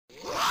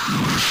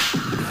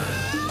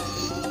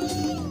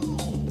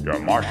Your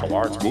martial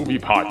arts movie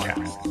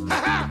podcast.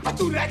 I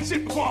threw that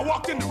shit before I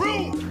walked in the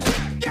room.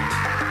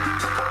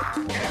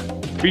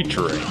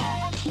 Featuring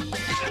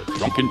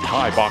drunken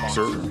Thai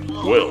boxer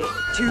Will.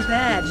 Too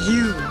bad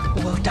you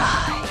will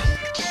die.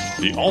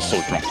 The also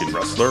drunken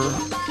wrestler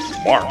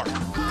Mark.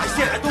 I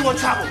said I don't want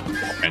trouble.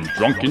 And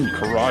drunken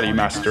karate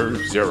master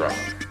Zero.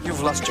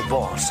 You've lost your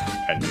balls.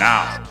 And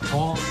now,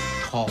 Call.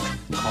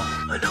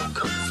 I know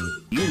Kung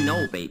Fu. You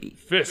know, baby.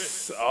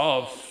 Fists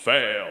of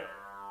Fail.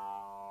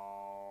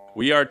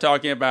 We are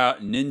talking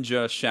about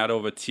Ninja Shadow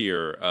of a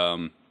Tear.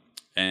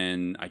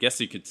 And I guess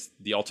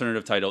the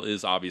alternative title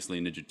is obviously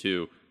Ninja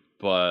 2,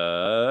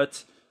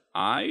 but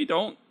I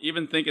don't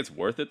even think it's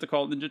worth it to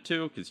call it Ninja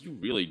 2 because you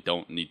really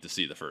don't need to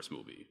see the first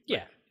movie.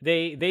 Yeah,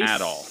 they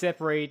at all.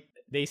 separate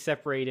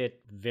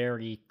it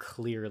very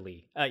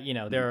clearly.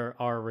 There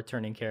are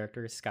returning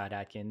characters, Scott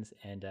Adkins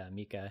and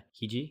Mika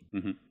Hiji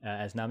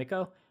as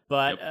Namiko.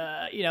 But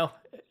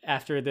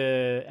after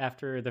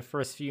the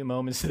first few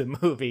moments of the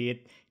movie,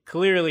 it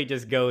clearly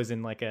just goes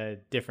in like a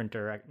different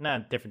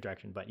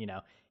direction, but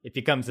it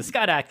becomes the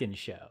Scott Adkins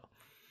show.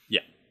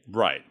 Yeah,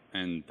 right,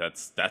 and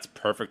that's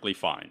perfectly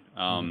fine.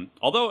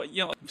 Although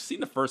I've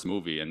seen the first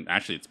movie, and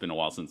actually it's been a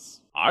while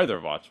since either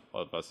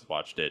of us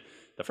watched it.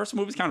 The first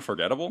movie's kind of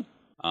forgettable.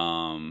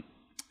 But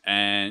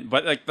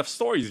like the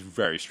story is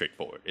very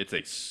straightforward. It's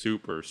a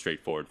super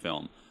straightforward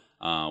film.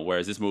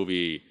 Whereas this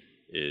movie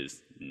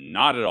is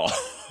not at all.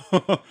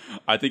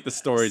 I think the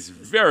story is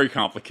very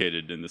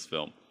complicated in this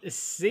film.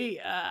 See,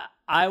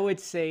 I would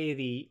say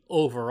the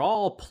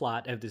overall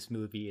plot of this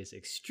movie is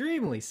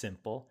extremely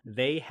simple.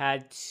 They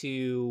had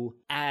to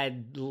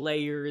add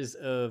layers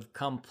of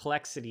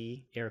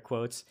complexity, air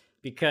quotes,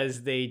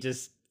 because they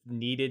just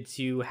needed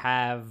to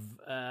have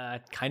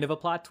kind of a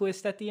plot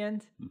twist at the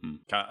end.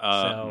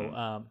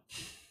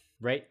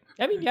 Right?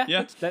 I mean,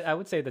 yeah. I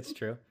would say that's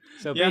true.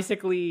 So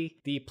basically,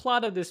 the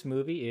plot of this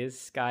movie is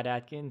Scott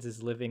Adkins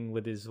is living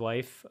with his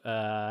wife,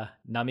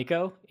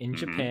 Namiko, in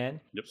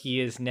Japan. Yep.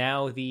 He is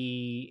now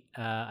the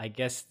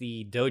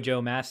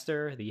dojo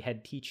master, the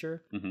head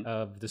teacher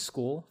of the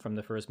school from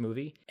the first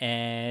movie.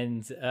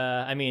 And,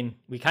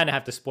 we kind of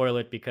have to spoil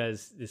it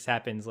because this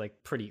happens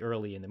like pretty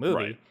early in the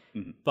movie.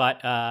 Right.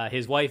 But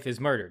his wife is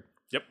murdered.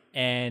 Yep.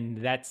 And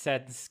that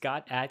sets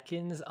Scott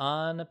Adkins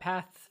on a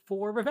path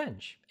for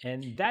revenge.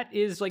 And that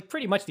is like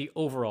pretty much the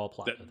overall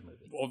plot of the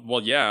movie.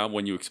 Well, yeah,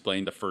 when you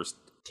explain the first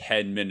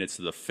 10 minutes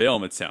of the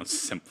film, it sounds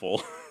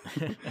simple.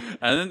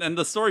 and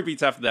the story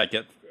beats after that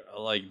get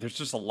like there's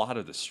just a lot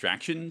of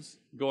distractions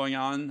going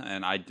on,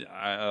 and I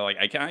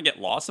kind of get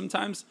lost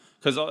sometimes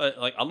because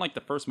like unlike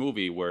the first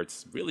movie where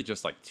it's really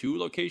just like 2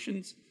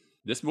 locations,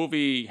 this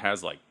movie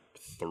has like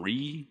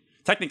 3.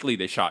 Technically,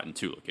 they shot in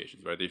 2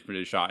 locations, right?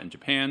 They shot in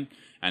Japan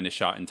and they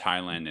shot in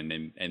Thailand,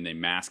 and they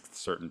masked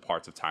certain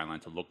parts of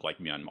Thailand to look like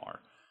Myanmar.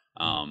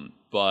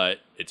 But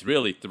it's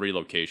really 3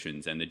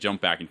 locations, and they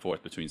jump back and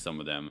forth between some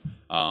of them.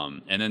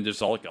 And then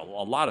there's a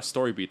lot of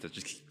story beats that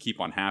just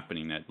keep on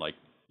happening. That like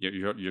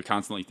you're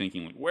constantly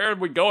thinking, like, where are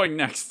we going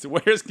next?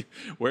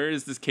 Where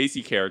is this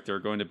Casey character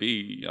going to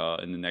be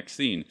in the next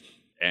scene?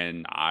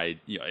 And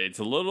it's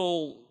a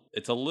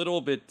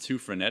little bit too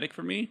frenetic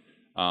for me.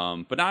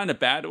 But not in a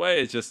bad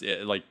way. It's just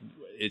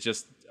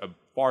a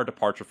far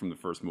departure from the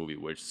first movie,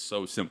 which is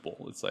so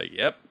simple. It's like,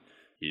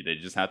 they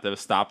just have to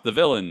stop the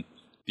villain,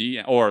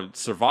 or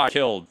survive,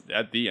 killed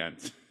at the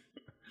end.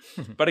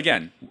 But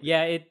again,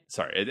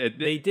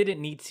 they didn't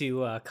need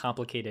to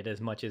complicate it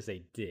as much as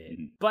they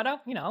did. But I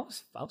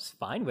was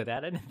fine with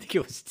that. I didn't think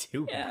it was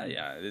too bad.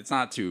 Yeah, it's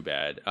not too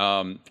bad.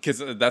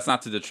 Because that's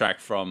not to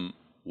detract from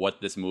what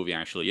this movie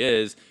actually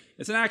is.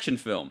 It's an action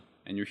film,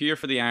 and you're here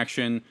for the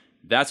action.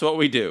 That's what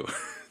we do.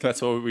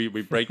 That's what we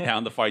break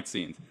down the fight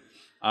scenes.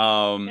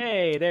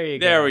 Hey, there you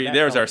go.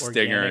 There's our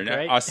stinger,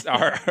 organic, right?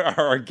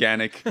 our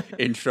organic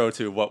intro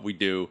to what we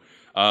do.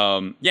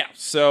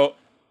 So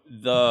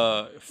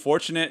the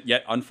fortunate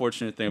yet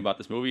unfortunate thing about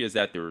this movie is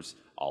that there's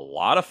a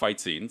lot of fight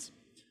scenes.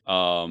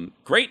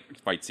 Great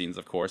fight scenes,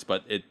 of course,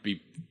 but it'd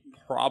be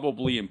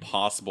probably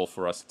impossible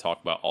for us to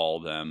talk about all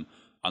of them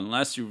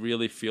unless you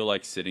really feel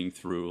like sitting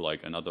through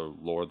like another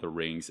Lord of the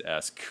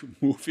Rings-esque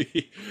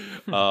movie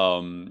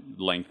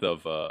length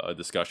of a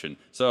discussion.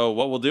 So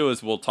what we'll do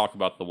is we'll talk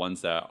about the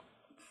ones that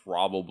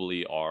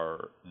probably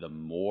are the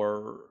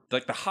more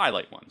like the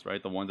highlight ones,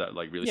 right? The ones that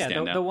like really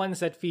stand out. The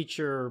ones that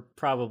feature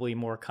probably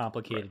more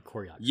complicated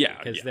choreography. Yeah,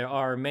 because there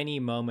are many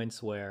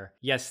moments where,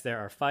 yes, there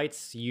are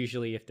fights.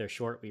 Usually, if they're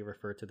short, we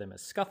refer to them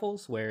as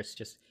scuffles, where it's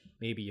just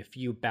maybe a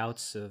few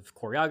bouts of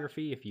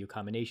choreography, a few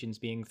combinations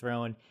being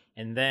thrown,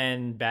 and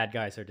then bad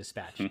guys are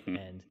dispatched.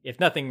 And if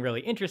nothing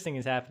really interesting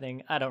is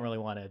happening, I don't really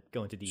want to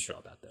go into detail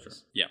about those. Sure.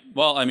 Yeah.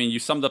 Well, I mean, you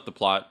summed up the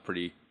plot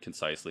pretty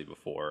concisely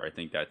before. I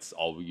think that's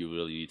all you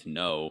really need to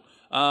know.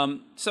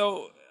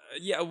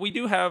 We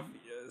do have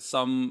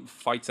some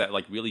fights that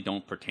like really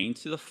don't pertain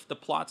to the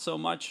plot so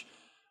much.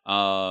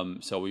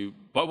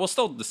 But we'll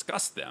still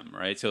discuss them,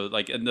 right? So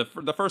like in the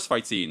first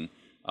fight scene,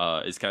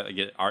 is kind of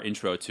get our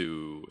intro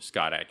to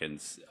Scott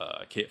Adkins'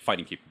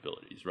 fighting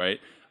capabilities, right?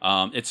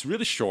 It's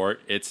really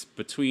short. It's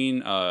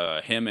between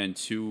him and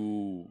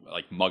two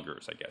like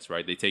muggers, I guess,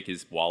 right? They take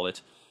his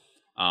wallet.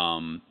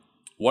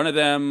 One of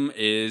them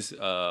is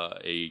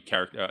a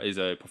character, is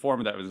a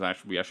performer that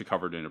we actually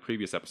covered in a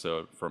previous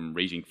episode from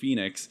Raging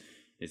Phoenix.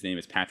 His name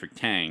is Patrick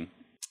Tang.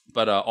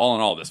 But all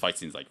in all, this fight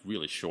scene is like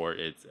really short.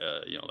 It's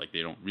like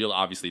they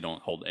obviously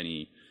don't hold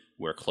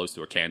anywhere close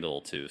to a candle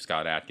to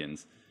Scott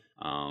Adkins.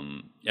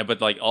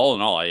 But like all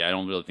in all, I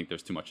don't really think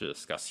there's too much to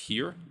discuss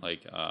here.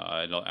 Like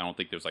I don't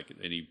think there's like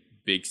any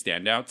big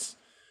standouts.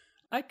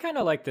 I kind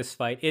of like this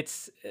fight.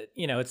 It's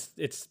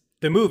it's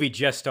the movie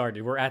just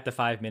started. We're at the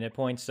 5-minute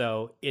point,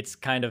 so it's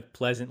kind of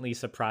pleasantly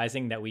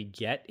surprising that we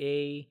get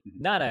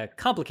not a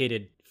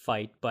complicated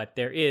fight, but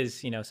there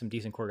is some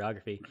decent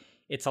choreography.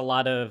 It's a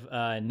lot of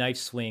knife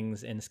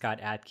swings and Scott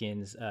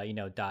Adkins,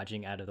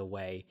 dodging out of the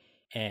way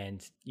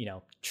and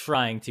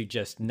trying to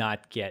just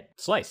not get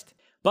sliced.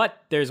 But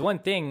there's one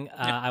thing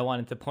I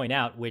wanted to point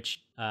out,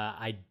 which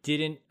I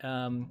didn't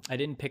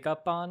pick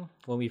up on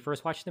when we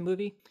first watched the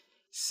movie.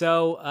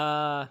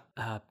 So,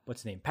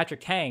 what's his name?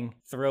 Patrick Tang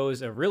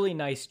throws a really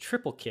nice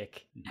triple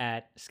kick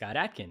at Scott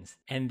Adkins.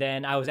 And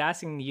then I was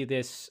asking you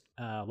this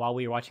while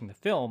we were watching the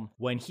film.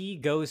 When he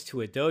goes to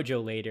a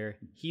dojo later,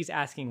 he's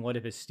asking one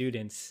of his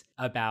students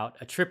about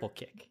a triple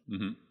kick.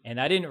 Mm-hmm.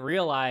 And I didn't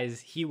realize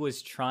he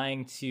was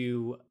trying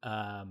to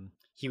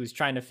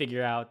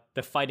figure out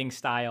the fighting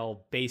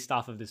style based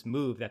off of this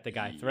move that the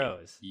guy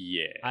throws.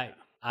 Yeah.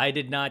 I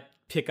did not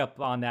pick up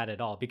on that at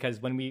all, because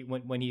when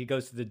he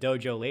goes to the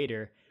dojo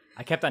later,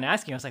 I kept on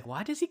asking. I was like,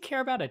 why does he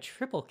care about a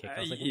triple kick?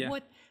 I was like,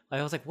 what?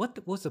 I was like,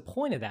 what was the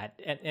point of that?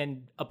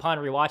 And upon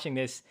rewatching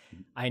this,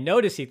 I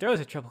noticed he throws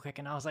a triple kick,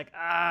 and I was like,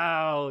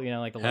 oh,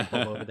 like the light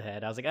bulb over the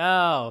head. I was like,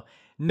 oh,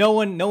 no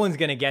one's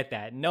gonna get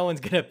that. No one's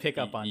gonna pick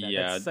up on that.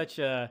 Yeah.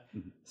 That's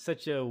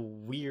such a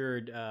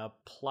weird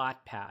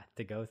plot path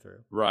to go through.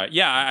 Right.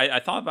 Yeah, I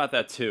thought about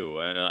that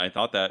too. I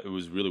thought that it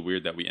was really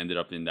weird that we ended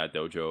up in that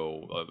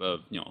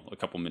dojo, a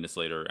couple minutes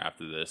later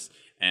after this,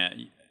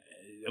 and.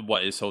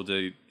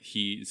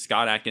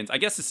 Scott Adkins, I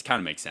guess this kind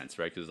of makes sense,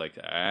 right? Because like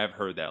I've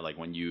heard that like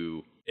once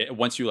you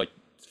like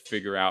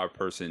figure out a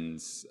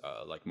person's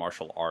like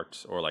martial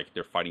arts or like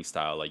their fighting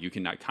style, like you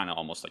can kind of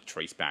almost like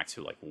trace back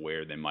to like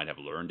where they might have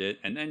learned it,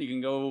 and then you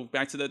can go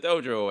back to the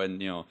dojo and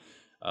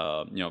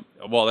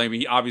well, I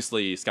mean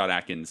obviously Scott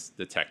Adkins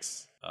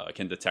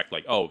can detect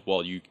like, oh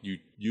well, you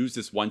use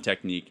this one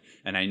technique,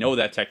 and I know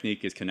that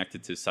technique is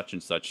connected to such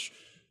and such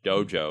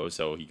dojo,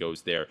 so he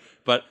goes there,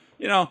 but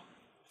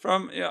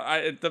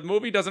the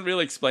movie doesn't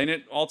really explain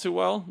it all too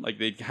well. Like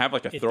they have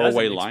like a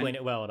throwaway line. It doesn't explain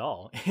it well at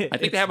all. I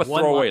think they have a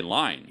throwaway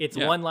line. It's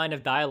one line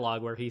of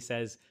dialogue where he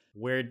says,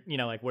 where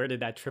did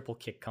that triple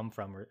kick come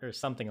from, or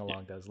something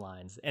along those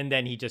lines. And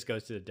then he just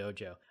goes to the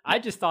dojo. I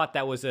just thought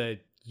that was a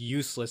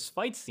useless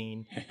fight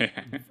scene.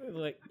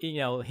 Like,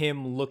 him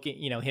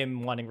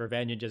him wanting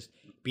revenge and just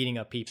beating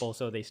up people.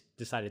 So they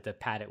decided to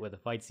pad it with a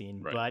fight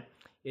scene. Right. But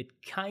it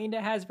kind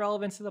of has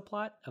relevance to the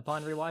plot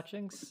upon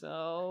rewatching.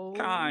 So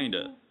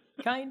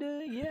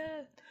Kinda,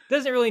 yeah.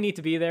 Doesn't really need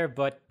to be there,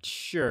 but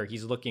sure,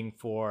 he's looking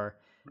for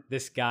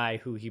this guy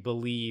who he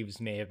believes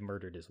may have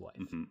murdered his wife.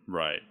 Mm-hmm,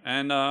 right.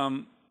 And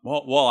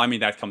well, I mean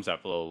that comes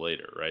up a little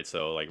later, right?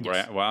 So like,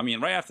 yes.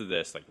 Right after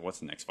this, like, what's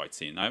the next fight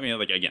scene? I mean,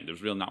 like again,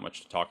 there's really not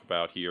much to talk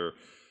about here.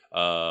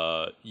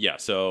 So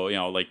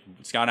like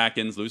Scott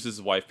Adkins loses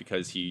his wife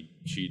because she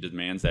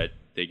demands that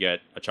they get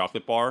a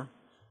chocolate bar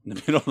in the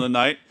middle of the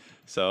night.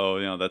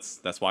 So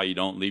that's why you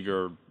don't leave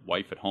your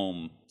wife at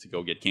home to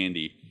go get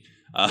candy.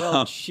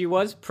 Well, she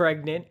was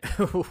pregnant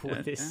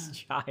with this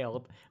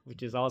child,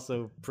 which is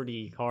also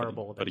pretty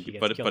horrible.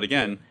 But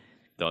again,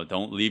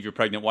 don't leave your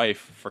pregnant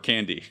wife for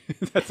candy.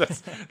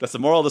 that's the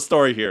moral of the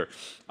story here.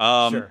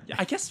 Sure.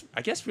 I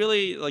guess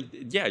really, like,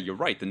 yeah, you're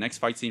right. The next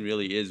fight scene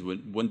really is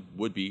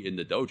would be in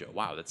the dojo.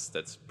 Wow,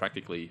 that's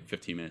practically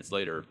 15 minutes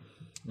later.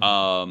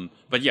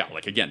 But yeah,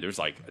 like again, there's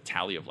like a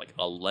tally of like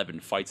 11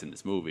 fights in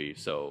this movie.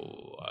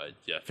 So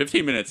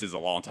 15 minutes is a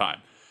long time.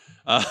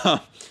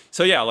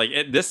 So yeah, like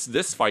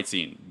this fight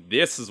scene,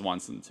 this is one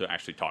to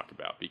actually talk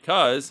about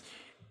because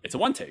it's a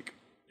one take.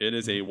 It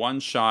is a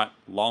one-shot,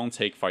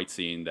 long-take fight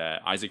scene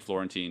that Isaac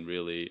Florentine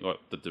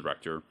the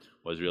director,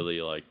 was really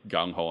like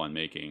gung-ho on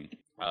making.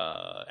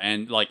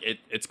 And like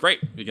it's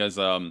great because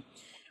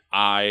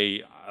I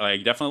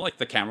definitely like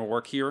the camera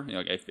work here.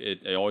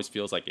 It always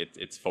feels like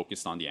it's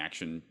focused on the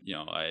action.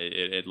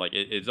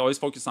 It's always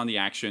focused on the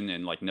action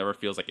and like never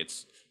feels like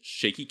it's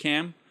shaky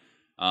cam.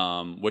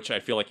 Which I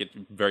feel like it's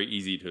very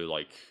easy to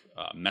like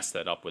mess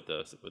that up with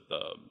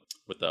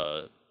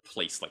the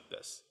place like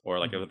this, or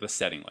like with a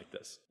setting like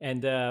this.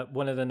 And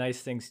one of the nice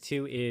things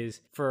too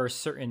is for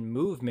certain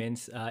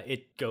movements,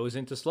 it goes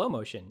into slow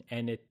motion,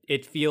 and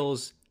it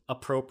feels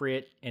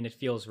appropriate and it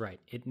feels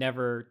right. It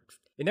never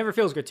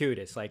feels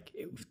gratuitous. Like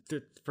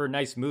for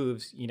nice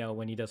moves,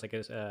 when he does like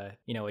a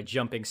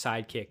jumping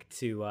sidekick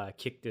to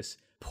kick this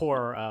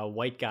poor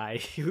white guy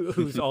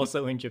who's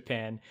also in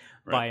Japan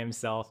by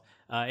himself.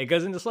 It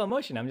goes into slow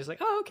motion. I'm just like,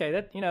 oh, okay,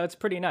 that it's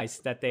pretty nice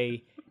that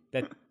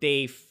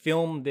they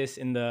filmed this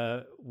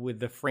with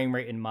the frame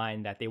rate in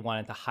mind, that they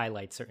wanted to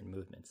highlight certain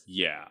movements.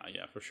 Yeah,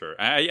 for sure.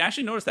 I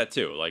actually noticed that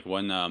too. Like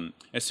when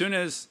as soon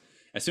as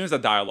the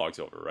dialogue's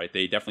over, right?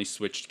 They definitely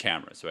switched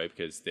cameras, right?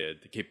 Because the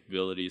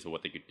capabilities of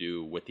what they could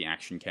do with the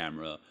action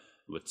camera,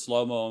 with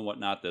slow mo and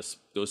whatnot,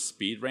 those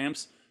speed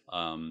ramps.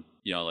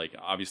 Like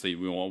obviously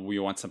we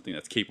want something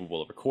that's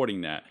capable of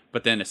recording that.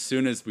 But then as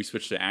soon as we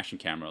switch to action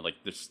camera, like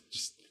there's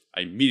just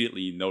I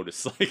immediately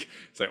noticed like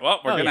it's like, well,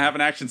 we're gonna have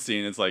an action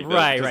scene. It's like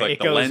right. Like it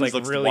the goes lens like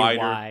looks really wider.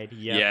 wide.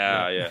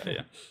 Yeah.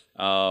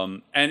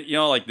 And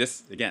like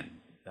this again.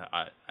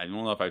 I don't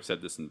know if I've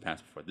said this in the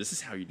past before. This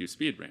is how you do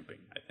speed ramping.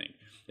 I think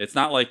it's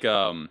not like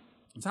a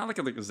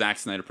Zack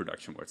Snyder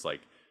production where it's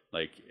like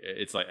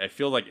I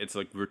feel like it's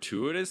like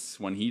gratuitous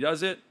when he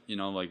does it.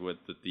 Like with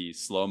the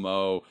slow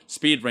mo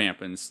speed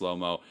ramp and slow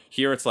mo.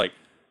 Here it's like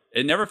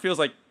it never feels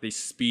like they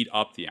speed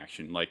up the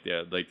action. Like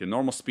the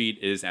normal speed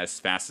is as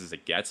fast as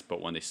it gets,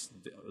 but when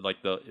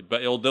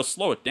they'll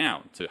slow it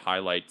down to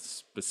highlight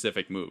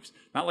specific moves.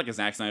 Not like a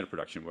Zack Snyder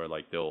production where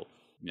like they'll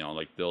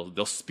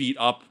speed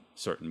up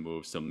certain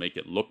moves to make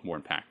it look more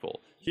impactful.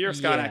 Here,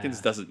 Scott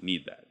Adkins doesn't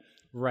need that.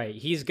 Right.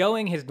 He's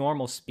going his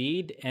normal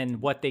speed,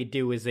 and what they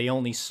do is they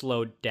only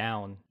slow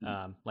down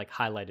like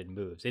highlighted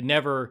moves. It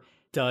never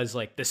does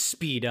like the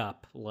speed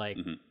up like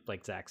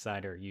Zack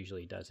Snyder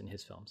usually does in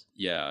his films.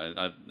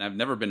 Yeah, I've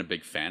never been a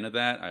big fan of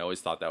that. I always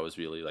thought that was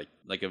really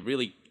like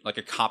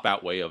a cop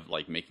out way of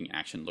like making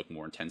action look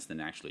more intense than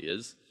it actually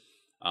is.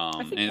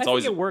 I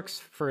think it works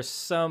for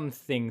some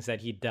things that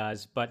he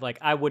does, but like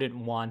I wouldn't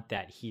want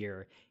that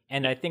here.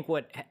 And I think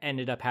what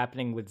ended up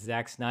happening with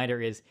Zack Snyder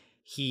is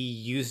he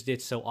used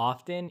it so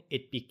often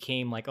it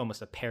became like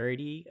almost a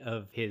parody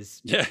of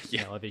his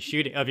of his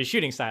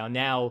shooting style.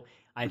 Now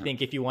I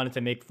think if you wanted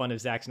to make fun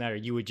of Zack Snyder,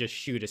 you would just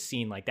shoot a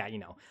scene like that,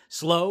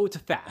 slow to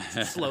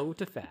fast, slow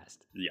to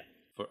fast. Yeah,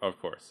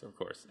 of course.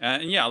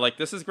 And yeah, like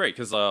this is great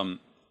because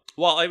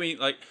well, I mean,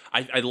 like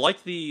I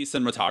like the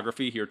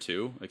cinematography here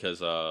too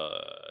because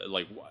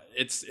like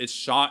it's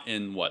shot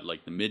in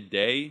like the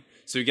midday,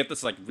 so you get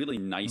this like really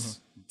nice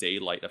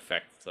daylight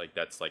effect like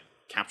that's like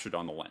captured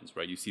on the lens,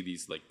 right? You see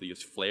these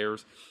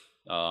flares,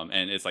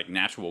 and it's like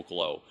natural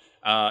glow.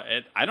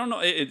 I don't know,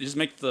 it just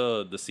makes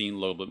the scene a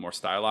little bit more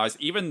stylized,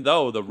 even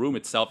though the room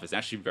itself is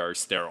actually very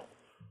sterile,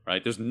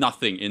 right? There's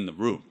nothing in the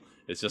room.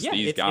 It's just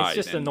these guys.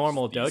 It's just a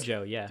normal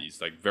dojo, These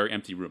like very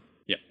empty room.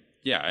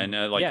 Yeah, and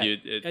I like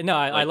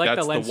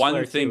the lens. That's the one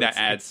flare thing too. that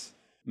adds.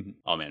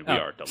 Oh man, we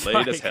are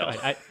delayed as hell.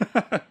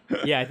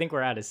 I think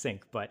we're out of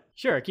sync, but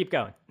sure, keep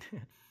going.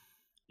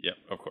 Yeah,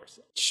 of course.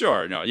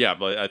 Sure, no, yeah,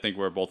 but I think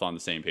we're both on the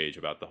same page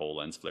about the whole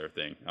lens flare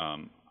thing.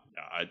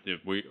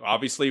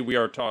 We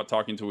are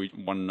talking to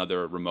one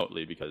another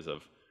remotely because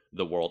of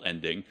the world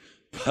ending,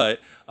 but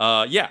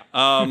yeah,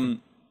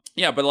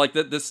 but like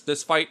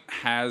this fight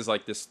has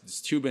like this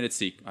 2-minute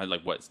sequence.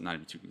 Like what? It's not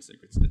even 2-minute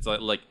sequence. It's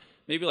like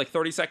maybe like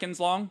 30 seconds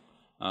long.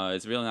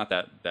 It's really not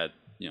that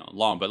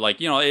long, but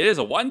like it is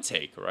a one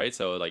take, right?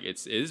 So like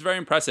it is very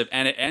impressive,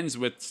 and it ends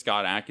with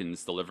Scott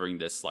Adkins delivering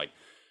this like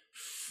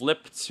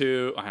flip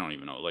to, I don't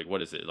even know, like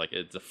what is it? Like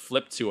it's a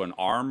flip to an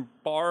arm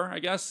bar, I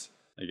guess.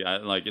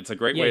 Like it's a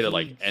great way to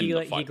like end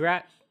the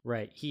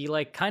fight. He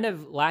like kind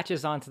of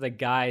latches onto the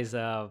guy's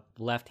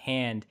left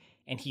hand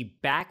and he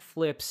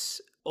backflips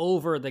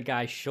over the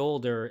guy's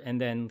shoulder and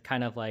then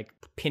kind of like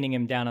pinning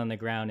him down on the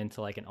ground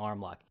into like an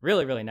arm lock.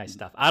 Really, really nice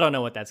stuff. I don't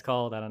know what that's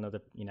called. I don't know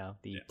the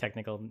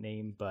technical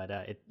name, but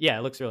it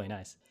looks really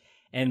nice.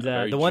 And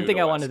the one thing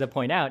I wanted to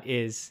point out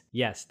is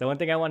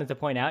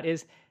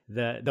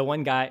the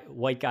one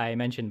white guy I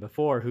mentioned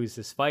before, who's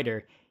this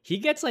fighter, he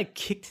gets like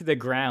kicked to the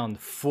ground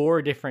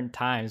 4 different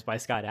times by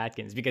Scott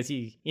Adkins because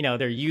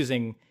they're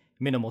using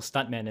minimal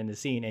stuntmen in the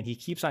scene, and he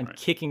keeps on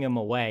kicking him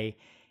away.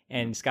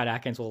 And Scott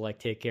Adkins will like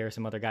take care of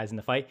some other guys in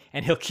the fight,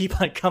 and he'll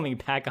keep on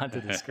coming back onto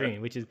the screen,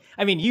 which is,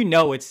 I mean,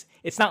 it's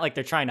not like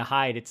they're trying to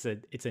hide it's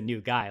a new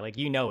guy, like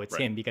it's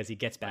him because he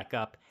gets back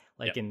up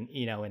like in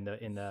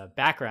the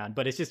background.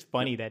 But it's just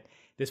funny that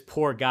this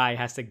poor guy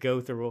has to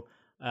go through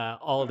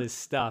all this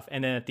stuff,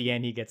 and then at the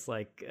end he gets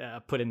like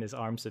put in this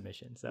arm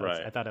submission. So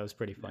I thought that was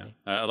pretty funny.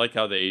 I like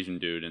how the Asian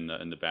dude in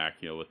the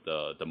back, with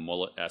the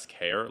mullet-esque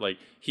hair, like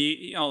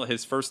he,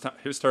 his first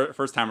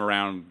time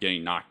around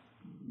getting knocked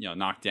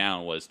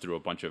down was through a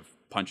bunch of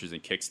punches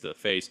and kicks to the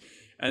face,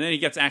 and then he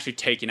gets actually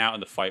taken out in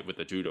the fight with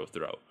the judo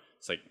throw.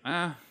 It's like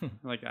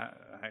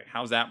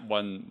how's that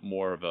one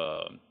more of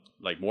a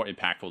more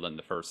impactful than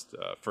the first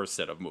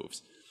set of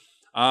moves?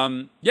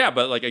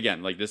 But like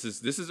again, like this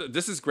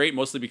is great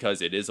mostly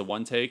because it is a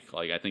one take.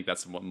 Like I think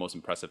that's the most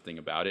impressive thing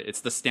about it.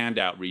 It's the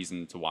standout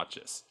reason to watch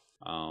this.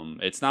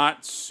 It's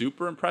not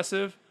super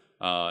impressive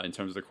in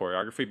terms of the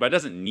choreography, but it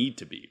doesn't need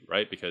to be,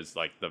 right? Because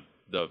like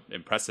the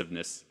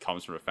impressiveness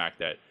comes from the fact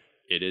that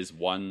it is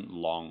one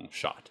long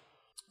shot.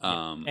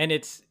 And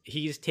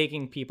he's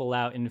taking people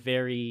out in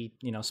very,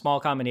 small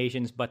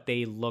combinations, but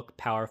they look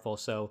powerful.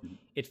 So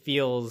it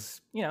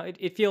feels,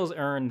 it feels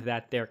earned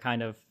that they're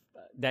kind of,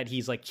 that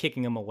he's like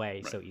kicking them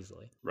away so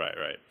easily.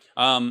 Right.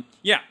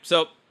 Yeah.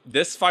 So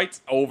this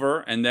fight's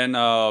over. And then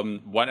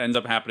what ends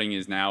up happening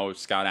is now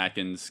Scott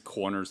Adkins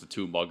corners the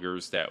two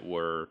muggers that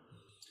were,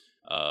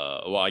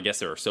 I guess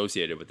they're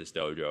associated with this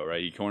dojo,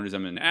 right? He corners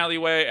them in an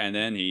alleyway, and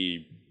then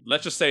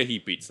let's just say he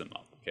beats them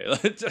up. Okay,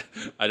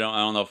 I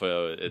don't know if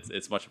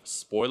it's much of a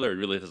spoiler. It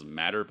really doesn't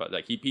matter, but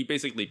like he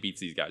basically beats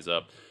these guys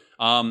up.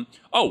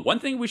 One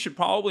thing we should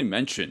probably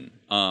mention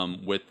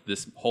with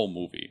this whole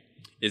movie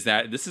is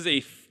that this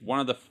is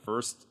one of the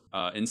first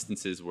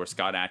instances where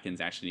Scott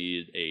Adkins actually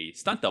needed a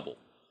stunt double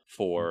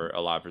for a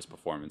lot of his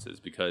performances,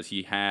 because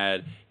he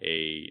had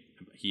a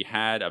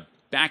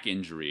back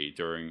injury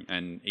during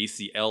an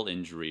ACL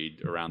injury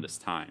around this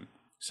time.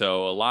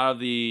 So a lot of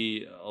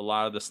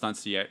the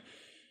stunts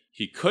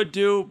he could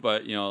do,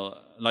 but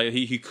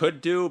he could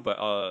do,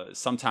 but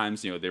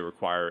sometimes they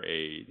require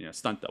a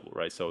stunt double,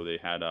 right? So they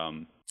had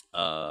I'm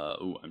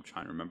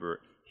trying to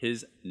remember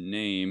his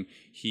name.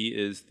 He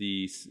is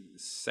the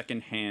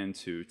second hand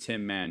to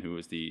Tim Mann, who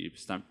was the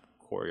stunt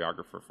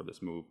choreographer for this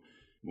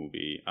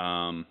movie.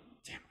 I'm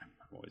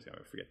always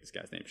gonna forget this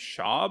guy's name.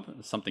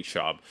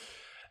 Schaub.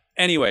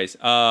 Anyways,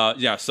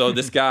 so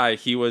this guy,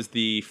 he was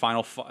the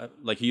final,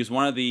 he was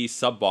one of the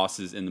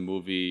sub-bosses in the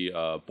movie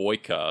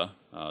Boyka,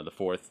 the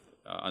fourth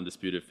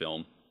Undisputed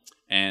film.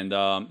 And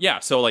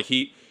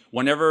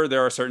whenever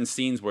there are certain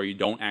scenes where you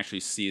don't actually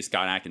see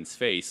Scott Adkins'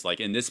 face, like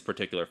in this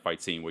particular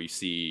fight scene where you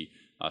see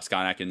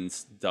Scott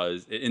Adkins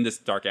does, in this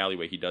dark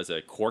alleyway, he does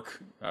a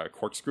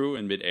corkscrew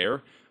in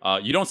midair,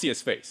 you don't see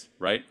his face,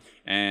 right?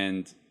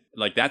 And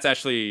that's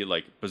actually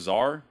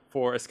bizarre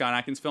for a Scott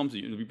Adkins film. So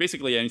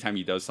basically, anytime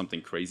he does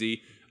something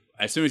crazy,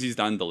 as soon as he's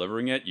done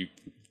delivering it, you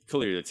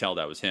clearly tell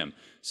that was him.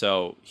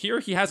 So here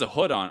he has a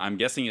hood on. I'm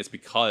guessing it's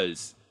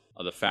because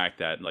of the fact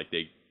that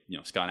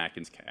Scott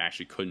Adkins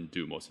actually couldn't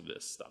do most of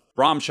this stuff.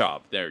 Bram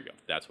Schaub, there you go.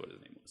 That's what his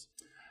name was.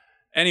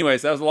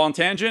 Anyways, that was a long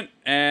tangent,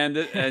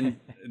 and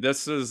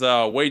this is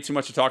way too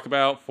much to talk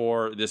about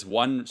for this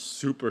one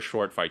super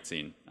short fight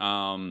scene,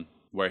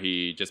 where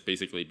he just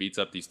basically beats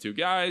up these two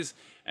guys,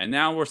 and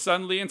now we're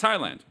suddenly in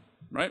Thailand,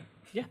 right?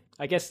 Yeah,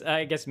 I guess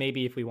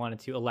maybe if we wanted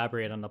to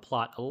elaborate on the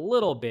plot a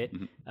little bit,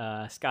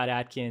 Scott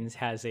Adkins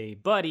has a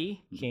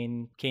buddy,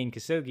 Kane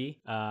Kasugi,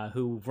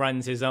 who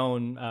runs his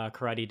own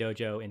karate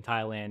dojo in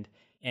Thailand,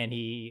 and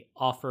he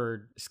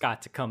offered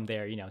Scott to come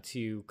there,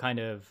 to kind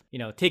of,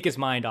 take his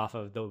mind off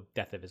of the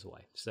death of his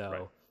wife.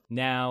 So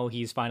now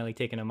he's finally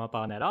taken him up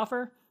on that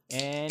offer,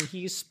 and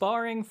he's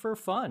sparring for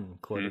fun,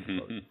 quote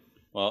unquote.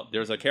 Well,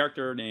 there's a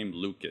character named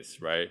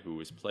Lucas, right, who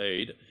was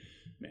played...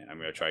 Man, I'm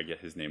going to try to get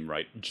his name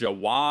right.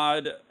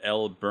 Jawad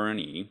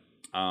El-Birni.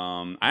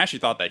 I actually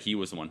thought that he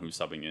was the one who's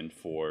subbing in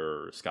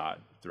for Scott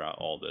throughout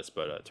all this,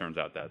 but it turns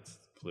out that's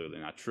clearly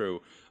not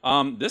true.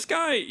 This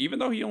guy, even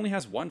though he only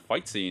has one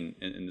fight scene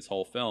in this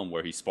whole film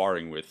where he's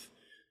sparring with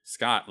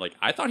Scott,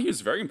 I thought he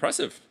was very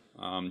impressive.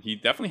 He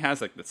definitely has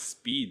the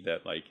speed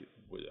that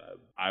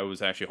I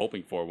was actually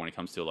hoping for when it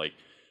comes to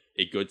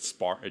a good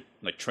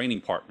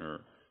training partner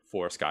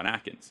for Scott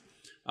Adkins.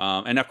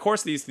 And of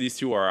course, these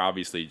two are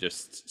obviously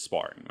just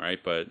sparring, right?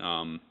 But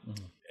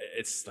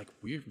it's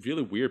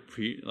really weird.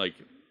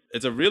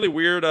 It's a really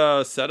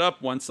weird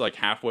setup. Once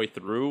halfway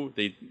through,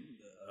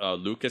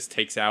 Lucas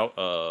takes out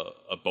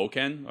a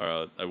bokken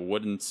or a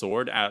wooden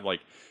sword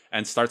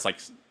and starts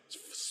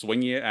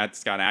swinging it at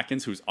Scott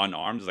Adkins, who's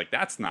unarmed. It's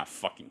that's not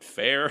fucking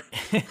fair.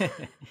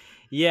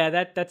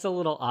 Yeah, that's a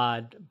little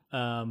odd.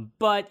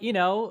 But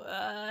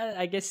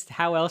I guess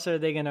how else are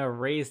they gonna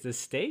raise the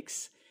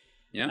stakes?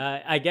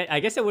 Yeah, I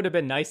guess it would have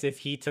been nice if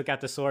he took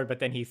out the sword, but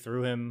then he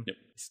threw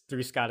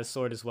Scott a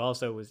sword as well,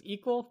 so it was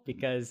equal.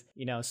 Because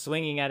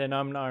swinging at an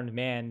unarmed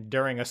man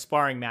during a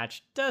sparring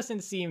match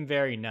doesn't seem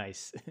very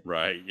nice.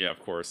 Right? Yeah, of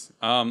course.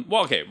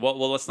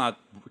 Well, let's not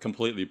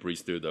completely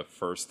breeze through the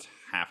first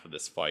half of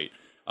this fight,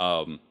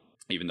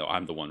 even though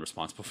I'm the one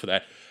responsible for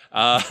that.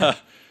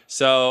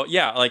 So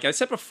yeah, like I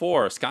said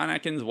before, Scott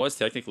Adkins was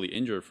technically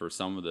injured for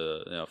some of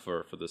the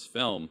for this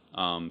film,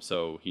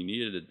 so he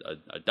needed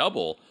a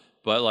double.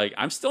 But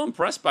I'm still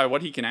impressed by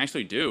what he can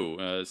actually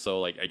do.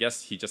 So I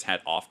guess he just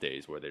had off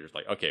days where they're just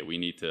okay, we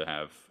need to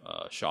have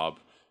Schaub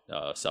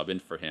sub in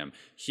for him.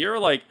 Here,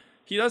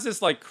 he does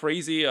this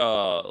crazy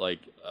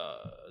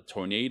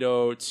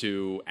tornado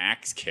to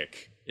axe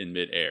kick in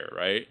midair,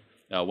 right?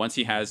 Once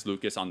he has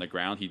Lucas on the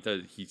ground,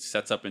 he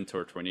sets up into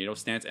a tornado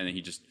stance, and then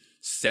he just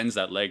sends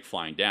that leg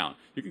flying down.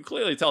 You can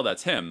clearly tell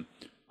that's him.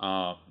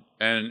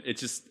 And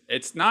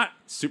it's not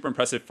super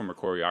impressive from a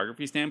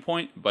choreography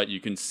standpoint, but you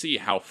can see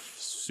how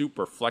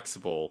super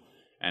flexible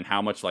and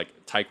how much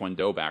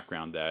Taekwondo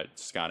background that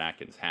Scott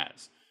Adkins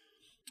has.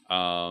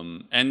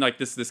 And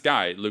this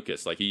guy,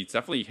 Lucas, he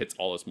definitely hits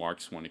all his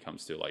marks when it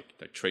comes to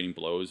trading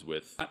blows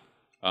with,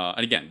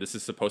 and again, this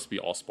is supposed to be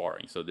all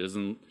sparring. So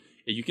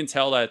you can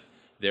tell that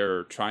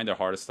they're trying their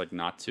hardest,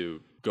 not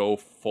to go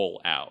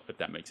full out, if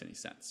that makes any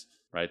sense.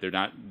 right?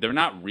 They're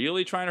not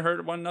really trying to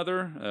hurt one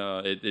another.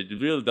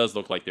 It really does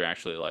look like they're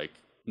actually like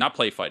not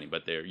play fighting,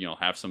 but they're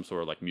have some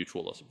sort of like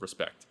mutual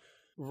respect.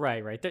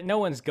 Right. No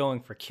one's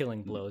going for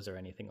killing blows or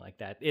anything like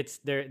that. It's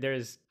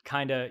there's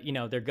kind of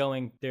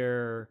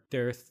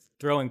they're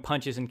throwing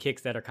punches and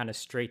kicks that are kind of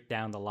straight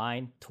down the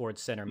line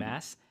towards center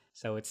mass.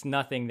 So it's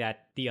nothing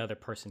that the other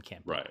person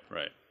can't block.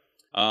 Right.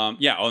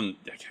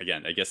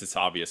 Again, I guess it's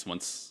obvious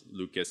once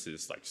Lucas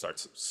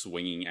starts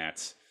swinging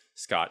at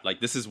Scott.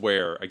 Like this is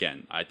where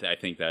again I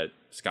think that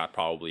Scott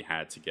probably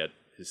had to get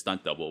his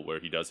stunt double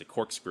where he does a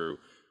corkscrew.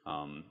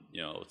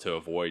 To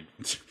avoid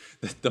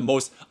the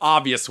most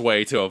obvious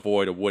way to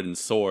avoid a wooden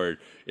sword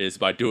is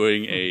by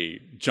doing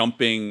a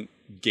jumping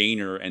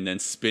gainer and then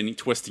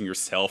twisting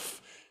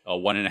yourself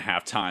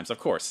 1.5 times, of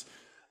course.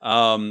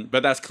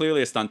 But that's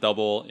clearly a stunt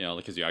double,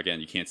 because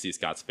you can't see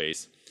Scott's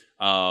face.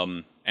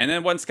 And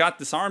then when Scott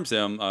disarms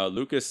him,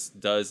 Lucas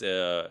does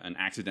an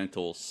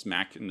accidental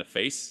smack in the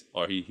face,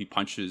 or he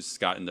punches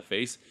Scott in the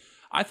face.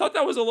 I thought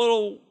that was a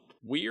little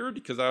weird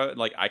because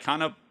I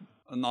kind of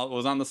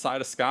was on the side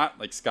of Scott.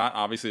 Like Scott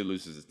obviously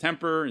loses his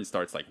temper and he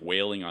starts like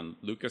wailing on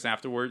Lucas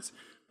afterwards.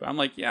 But I'm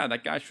like, yeah,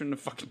 that guy shouldn't have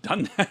fucking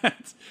done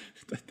that.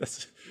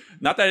 That's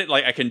not that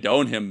I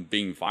condone him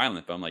being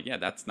violent, but I'm like, yeah,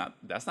 that's not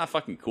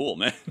fucking cool,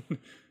 man.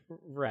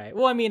 Right.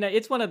 Well, I mean,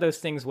 it's one of those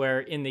things where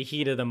in the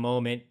heat of the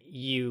moment,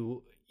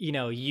 you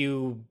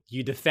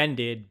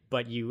defended,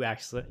 but you'd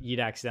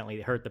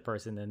accidentally hurt the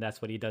person, and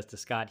that's what he does to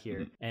Scott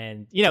here.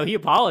 And he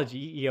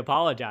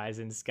apologized,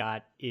 and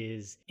Scott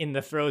is in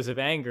the throes of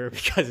anger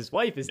because his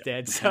wife is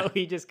dead, so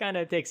he just kind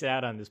of takes it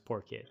out on this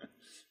poor kid.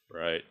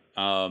 Right.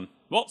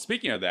 Well,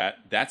 speaking of that,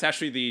 that's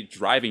actually the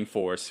driving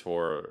force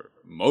for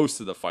most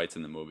of the fights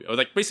in the movie, or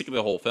like basically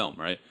the whole film,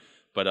 right?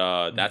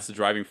 But that's the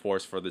driving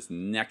force for this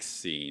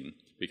next scene,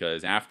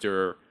 because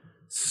after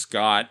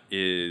Scott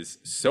is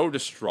so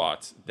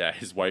distraught that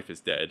his wife is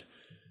dead,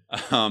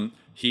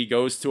 he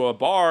goes to a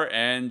bar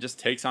and just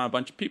takes on a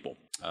bunch of people,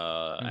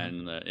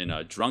 and in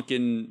a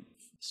drunken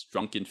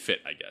fit,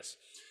 I guess.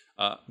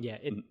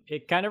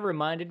 It kind of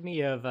reminded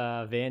me of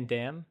Van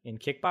Damme in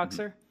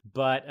Kickboxer,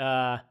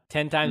 but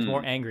 10 times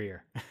more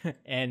angrier,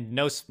 and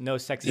no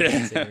sexy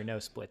dancing or no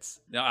splits.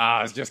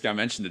 I was just gonna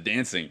mention the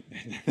dancing.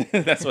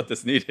 That's what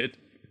this needed.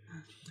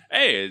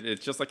 Hey,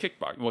 it's just like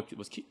kickboxing.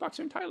 Was kickboxer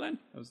in Thailand?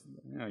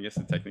 I guess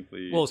it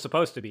technically. Well, it's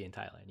supposed to be in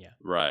Thailand, yeah.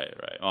 Right.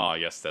 Oh, I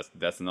guess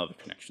that's another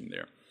connection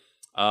there.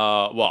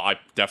 Well, I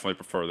definitely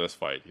prefer this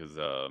fight because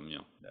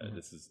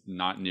this is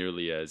not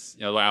nearly as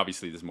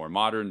obviously this is more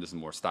modern, this is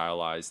more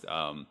stylized,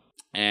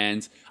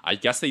 and I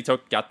guess they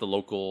got the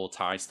local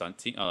Thai stunt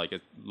team,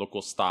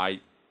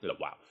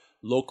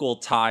 local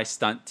Thai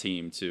stunt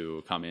team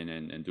to come in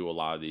and do a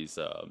lot of these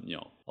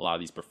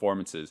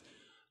performances.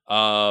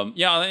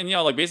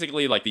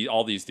 Basically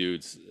all these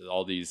dudes,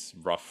 all these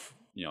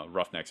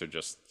roughnecks are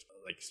just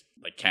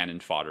like cannon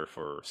fodder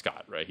for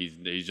Scott, right?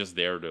 He's just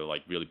there to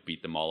like really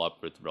beat them all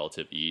up with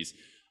relative ease.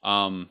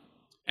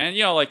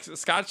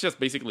 Scott's just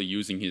basically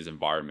using his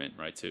environment,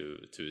 right, to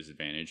his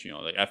advantage.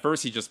 At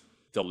first he's just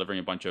delivering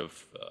a bunch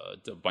of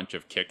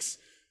kicks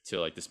to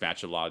like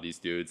dispatch a lot of these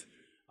dudes.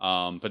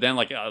 But then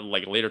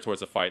later towards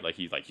the fight,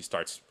 he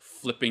starts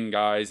flipping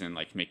guys and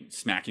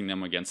smacking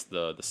them against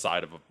the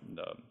side of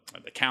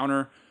the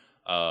counter,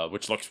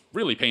 which looks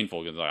really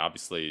painful because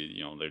obviously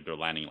they're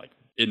landing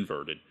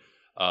inverted.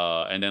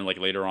 And then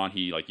later on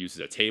he uses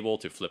a table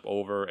to flip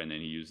over, and then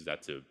he uses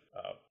that to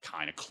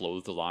kind of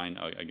close the line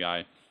a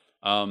guy.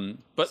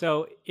 But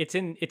so it's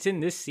in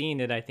this scene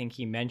that I think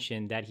he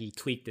mentioned that he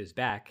tweaked his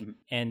back,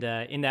 and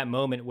in that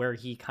moment where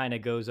he kind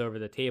of goes over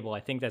the table, I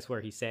think that's where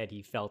he said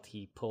he felt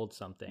he pulled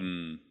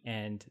something.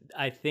 And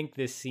I think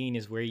this scene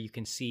is where you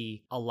can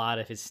see a lot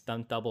of his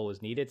stunt double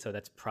was needed. So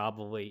that's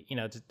probably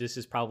this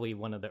is probably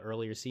one of the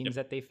earlier scenes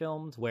that they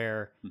filmed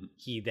where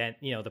he then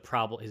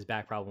his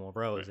back problem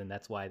arose, and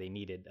that's why they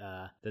needed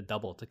the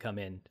double to come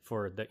in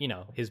for the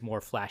his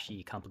more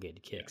flashy,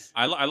 complicated kicks.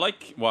 I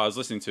was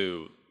listening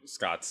to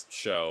Scott's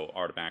show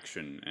Art of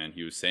Action, and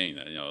he was saying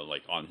that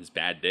on his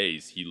bad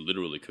days he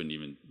literally couldn't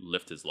even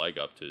lift his leg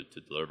up to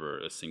deliver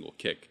a single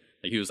kick.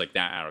 He was that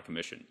out of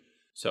commission.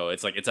 So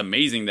it's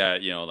amazing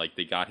that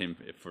they got him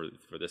for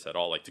this at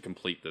all, to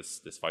complete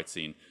this fight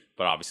scene.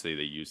 But obviously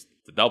they used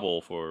the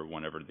double for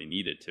whenever they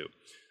needed to.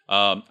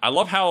 I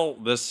love how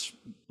this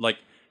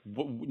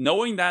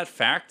knowing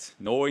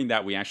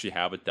that we actually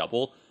have a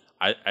double.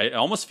 It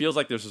almost feels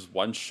like there's this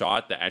one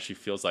shot that actually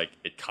feels like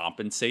it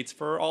compensates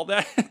for all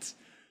that.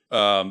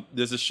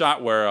 There's a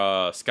shot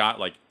where Scott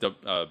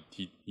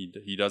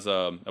he does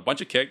a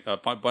bunch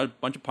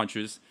of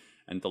punches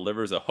and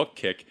delivers a hook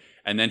kick,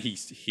 and then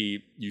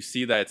you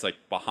see that it's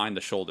behind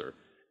the shoulder,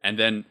 and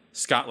then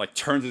Scott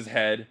turns his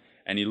head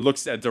and he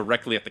looks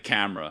directly at the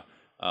camera,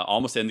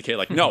 almost to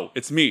indicate no,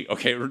 it's me.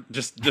 Okay,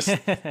 just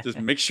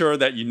make sure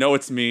that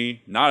it's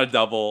me, not a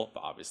double.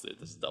 But obviously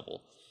this is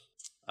double.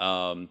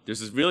 There's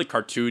this really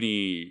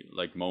cartoony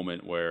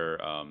moment where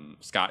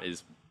Scott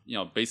is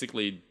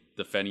basically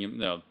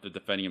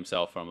defending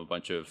himself from a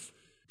bunch of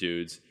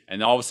dudes,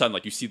 and all of a sudden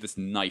you see this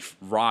knife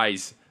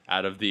rise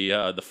out of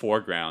the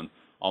foreground,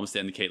 almost to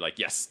indicate like,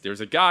 yes,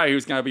 there's a guy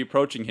who's gonna be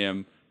approaching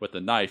him with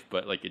a knife,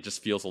 but like it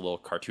just feels a little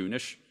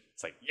cartoonish.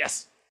 It's like,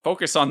 yes,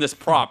 focus on this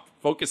prop,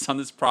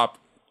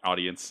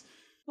 audience.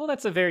 Well,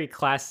 that's a very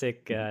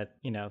classic,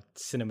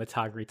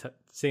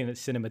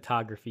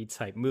 cinematography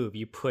type move.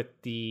 You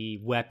put the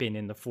weapon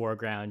in the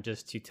foreground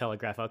just to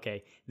telegraph,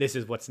 okay, this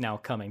is what's now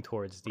coming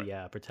towards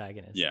the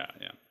protagonist. Yeah.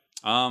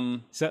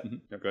 So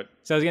good.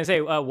 So I was gonna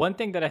say one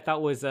thing that I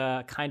thought was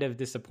kind of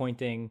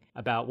disappointing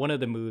about one of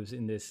the moves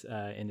in this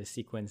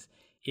sequence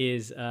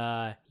is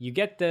you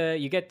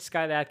get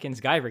Scott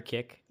Adkins' Guyver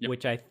kick,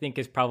 which I think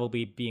is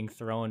probably being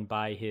thrown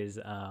by his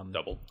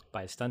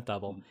stunt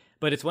double.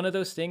 But it's one of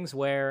those things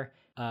where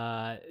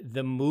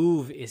the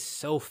move is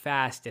so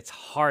fast, it's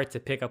hard to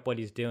pick up what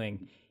he's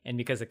doing. And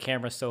because the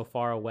camera's so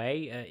far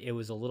away, it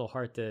was a little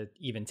hard to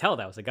even tell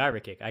that was a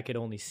Guyver kick. I could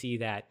only see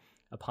that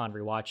upon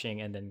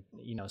rewatching and then,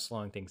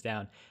 slowing things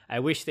down. I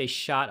wish they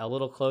shot a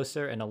little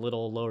closer and a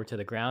little lower to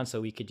the ground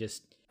so we could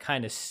just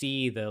kind of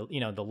see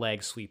the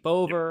leg sweep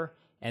over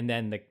and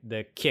then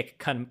the kick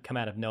come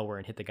out of nowhere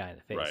and hit the guy in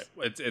the face.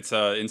 Right. It's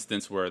an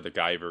instance where the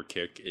Guyver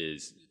kick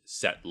is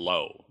set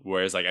low,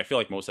 whereas like I feel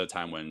like most of the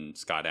time when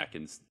Scott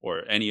Adkins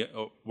or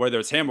whether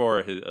it's him or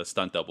a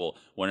stunt double,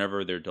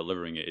 whenever they're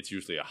delivering it, it's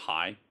usually a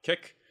high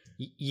kick.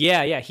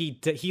 Yeah. He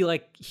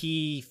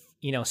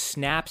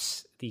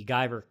snaps the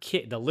Guyver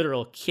kick, the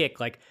literal kick,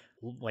 like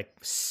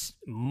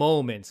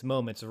moments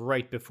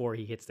right before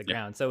he hits the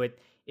ground. So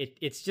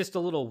it's just a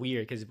little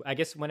weird because I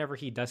guess whenever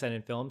he does that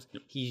in films,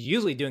 he's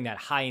usually doing that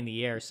high in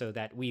the air so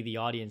that we, the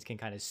audience, can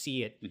kind of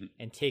see it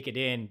and take it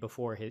in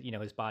before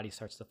his body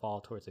starts to fall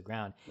towards the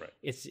ground. Right.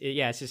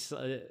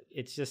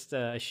 It's just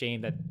a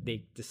shame that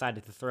they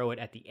decided to throw it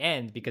at the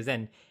end because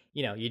then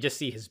you just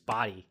see his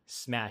body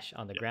smash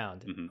on the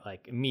ground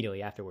like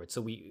immediately afterwards.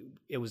 So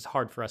it was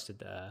hard for us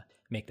to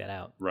make that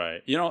out.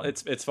 Right.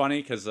 It's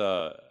funny because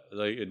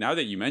like now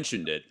that you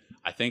mentioned it,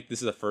 I think this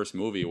is the first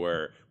movie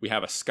where we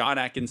have a Scott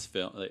Adkins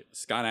film.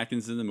 Scott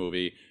Adkins in the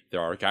movie. There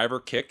are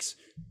Guyver kicks,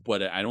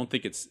 but I don't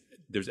think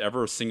there's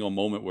ever a single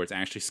moment where it's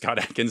actually Scott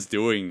Adkins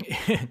doing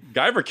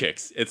Guyver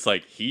kicks. It's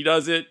like he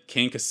does it,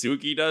 Ken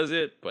Kasugi does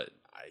it, but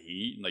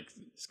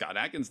Scott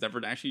Adkins never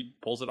actually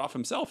pulls it off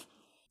himself.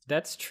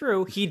 That's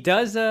true. He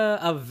does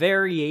a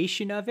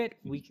variation of it.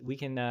 We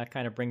can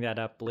kind of bring that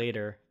up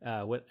later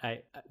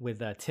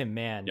with Tim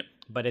Mann. Yep.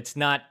 But it's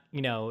not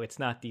it's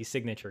not the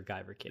signature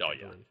Guyver kick. Oh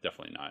yeah,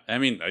 definitely not. I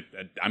mean, I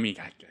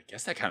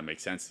guess that kind of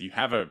makes sense. You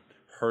have a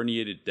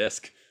herniated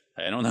disc.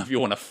 I don't know if you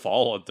want to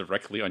fall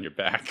directly on your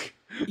back.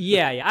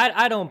 Yeah.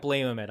 I don't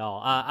blame him at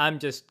all. I'm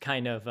just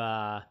kind of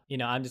a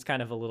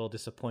little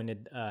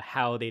disappointed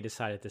how they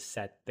decided to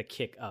set the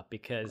kick up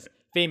because. Right.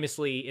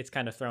 Famously, it's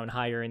kind of thrown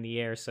higher in the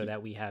air so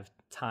that we have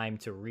time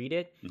to read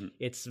it.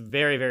 It's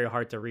very, very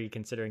hard to read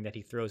considering that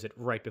he throws it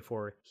right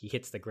before he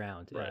hits the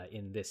ground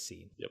in this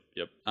scene. Yep.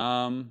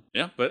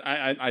 Yeah, but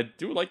I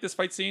do like this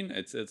fight scene.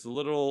 It's a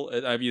little.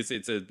 I mean,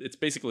 it's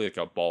basically like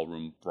a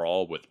ballroom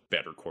brawl with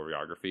better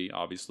choreography,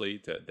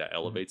 obviously, that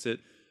elevates it.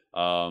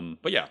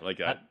 But yeah, like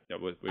I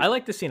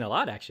like the scene a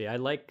lot. Actually, I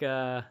like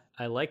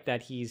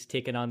that he's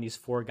taken on these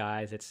four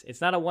guys. It's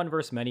not a one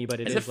versus many, but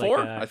is it four?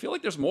 I feel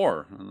like there's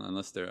more,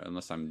 unless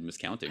I'm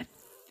miscounting. I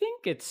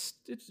think it's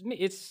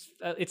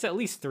at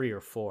least 3 or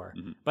 4.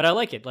 But I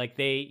like it. Like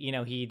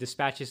he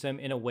dispatches them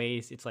in a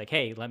ways. It's like,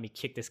 hey, let me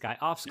kick this guy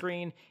off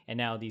screen, and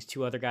now these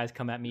 2 other guys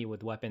come at me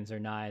with weapons or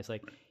knives.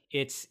 Like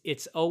it's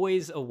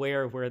always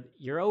aware of where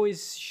you're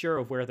always sure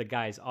of where the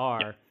guys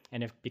are. Yeah.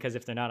 And because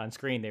if they're not on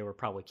screen, they were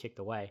probably kicked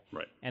away.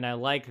 Right. And I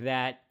like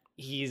that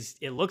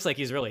it looks like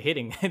he's really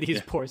hitting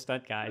these poor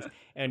stunt guys,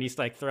 and he's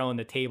like throwing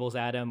the tables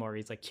at him, or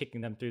he's like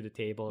kicking them through the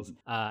tables.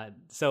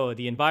 So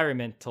the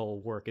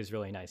environmental work is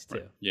really nice too.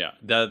 Right. Yeah.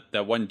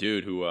 That one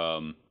dude who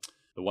who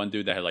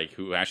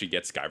actually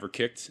gets Guyver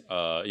kicked.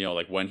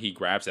 Like when he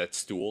grabs that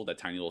stool, that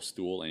tiny little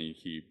stool, and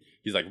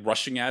he's like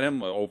rushing at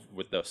him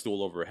with the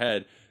stool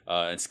overhead.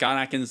 And Scott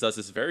Adkins does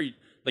this very.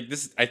 Like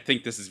this, I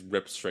think this is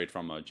ripped straight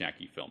from a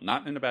Jackie film.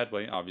 Not in a bad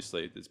way,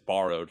 obviously. It's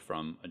borrowed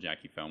from a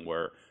Jackie film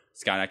where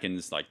Scott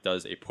Adkins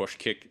does a push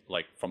kick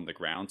from the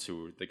ground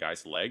to the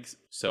guy's legs.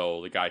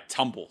 So the guy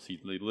tumbles. He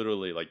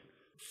literally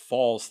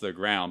falls to the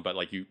ground. But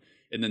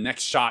in the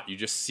next shot, you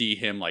just see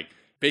him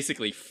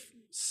basically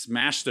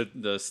smash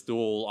the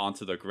stool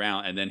onto the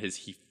ground, and then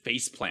he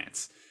face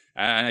plants.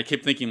 And I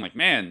kept thinking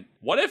man,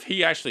 what if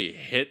he actually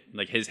hit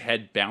his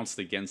head bounced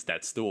against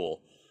that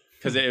stool?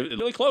 Because it's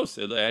really close.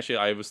 Actually,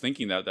 I was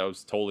thinking that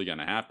was totally going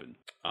to happen.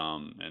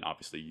 And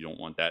obviously, you don't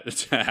want that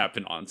to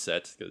happen on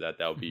set because that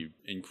would be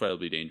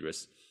incredibly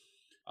dangerous.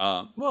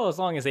 Well, as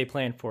long as they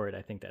plan for it,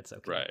 I think that's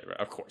okay. Right.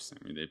 Of course. I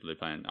mean, they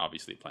plan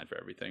for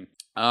everything.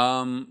 Yeah,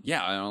 I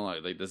don't know. I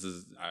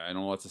don't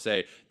know what to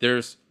say.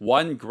 There's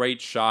one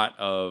great shot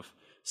of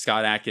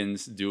Scott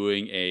Adkins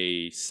doing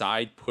a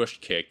side push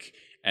kick,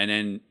 and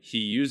then he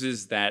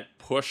uses that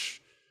push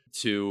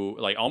to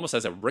almost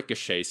as a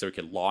ricochet so he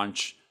can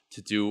launch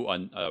to do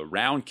a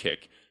round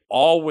kick,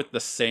 all with the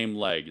same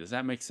leg. Does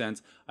that make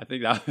sense? I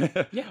think that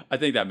I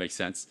think that makes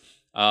sense.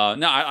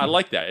 No, I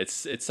like that.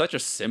 It's such a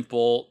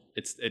simple.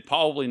 It's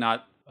probably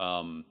not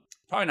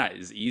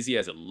as easy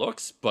as it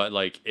looks, but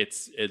like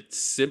it's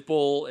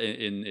simple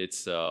in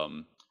its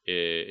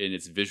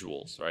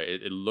visuals, right?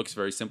 It looks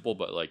very simple,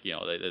 but like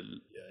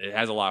it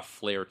has a lot of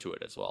flair to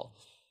it as well.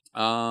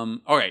 All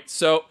right,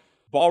 so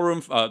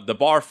ballroom, the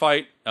bar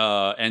fight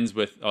ends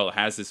with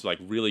has this like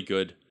really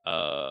good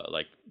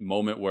like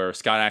moment where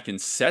Scott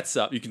Adkins sets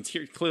up. You can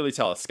clearly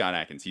tell it's Scott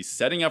Adkins. He's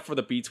setting up for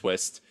the B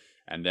twist.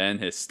 And then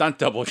his stunt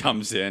double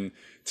comes in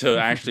to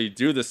actually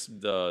do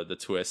the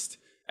twist,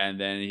 and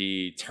then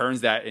he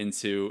turns that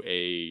into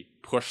a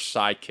push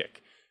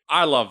sidekick.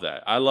 I love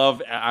that.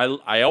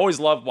 I always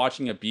love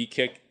watching a B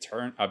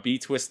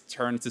twist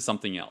turn into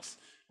something else,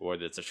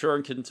 whether it's a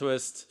shuriken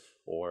twist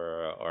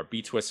or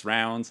B twist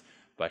rounds.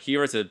 But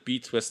here it's a B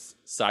twist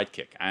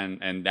sidekick,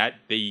 and that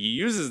he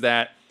uses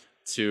that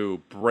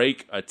to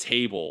break a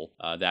table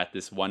that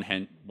this one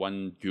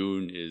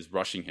goon is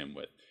rushing him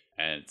with.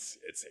 And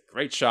it's a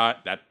great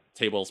shot. That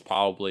table's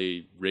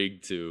probably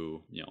rigged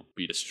to,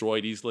 be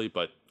destroyed easily,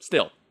 but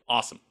still,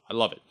 awesome. I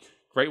love it.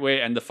 Great way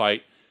to end the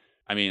fight.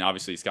 I mean,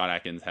 obviously, Scott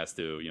Adkins has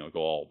to,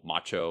 go all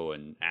macho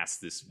and ask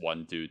this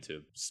one dude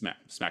to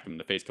smack him in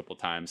the face a couple of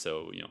times.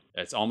 So,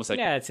 it's almost like...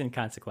 Yeah, it's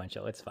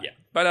inconsequential. It's fine. Yeah.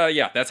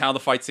 But, that's how the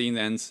fight scene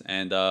ends.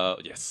 And, I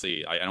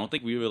don't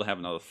think we will have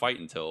another fight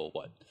until,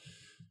 what?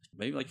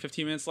 Maybe like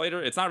 15 minutes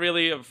later. It's not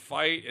really a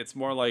fight. It's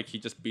more like he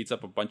just beats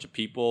up a bunch of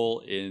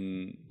people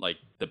in like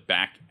the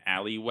back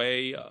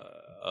alleyway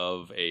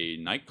of a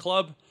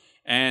nightclub.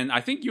 And I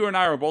think you and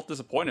I were both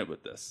disappointed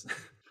with this.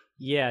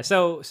 Yeah.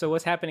 So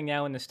what's happening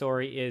now in the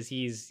story is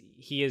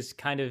he has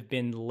kind of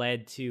been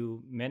led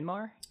to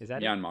Myanmar. Is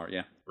that Myanmar? it?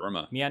 Yeah,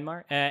 Burma.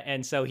 Myanmar.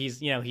 And so he's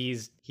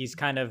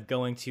kind of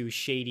going to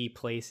shady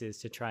places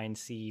to try and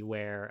see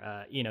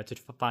where to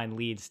find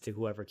leads to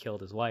whoever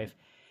killed his wife.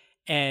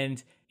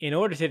 And in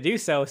order to do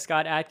so,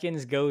 Scott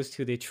Adkins goes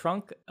to the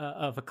trunk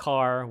of a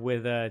car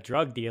with a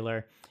drug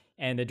dealer,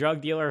 and the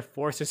drug dealer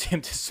forces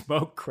him to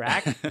smoke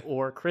crack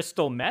or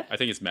crystal meth. I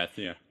think it's meth,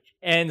 yeah.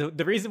 And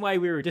the reason why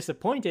we were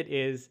disappointed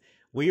is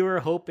we were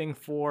hoping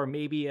for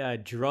maybe a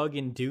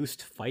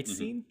drug-induced fight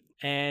scene.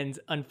 And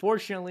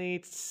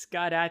unfortunately,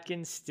 Scott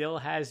Adkins still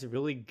has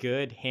really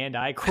good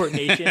hand-eye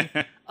coordination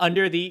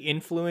under the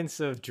influence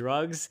of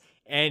drugs,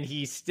 and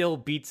he still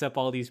beats up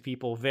all these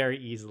people very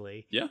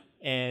easily. Yeah.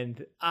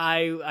 And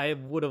I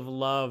would have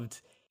loved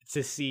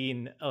to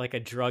see like a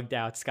drugged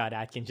out Scott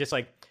Adkins just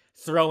like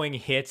throwing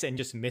hits and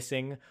just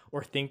missing,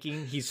 or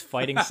thinking he's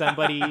fighting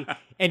somebody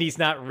and he's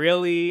not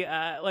really.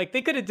 Like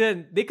they could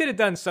have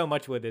done so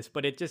much with this,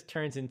 but it just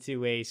turns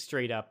into a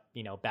straight up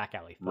back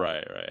alley fight.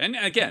 Right. And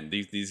again,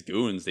 these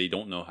goons, they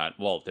don't know how.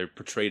 Well, they're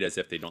portrayed as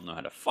if they don't know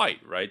how to fight,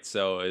 right?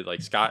 So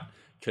like Scott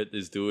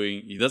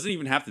he doesn't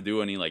even have to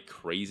do any like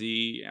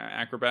crazy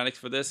acrobatics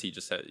for this. He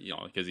just had,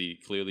 because he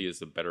clearly is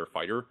a better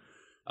fighter.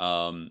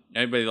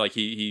 Everybody like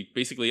he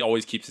basically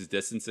always keeps his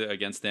distance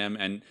against them,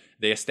 and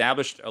they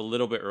established a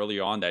little bit early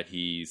on that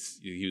he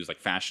was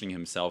like fashioning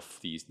himself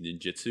these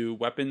ninjutsu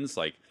weapons.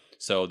 Like,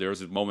 so there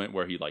was a moment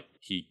where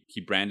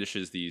he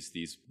brandishes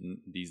these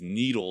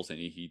needles and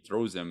he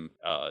throws them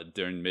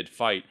during mid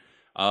fight.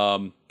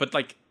 But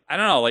like, I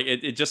don't know, like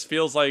it just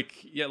feels like,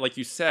 yeah, like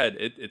you said,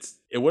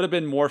 it would have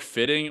been more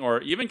fitting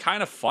or even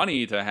kind of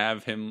funny to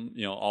have him,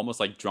 almost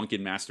like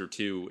Drunken Master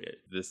 2,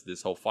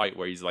 this whole fight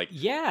where he's like,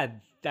 yeah,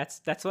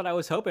 that's what I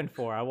was hoping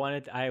for.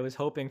 I was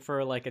hoping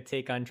for like a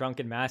take on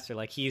Drunken Master.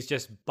 Like he's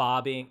just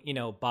bobbing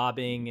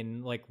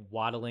and like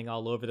waddling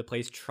all over the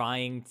place,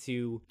 trying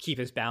to keep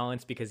his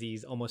balance because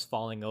he's almost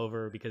falling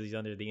over because he's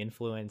under the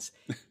influence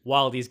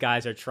while these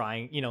guys are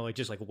trying,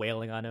 just like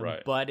wailing on him.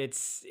 Right. But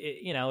it's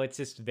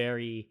just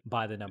very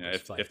by the numbers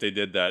fight. If they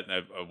did that,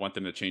 I want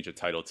them to change the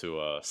title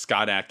to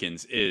Scott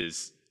Adkins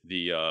is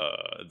the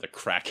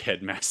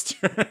crackhead master.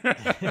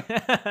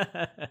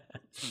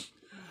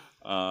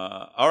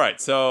 All right,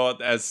 so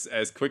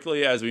as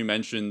quickly as we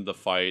mentioned the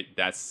fight,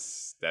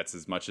 that's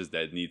as much as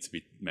that needs to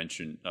be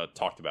mentioned,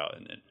 talked about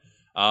in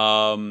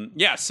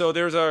it. So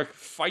there's a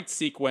fight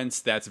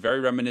sequence that's very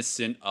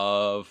reminiscent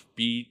of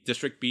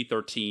District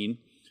B13.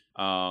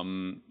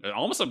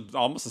 Almost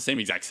the same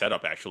exact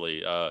setup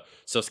actually.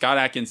 So Scott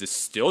Adkins is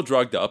still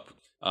drugged up.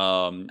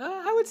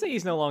 I would say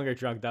he's no longer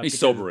drugged up. He's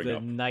sobering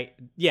up.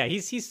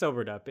 He's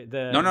sobered up.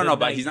 No,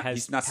 but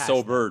he's not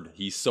sobered. Now.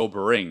 He's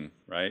sobering,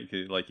 right?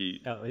 Like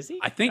he. Oh, is he?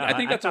 I think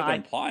that's what they're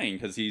implying,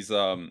 because he's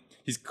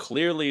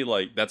clearly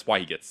like, that's why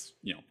he gets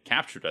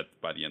captured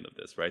by the end of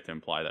this, right? To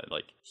imply that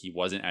like he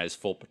wasn't at his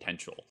full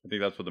potential. I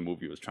think that's what the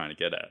movie was trying to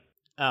get at.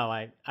 Oh,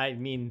 I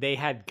mean they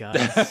had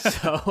guns,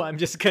 so I'm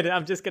just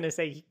gonna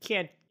say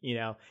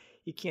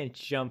you can't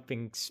jump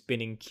and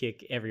spinning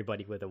kick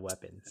everybody with a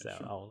weapon.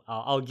 So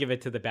I'll give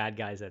it to the bad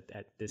guys at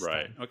this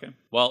time. Okay.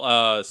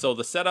 Well, so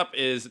the setup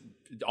is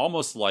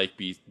almost like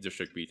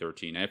District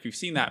B13. And if you've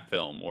seen that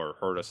film or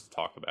heard us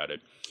talk about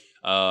it,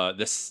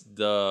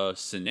 the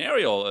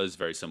scenario is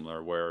very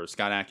similar, where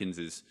Scott Adkins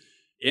is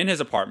in his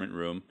apartment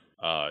room,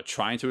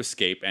 trying to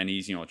escape, and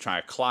he's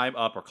trying to climb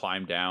up or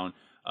climb down.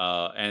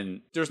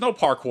 And there's no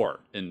parkour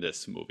in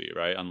this movie,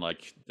 right?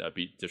 Unlike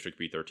District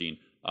B13.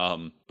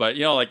 But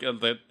you know, like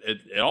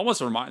it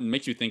almost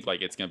makes you think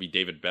like it's gonna be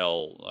David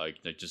Bell, like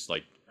just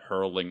like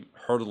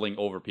hurtling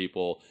over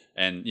people,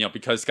 and you know,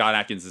 because Scott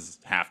Adkins is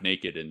half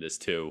naked in this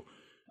too.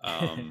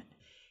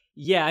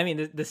 Yeah, I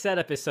mean, the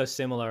setup is so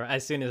similar.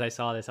 As soon as I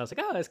saw this, I was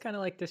like, oh, it's kind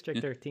of like District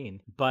 13.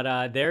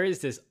 But there is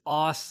this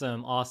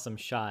awesome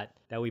shot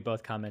that we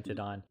both commented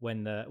on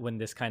when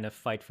this kind of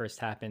fight first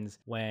happens.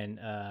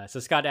 So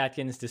Scott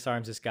Adkins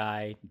disarms this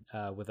guy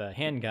with a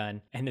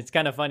handgun, and it's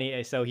kind of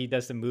funny. So he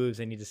does some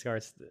moves, and he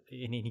discards,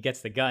 and he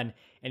gets the gun,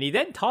 and he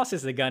then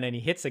tosses the gun, and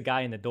he hits a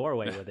guy in the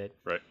doorway with it.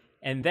 Right.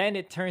 And then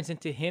it turns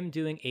into him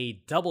doing a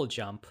double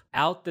jump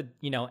out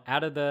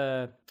of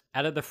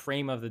the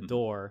frame of the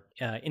door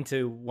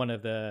into one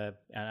of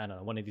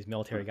these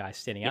military guys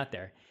standing out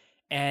there.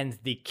 And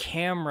the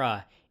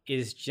camera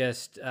is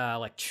just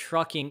like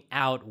trucking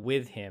out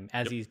with him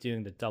as he's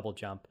doing the double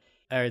jump,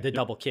 or the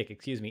double kick,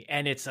 excuse me.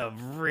 And it's a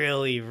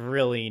really,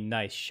 really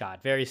nice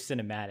shot, very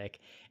cinematic.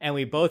 And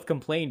we both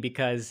complained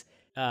because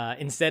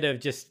instead of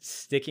just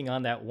sticking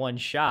on that one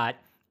shot,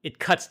 it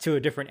cuts to a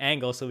different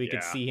angle so we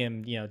could see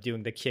him,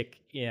 doing the kick,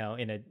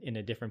 in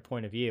a different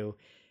point of view.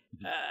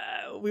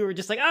 We were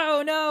just like,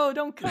 oh no,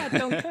 don't cut.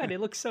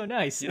 It looks so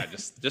nice. Yeah,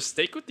 just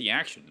stick with the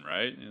action,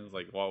 right? It was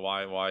like,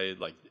 why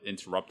like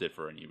interrupt it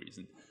for any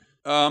reason?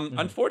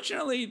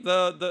 Unfortunately,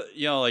 the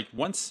like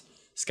once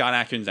Scott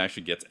Adkins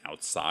actually gets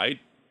outside,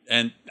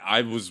 and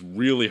I was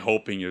really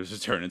hoping it was to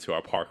turn into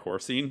our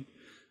parkour scene,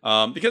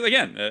 because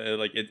again,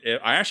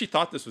 I actually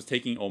thought this was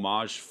taking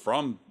homage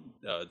from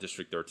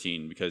District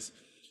 13, because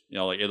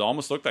like it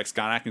almost looked like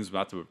Scott Adkins was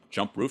about to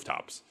jump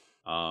rooftops.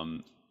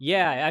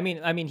 Yeah, I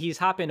mean, he's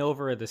hopping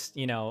over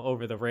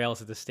over the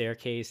rails of the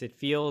staircase. It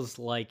feels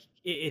like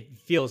it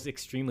feels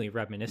extremely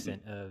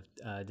reminiscent of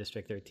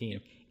District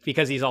 13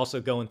 because he's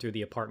also going through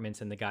the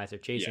apartments and the guys are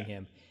chasing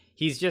him.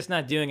 He's just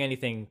not doing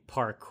anything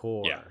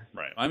parkour. Yeah,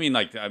 right. I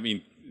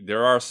mean,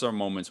 there are some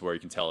moments where you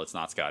can tell it's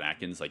not Scott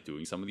Adkins like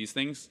doing some of these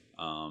things.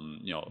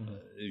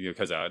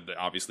 Because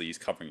obviously he's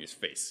covering his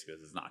face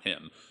because it's not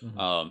him.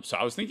 So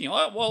I was thinking,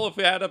 well, if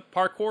we had a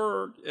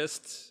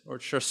parkourist or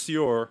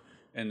chasseur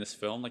in this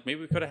film, like maybe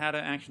we could have had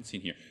an action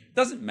scene here. It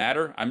doesn't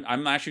matter.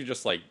 I'm actually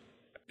just like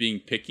being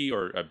picky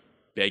or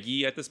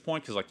beggy at this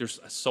point, because like there's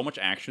so much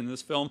action in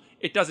this film.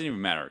 It doesn't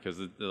even matter, because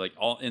like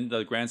all in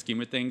the grand scheme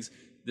of things,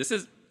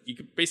 you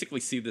could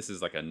basically see this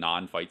as like a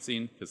non-fight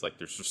scene, because like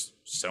there's just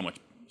so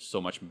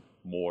much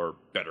more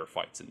better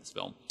fights in this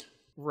film.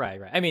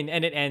 Right. I mean,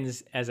 and it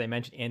ends, as I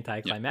mentioned,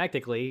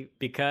 anticlimactically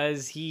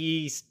because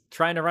he's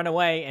trying to run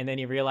away, and then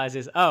he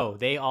realizes, oh,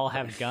 they all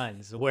have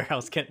guns. Where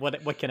else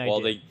what can I do?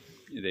 Well,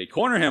 they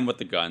corner him with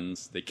the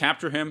guns. They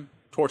capture him,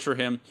 torture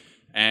him,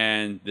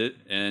 and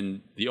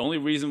the only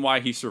reason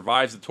why he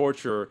survives the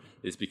torture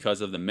is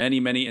because of the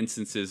many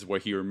instances where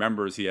he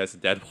remembers he has a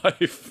dead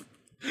wife.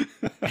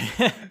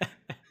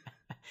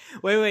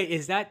 Wait,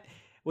 is that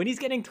when he's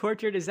getting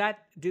tortured? Is that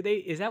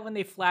when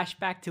they flash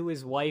back to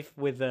his wife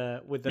with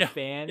the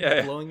fan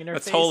blowing in her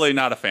face? That's totally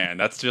not a fan.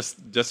 That's just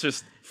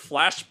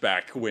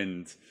flashback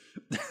wind.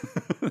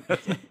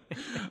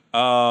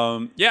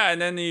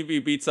 And then he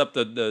beats up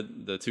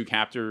the two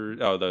captors.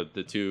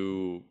 The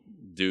two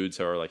dudes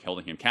who are like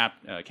holding him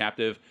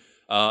captive.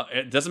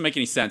 It doesn't make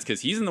any sense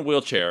because he's in the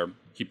wheelchair.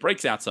 He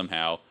breaks out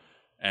somehow,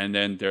 and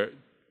then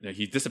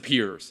he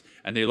disappears.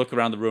 And they look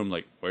around the room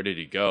like, where did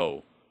he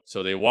go?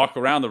 So they walk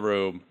around the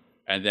room,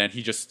 and then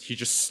he's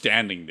just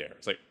standing there.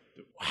 It's like,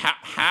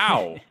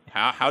 how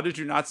did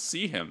you not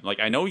see him? Like,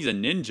 I know he's a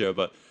ninja,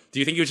 but do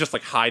you think he was just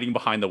like hiding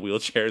behind the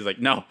wheelchair? He's like,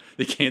 no,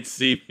 they can't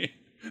see me.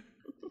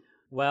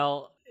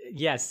 Well,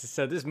 yes.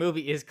 So this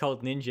movie is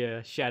called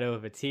Ninja Shadow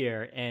of a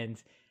Tear,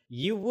 and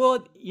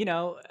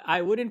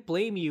I wouldn't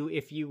blame you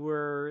if you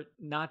were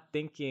not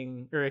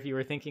thinking, or if you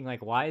were thinking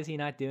like, why is he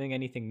not doing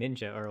anything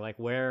ninja, or like,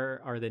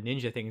 where are the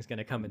ninja things going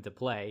to come into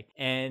play?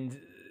 And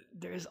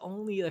there's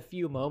only a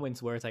few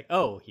moments where it's like,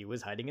 oh, he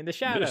was hiding in the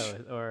shadows,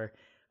 or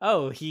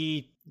oh,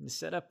 he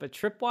set up a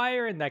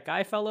tripwire and that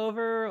guy fell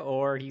over,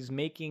 or he's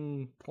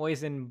making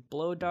poison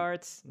blow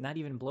darts, not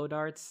even blow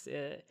darts.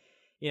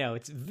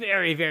 It's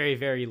very, very,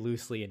 very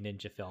loosely a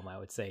ninja film, I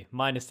would say,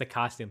 minus the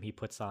costume he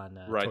puts on.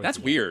 Right, that's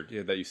weird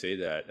that you say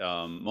that.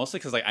 Mostly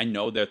because like I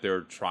know that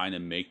they're trying to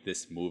make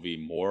this movie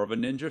more of a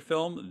ninja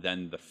film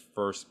than the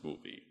first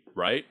movie,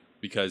 right?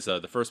 Because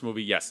the first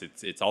movie, yes,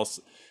 it's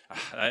also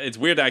it's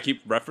weird that I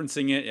keep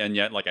referencing it, and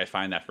yet like I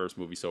find that first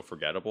movie so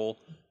forgettable.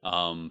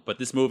 But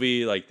this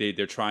movie, like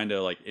they're trying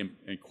to like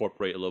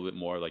incorporate a little bit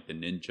more like the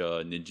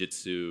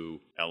ninjutsu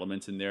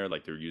elements in there.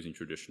 Like they're using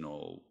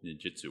traditional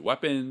ninjutsu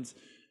weapons,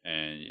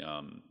 and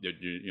they're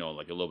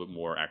like a little bit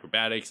more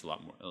acrobatics, a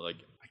lot more like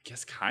I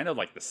guess kind of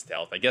like the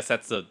stealth. I guess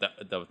that's the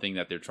thing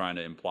that they're trying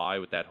to imply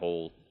with that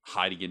whole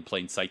hiding in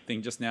plain sight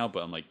thing just now.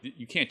 But I'm like,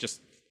 you can't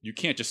just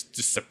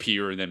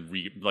disappear and then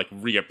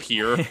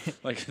reappear.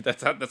 Like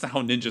that's how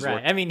ninjas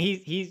work. I mean,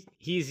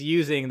 he's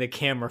using the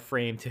camera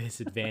frame to his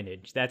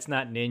advantage. That's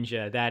not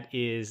ninja. That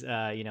is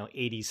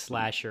 80s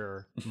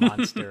slasher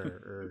monster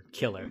or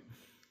killer.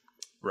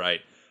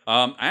 Right.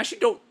 I actually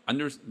don't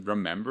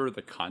remember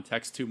the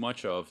context too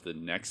much of the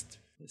next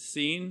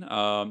scene,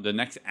 the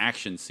next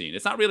action scene.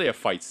 It's not really a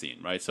fight scene,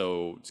 right?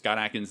 So Scott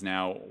Adkins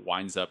now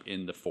winds up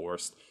in the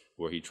forest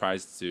where he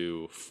tries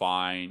to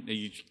find,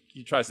 he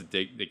tries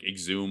to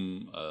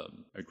exhume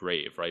a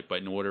grave, right? But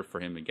in order for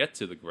him to get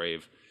to the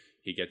grave,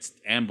 he gets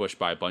ambushed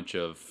by a bunch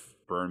of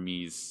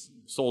Burmese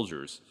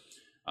soldiers,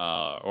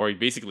 or he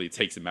basically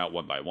takes them out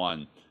one by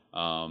one.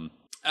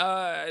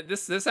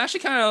 This actually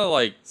kind of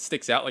like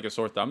sticks out like a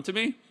sore thumb to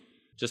me,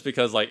 just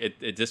because like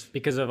it just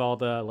because of all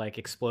the like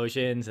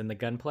explosions and the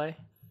gunplay.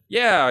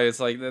 Yeah, it's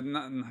like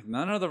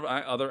none of the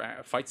other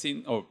fight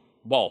scene. Oh,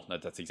 well,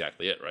 that's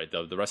exactly it, right?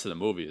 The rest of the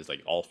movie is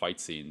like all fight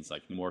scenes,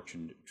 like more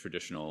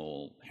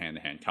traditional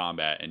hand-to-hand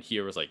combat, and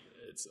here is like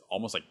it's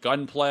almost like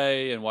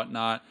gunplay and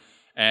whatnot.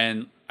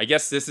 And I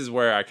guess this is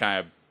where I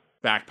kind of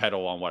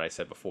backpedal on what I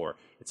said before.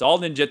 It's all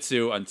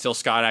ninjutsu until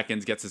Scott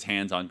Adkins gets his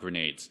hands on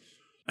grenades.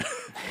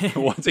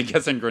 Once he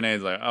gets in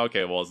grenades, like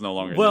okay, well, it's no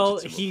longer. Well,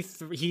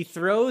 ninjutsu he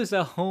throws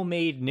a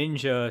homemade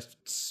ninja,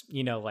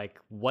 like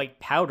white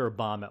powder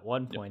bomb at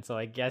one point. Yep. So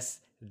I guess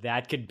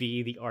that could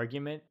be the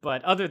argument.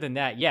 But other than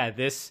that, yeah,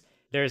 there's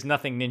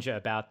nothing ninja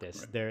about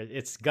this. Right.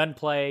 It's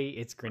gunplay,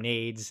 it's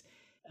grenades,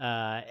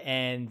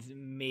 and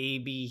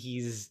maybe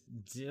he's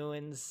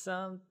doing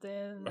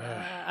something.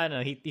 I don't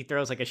know. He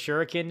throws like a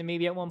shuriken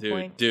maybe at one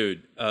point.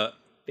 Dude,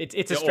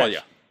 it's a stretch.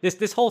 Yeah.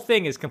 This whole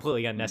thing is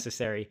completely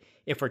unnecessary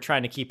if we're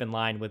trying to keep in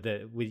line with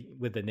the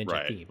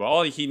ninja theme.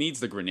 Well, he needs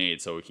the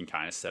grenade so we can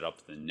kind of set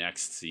up the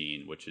next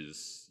scene, which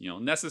is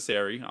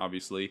necessary,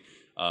 obviously,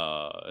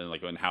 and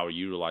like on how he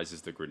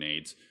utilizes the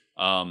grenades.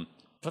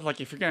 But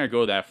like if you're gonna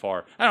go that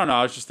far, I don't know.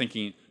 I was just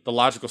thinking the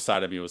logical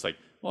side of me was like,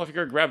 well, if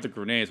you're gonna grab the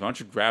grenades, why don't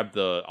you grab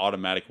the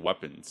automatic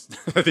weapons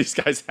that these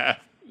guys have?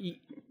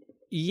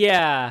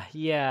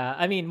 Yeah.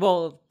 I mean,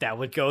 well, that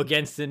would go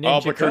against the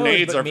ninja but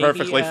grenades are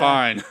perfectly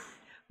fine.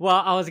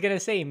 Well, I was going to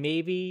say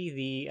maybe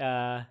the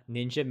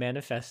Ninja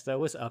Manifesto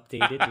was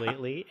updated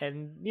lately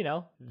and,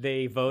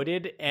 they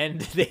voted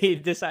and they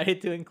decided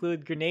to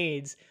include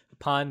grenades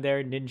upon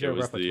their ninja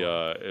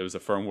repertoire. It was a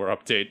firmware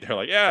update. They're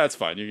like, yeah, that's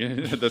fine.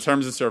 The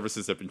terms and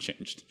services have been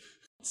changed.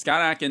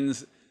 Scott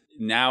Adkins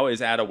now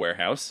is at a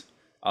warehouse,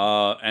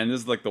 and this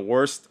is like the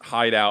worst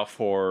hideout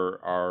for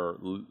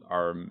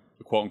our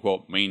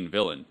quote-unquote main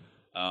villain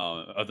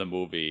of the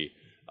movie.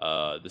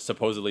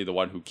 Supposedly the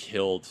one who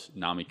killed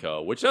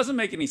Namiko, which doesn't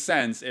make any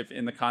sense if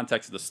in the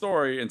context of the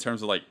story in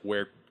terms of like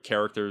where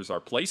characters are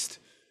placed.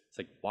 It's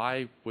like,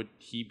 why would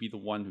he be the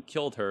one who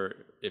killed her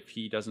if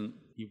he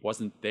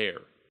wasn't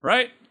there,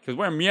 right? Because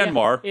we're in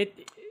Myanmar. Yeah,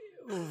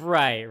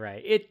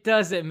 right. It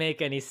doesn't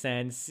make any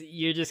sense.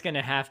 You're just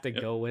gonna have to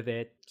go with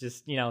it.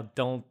 Just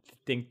don't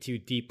think too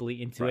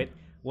deeply into it.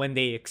 When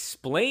they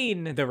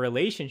explain the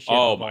relationship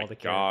of all the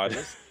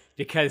characters.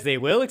 Because they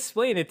will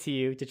explain it to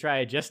you to try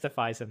to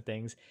justify some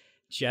things.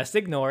 Just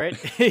ignore it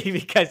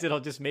because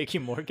it'll just make you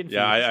more confused.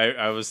 Yeah,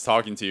 I was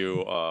talking to you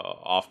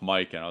off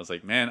mic, and I was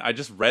like, man, I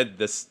just read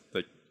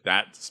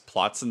that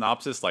plot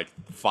synopsis like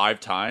 5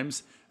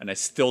 times, and I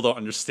still don't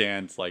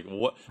understand like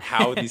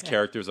how these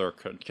characters are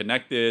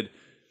connected.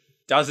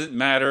 Doesn't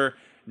matter.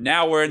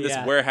 Now we're in this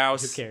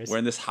warehouse. Who cares? We're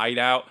in this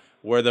hideout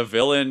where the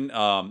villain,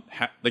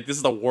 this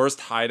is the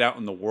worst hideout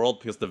in the world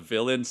because the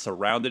villain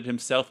surrounded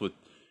himself with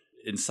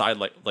inside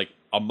like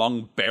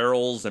among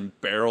barrels and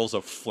barrels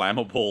of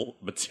flammable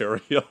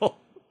material.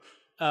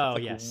 Oh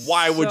yes.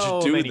 Why would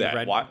you do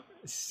that? Why?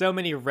 So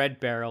many red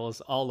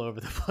barrels all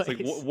over the place.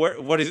 It's like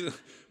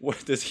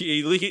what does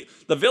he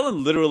the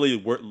villain literally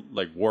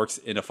works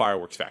in a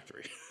fireworks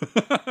factory.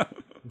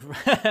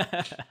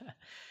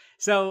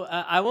 So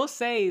I will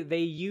say they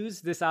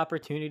use this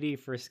opportunity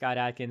for Scott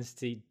Adkins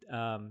to,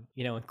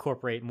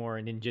 incorporate more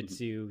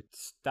ninjutsu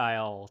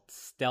style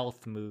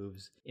stealth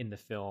moves in the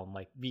film,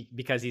 like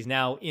because he's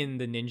now in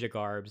the ninja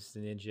garbs, the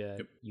ninja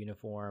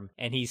uniform,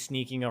 and he's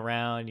sneaking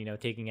around,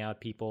 taking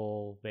out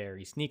people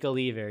very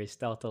sneakily, very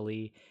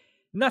stealthily.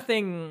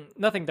 Nothing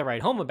to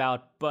write home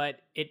about,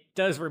 but it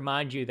does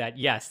remind you that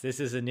yes,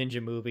 this is a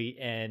ninja movie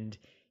and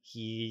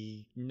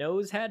he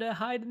knows how to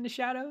hide in the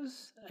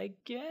shadows, I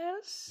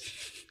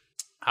guess.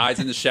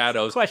 Hides in the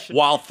shadows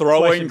while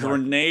throwing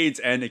grenades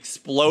and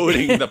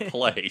exploding the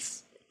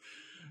place.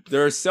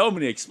 There are so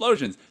many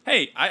explosions.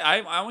 Hey,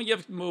 I want to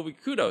give the movie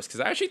kudos because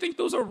I actually think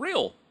those are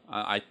real.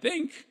 I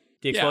think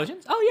the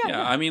explosions. Yeah. Oh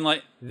yeah. I mean,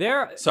 like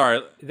there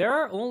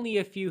are only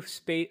a few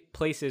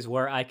places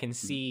where I can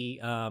see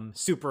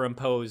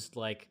superimposed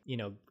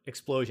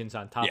explosions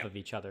on top of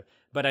each other.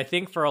 But I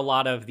think for a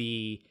lot of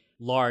the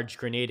large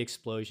grenade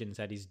explosions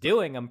that he's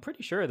doing, I'm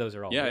pretty sure those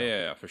are all real.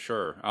 Yeah, for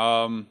sure.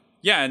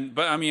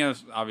 But I mean,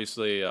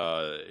 obviously,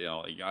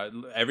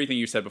 everything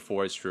you said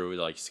before is true.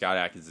 Like Scott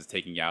Adkins is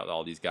taking out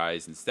all these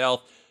guys in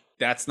stealth.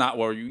 That's not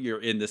what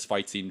you're in this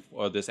fight scene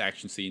or this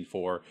action scene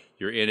for.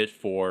 You're in it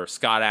for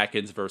Scott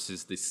Adkins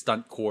versus the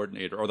stunt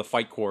coordinator or the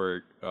fight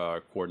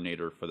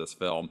coordinator for this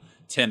film,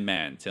 Tim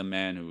Mann. Tim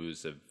Mann,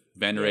 who's a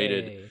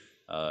venerated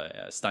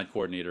stunt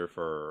coordinator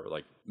for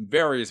like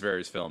various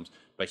films.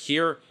 But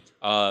here,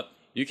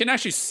 you can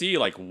actually see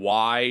like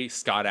why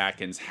Scott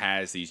Adkins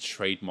has these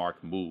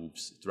trademark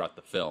moves throughout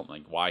the film,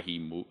 like why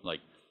he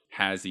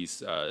has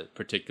these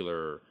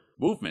particular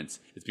movements.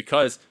 It's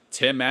because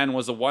Tin Man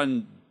was the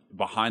one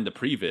behind the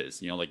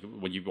previs. You know, like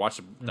when you watch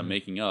the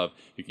making of,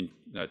 you can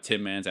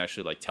Tin Man's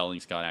actually like telling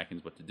Scott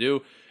Adkins what to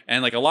do,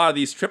 and like a lot of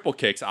these triple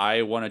kicks,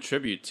 I want to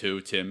attribute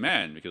to Tin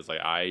Man because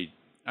like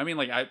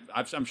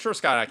I'm sure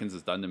Scott Adkins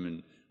has done them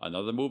in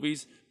other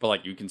movies, but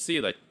like you can see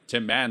like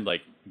Tin Man,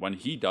 like when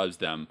he does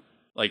them,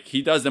 like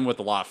he does them with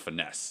a lot of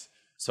finesse.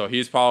 So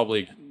he's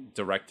probably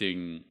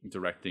directing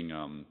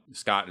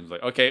Scott and he's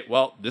like, okay,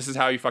 well, this is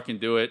how you fucking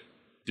do it.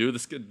 Do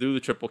the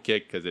triple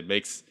kick because it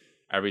makes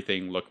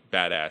everything look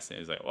badass. And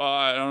he's like, well,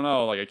 I don't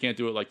know, like I can't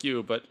do it like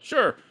you, but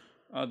sure,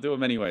 I'll do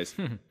them anyways.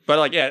 But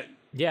like,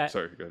 yeah.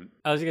 Sorry, go ahead.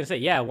 I was gonna say,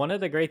 yeah, one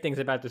of the great things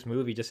about this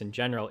movie, just in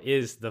general,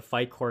 is the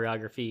fight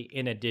choreography.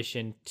 In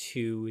addition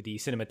to the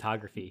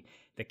cinematography,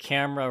 the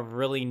camera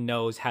really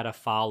knows how to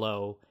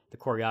follow the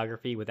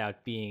choreography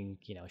without being,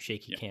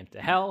 shaky cam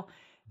to hell.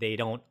 They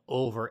don't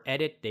over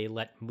edit. They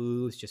let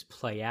moves just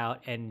play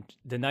out. And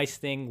the nice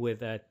thing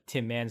with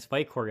Tin Man's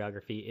fight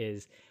choreography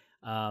is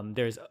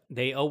there's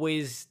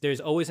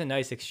always a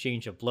nice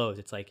exchange of blows.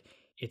 It's like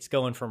it's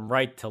going from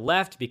right to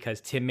left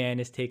because Tin Man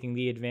is taking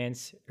the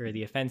advance or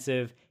the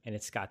offensive and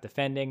it's Scott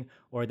defending,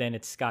 or then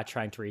it's Scott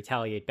trying to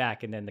retaliate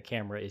back, and then the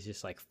camera is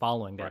just like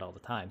following that all the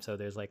time. So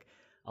there's like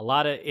a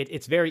lot of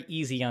it's very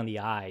easy on the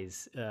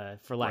eyes,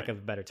 for lack of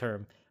a better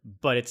term.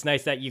 But it's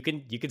nice that you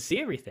can see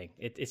everything.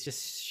 It's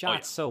just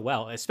shot so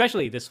well,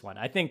 especially this one.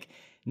 I think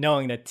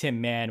knowing that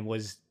Tin Man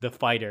was the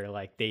fighter,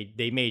 like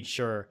they made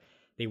sure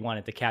they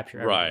wanted to capture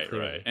everything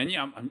clearly. Right. And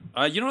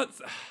you know what?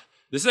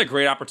 This is a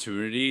great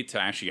opportunity to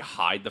actually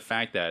hide the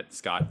fact that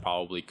Scott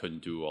probably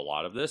couldn't do a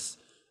lot of this,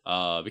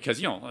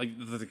 because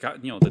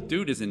the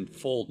dude is in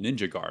full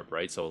ninja garb,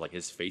 right? So like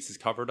his face is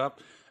covered up.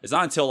 It's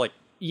not until like.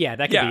 Yeah,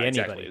 that could be anybody.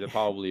 Exactly. There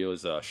probably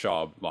was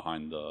Shaw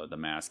behind the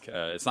mask.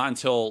 It's not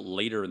until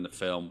later in the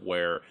film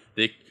where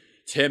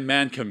Tin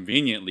Man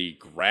conveniently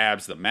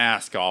grabs the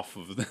mask off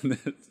of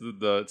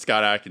the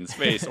Scott Adkins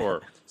face,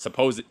 or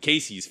supposed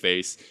Casey's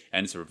face,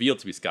 and it's revealed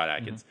to be Scott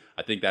Adkins.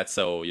 I think that's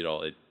so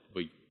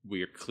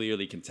we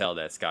clearly can tell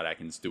that Scott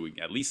Adkins is doing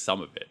at least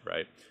some of it,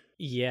 right?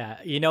 Yeah,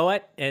 you know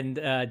what? And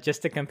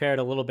just to compare it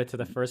a little bit to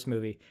the first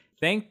movie,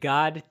 thank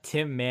God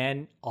Tin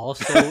Man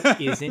also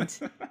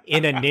isn't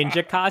in a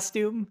ninja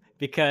costume,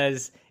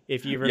 because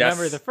if you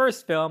remember the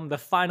first film, the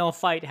final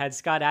fight had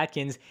Scott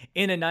Adkins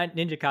in a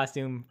ninja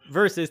costume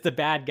versus the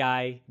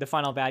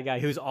final bad guy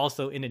who's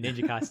also in a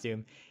ninja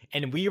costume.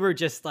 And we were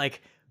just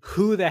like,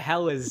 who the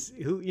hell is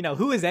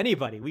who is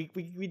anybody?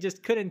 We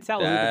just couldn't tell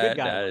who the good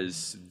guy was. That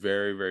is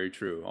very, very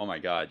true. Oh my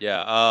God,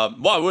 yeah.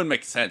 Well, it wouldn't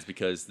make sense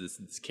because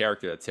this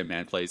character that Tin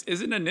Man plays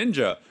isn't a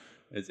ninja.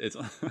 It's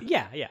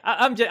yeah.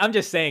 I'm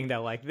just saying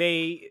though, like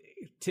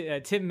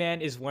Tin Man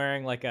is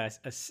wearing like a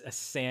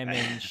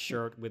salmon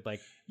shirt with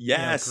like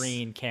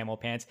green camel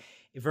pants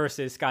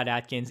versus Scott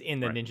Adkins in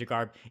the ninja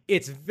garb.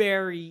 It's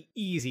very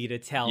easy to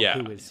tell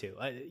who is who.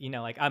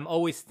 I'm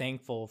always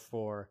thankful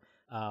for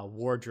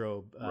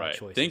wardrobe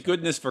choices. Thank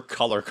goodness for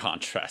color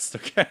contrast.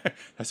 Okay,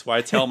 that's why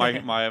I tell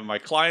my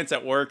clients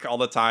at work all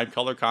the time.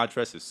 Color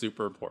contrast is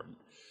super important.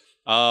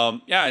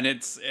 And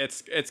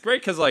it's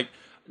great because like,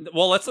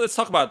 well, let's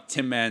talk about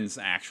Tin Man's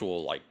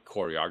actual like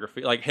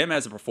choreography, like him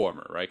as a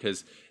performer, right?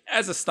 Because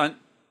as a stunt,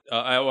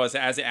 as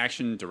an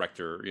action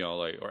director,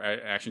 or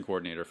action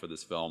coordinator for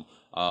this film,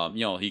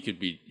 he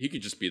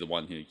could just be the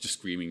one who just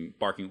screaming,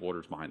 barking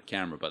orders behind the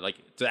camera. But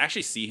like to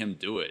actually see him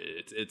do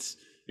it, it's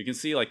you can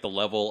see like the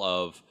level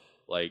of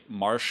like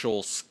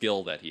martial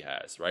skill that he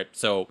has, right?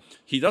 So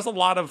he does a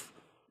lot of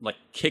like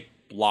kick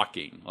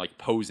blocking, like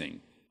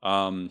posing.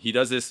 He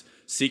does this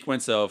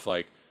sequence of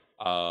like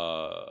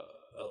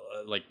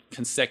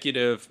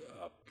consecutive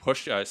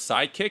push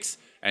side kicks,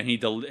 and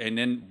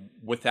then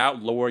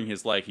without lowering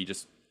his leg, he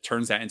just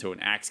turns that into an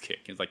axe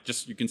kick. It's like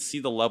you can see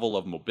the level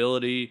of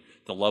mobility,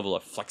 the level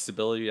of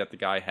flexibility that the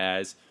guy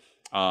has.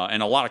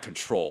 And a lot of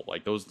control.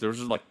 Like those are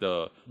like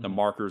the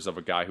markers of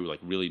a guy who like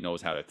really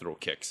knows how to throw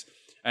kicks.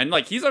 And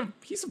like he's a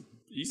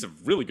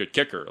really good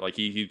kicker. Like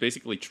he's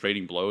basically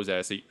trading blows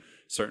at a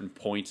certain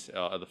point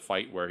of the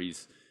fight where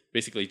he's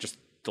basically just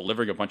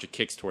delivering a bunch of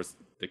kicks towards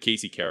the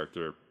Casey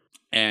character.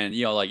 And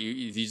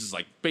he's just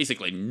like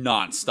basically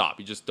nonstop.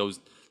 He just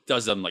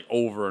does them like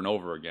over and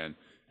over again,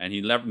 and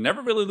he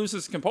never really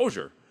loses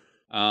composure.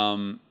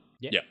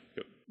 Yeah.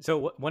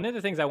 So one of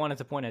the things I wanted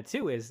to point out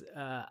too is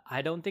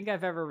I don't think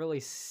I've ever really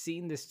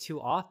seen this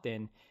too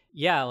often.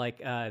 Yeah, like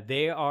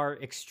they are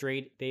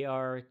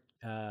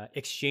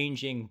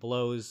exchanging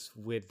blows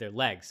with their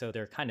legs, so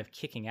they're kind of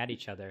kicking at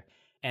each other.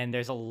 And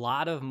there's a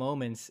lot of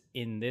moments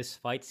in this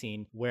fight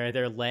scene where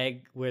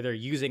they're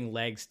using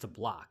legs to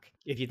block.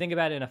 If you think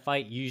about it in a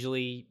fight,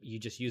 usually you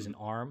just use an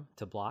arm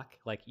to block.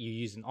 Like you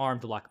use an arm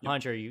to block a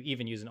punch, or you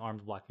even use an arm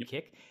to block a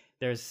kick.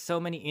 There's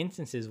so many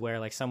instances where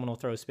like someone will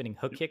throw a spinning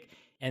hook kick,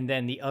 and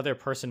then the other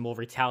person will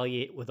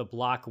retaliate with a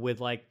block with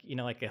like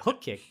a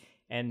hook kick.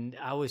 And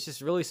I was just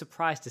really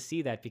surprised to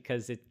see that,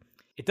 because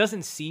it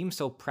doesn't seem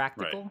so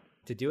practical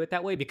to do it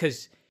that way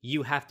because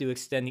you have to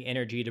extend the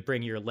energy to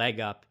bring your leg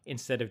up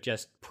instead of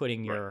just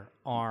putting your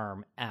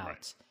arm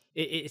out.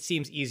 It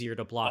seems easier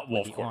to block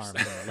with the arm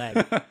than the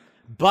leg.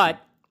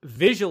 But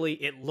visually,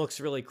 it looks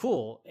really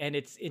cool. And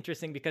it's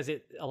interesting because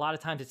a lot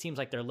of times it seems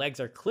like their legs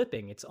are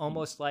clipping. It's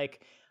almost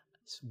like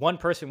one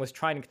person was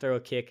trying to throw a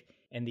kick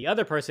and the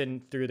other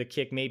person threw the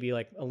kick maybe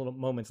like a little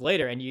moments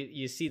later, and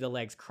you see the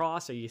legs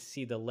cross or you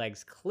see the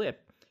legs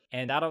clip.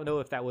 And I don't know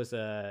if that was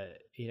a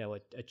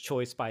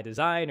choice by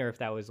design or if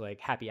that was like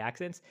happy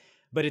accidents.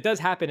 But it does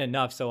happen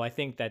enough, so I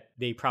think that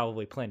they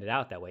probably planned it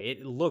out that way.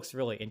 It looks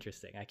really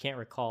interesting. I can't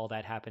recall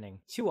that happening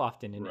too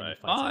often in any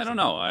fight. I don't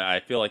know.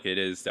 I feel like it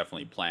is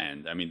definitely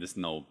planned. I mean, there's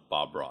no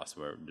Bob Ross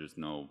where there's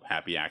no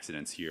happy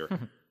accidents here.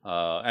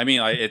 I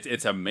mean,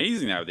 it's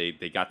amazing that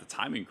they got the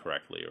timing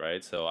correctly,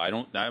 right? So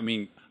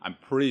I'm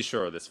pretty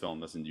sure this film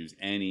doesn't use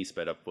any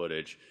sped up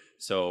footage.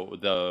 So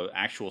the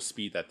actual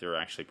speed that they're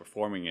actually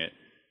performing it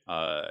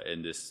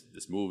in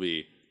this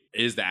movie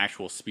is the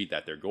actual speed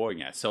that they're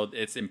going at. So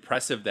it's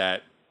impressive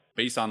that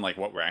based on like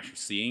what we're actually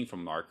seeing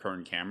from our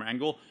current camera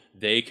angle,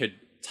 they could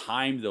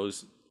time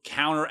those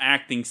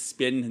counteracting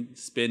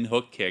spin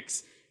hook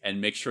kicks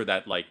and make sure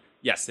that like,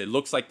 yes, it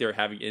looks like they're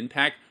having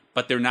impact,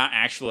 but they're not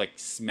actually like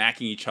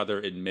smacking each other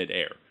in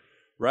midair,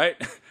 right?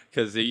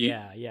 Because the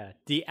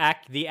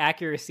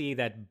accuracy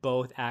that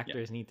both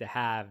actors need to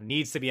have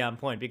needs to be on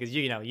point because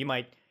you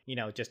might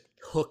just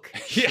hook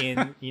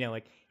shin,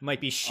 like it might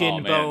be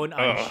shin bone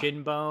on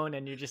shin bone,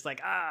 and you're just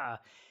like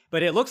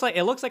But it looks like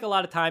a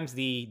lot of times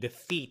the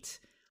feet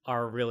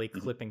are really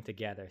clipping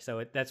together,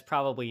 so that's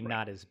probably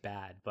not as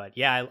bad. But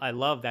yeah, I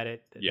love that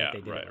that they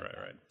did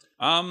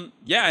right.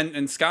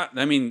 And Scott,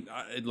 I mean,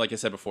 like I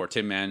said before,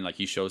 Tin Man, like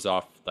he shows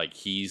off, like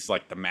he's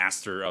like the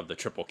master of the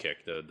triple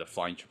kick, the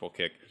flying triple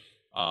kick.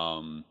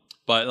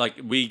 But like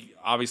we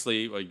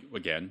obviously, like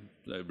again,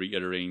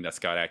 reiterating that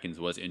Scott Adkins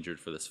was injured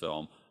for this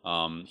film.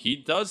 He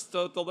does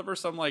deliver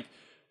some like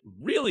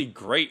really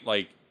great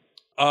like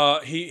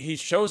he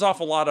shows off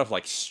a lot of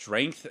like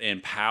strength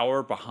and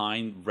power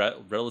behind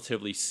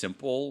relatively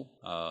simple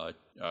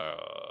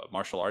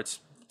martial arts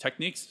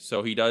techniques.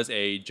 So he does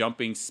a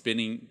jumping,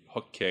 spinning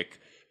hook kick,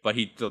 but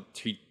he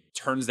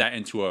turns that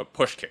into a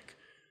push kick,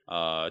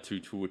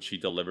 to which he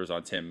delivers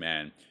on Tin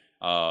Man.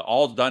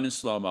 All done in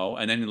slow-mo,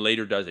 and then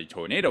later does a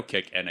tornado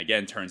kick, and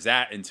again turns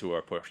that into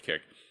a push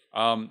kick.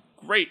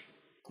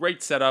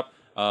 Great setup.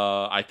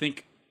 I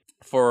think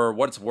for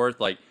what it's worth,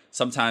 like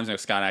sometimes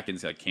Scott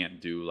Adkins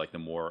can't do like the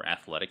more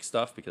athletic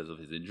stuff because of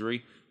his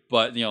injury.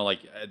 But like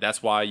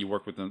that's why you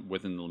work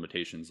within the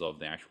limitations of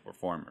the actual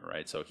performer,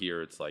 right? So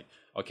here it's like,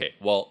 okay,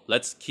 well,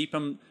 let's keep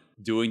him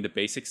doing the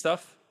basic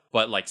stuff,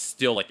 but like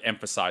still like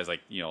emphasize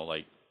like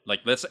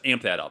let's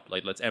amp that up.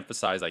 Like let's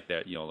emphasize like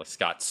that, like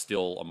Scott's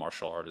still a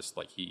martial artist,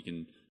 like he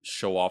can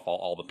show off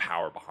all the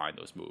power behind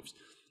those moves.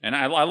 And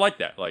I like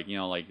that, like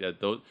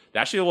that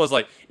actually was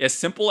like as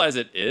simple as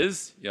it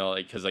is,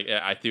 because like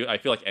I feel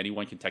like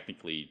anyone can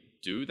technically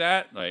do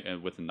that, like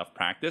and with enough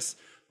practice.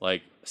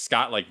 Like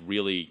Scott like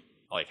really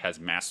like has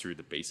mastered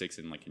the basics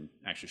and like can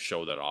actually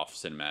show that off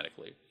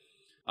cinematically.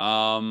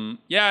 And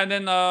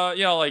then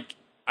like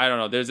I don't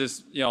know, there's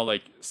this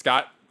like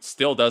Scott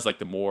still does like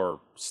the more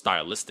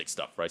stylistic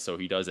stuff, right? So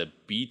he does a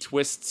B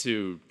twist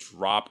to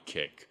drop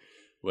kick,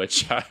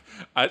 which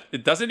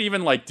it doesn't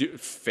even like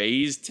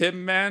phase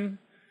Tin Man.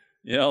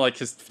 Like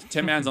because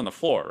Tin Man's on the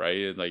floor,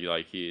 right?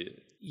 Like he.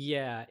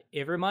 Yeah,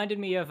 it reminded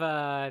me of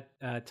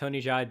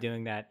Tony Jaa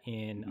doing that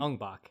in Ong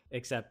Bak,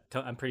 except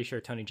I'm pretty sure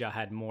Tony Jaa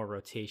had more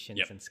rotations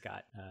than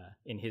Scott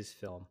in his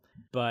film.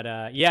 But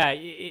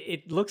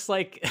it looks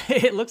like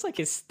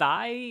his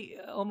thigh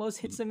almost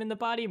hits him in the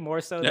body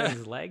more so than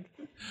his leg.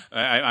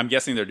 I'm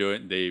guessing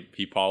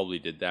he probably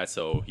did that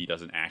so he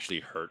doesn't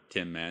actually hurt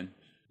Tin Man.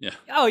 Yeah.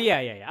 Oh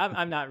yeah.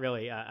 I'm not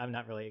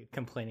really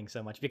complaining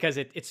so much because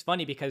it's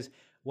funny because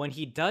when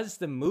he does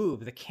the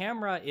move, the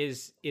camera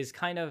is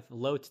kind of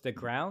low to the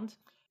ground,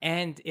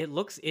 and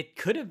it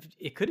could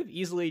have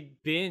easily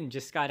been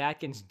just Scott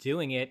Adkins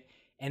doing it,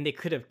 and they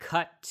could have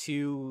cut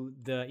to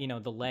the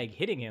the leg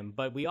hitting him,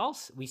 but we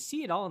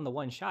see it all in the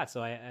one shot.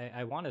 So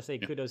I want to say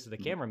kudos to the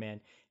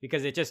cameraman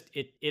because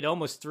it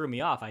almost threw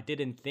me off. I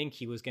didn't think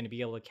he was going to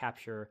be able to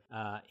capture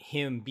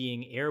him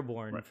being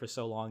airborne for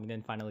so long and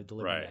then finally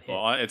delivering that hit.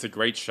 Well, it's a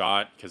great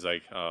shot because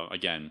like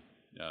again,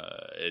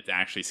 it's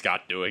actually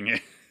Scott doing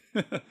it.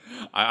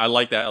 I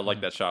like that. I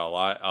like that shot a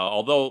lot.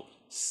 Although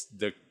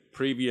the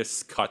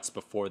previous cuts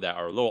before that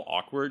are a little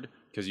awkward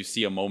because you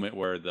see a moment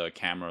where the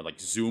camera like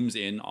zooms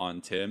in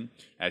on Tim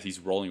as he's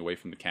rolling away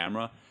from the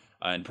camera,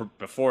 and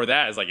before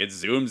that is like it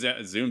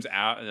zooms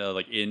out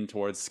like in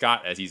towards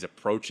Scott as he's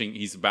approaching.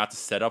 He's about to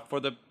set up for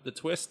the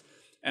twist,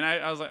 and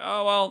I was like,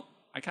 oh well,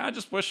 I kind of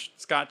just wish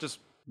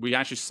we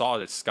actually saw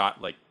that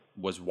Scott like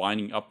was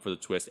winding up for the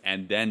twist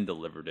and then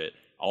delivered it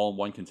all in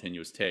one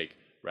continuous take,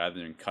 rather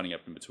than cutting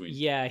up in between.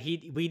 Yeah,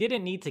 we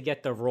didn't need to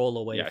get the roll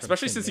away. Yeah,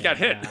 especially since he got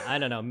hit. I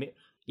don't know.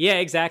 Yeah,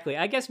 exactly.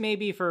 I guess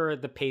maybe for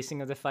the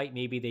pacing of the fight,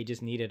 maybe they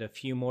just needed a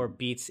few more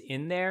beats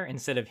in there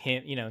instead of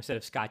him, instead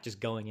of Scott just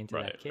going into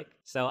that kick.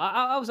 So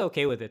I was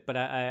okay with it, but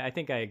I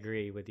think I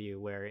agree with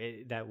you where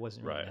that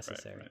wasn't really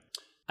necessary. Right.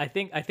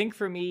 I think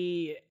for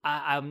me,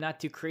 I'm not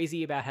too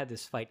crazy about how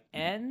this fight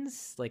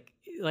ends. Like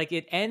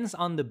it ends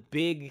on that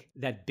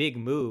big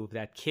move,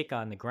 that kick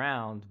on the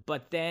ground,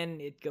 but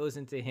then it goes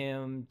into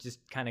him just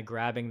kind of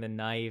grabbing the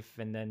knife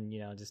and then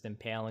just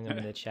impaling him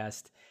in the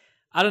chest.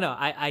 I don't know.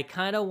 I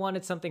kind of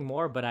wanted something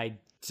more, but I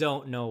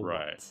don't know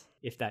what.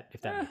 If that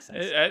makes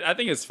sense. I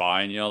think it's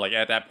fine. Like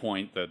at that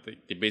point,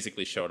 they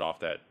basically showed off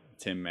that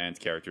Tin Man's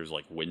character is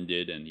like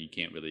winded and he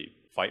can't really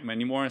fight him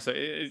anymore. So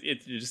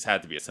it just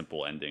had to be a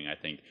simple ending. I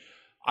think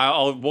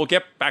we'll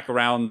get back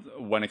around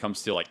when it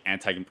comes to like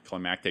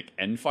anticlimactic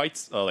end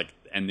fights, like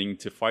ending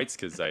to fights,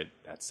 because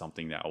that's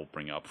something that I'll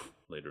bring up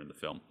later in the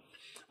film.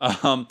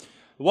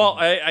 Well,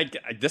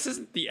 this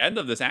isn't the end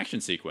of this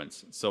action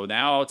sequence. So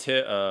now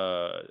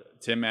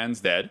Tin Man's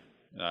dead,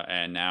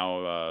 and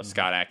now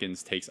Scott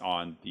Adkins takes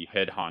on the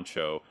head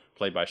honcho,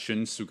 played by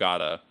Shun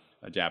Sugata,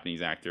 a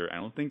Japanese actor. I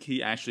don't think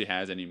he actually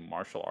has any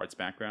martial arts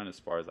background, as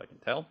far as I can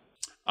tell.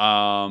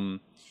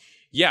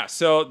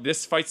 So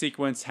this fight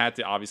sequence had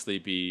to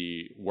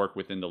obviously work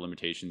within the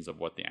limitations of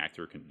what the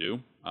actor can do.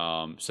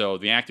 So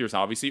the actor is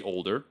obviously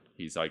older.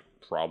 He's like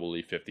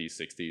probably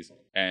 50s, 60s,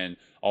 and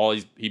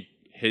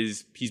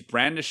he's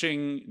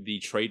brandishing the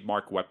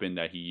trademark weapon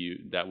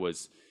that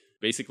was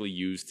basically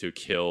used to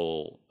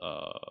kill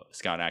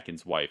Scott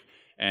Adkins' wife,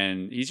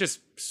 and he's just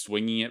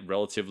swinging it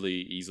relatively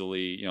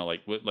easily,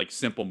 like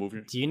simple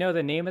movements. Do you know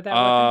the name of that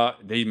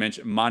weapon? They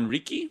mentioned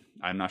Manriki.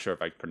 I'm not sure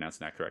if I pronounced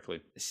that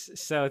correctly.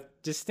 So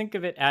just think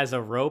of it as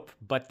a rope,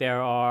 but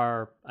there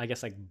are, I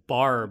guess, like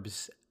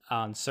barbs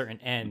on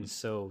certain ends,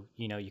 so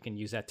you can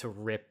use that to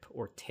rip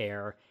or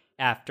tear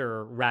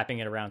after wrapping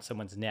it around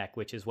someone's neck,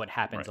 which is what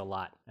happens a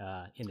lot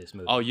in this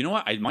movie. Oh, you know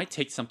what? I might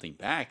take something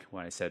back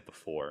what I said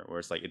before, where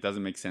it's like it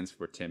doesn't make sense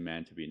for Tin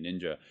Man to be a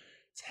ninja.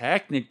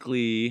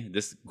 Technically,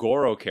 this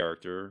Goro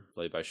character,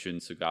 played by Shun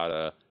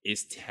Sugata,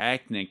 is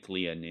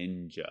technically a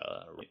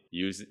ninja.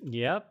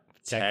 Yep.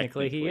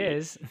 Technically he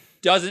is.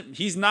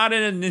 He's not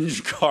in a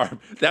ninja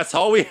garb. That's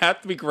all we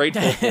have to be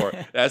grateful for.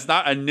 That's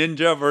not a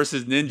ninja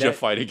versus ninja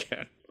fight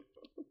again.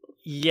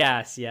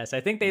 Yes.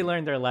 I think they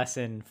learned their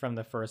lesson from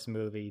the first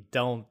movie.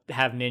 Don't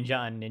have ninja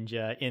on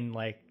ninja in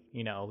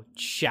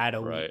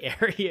shadowy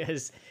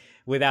areas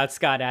without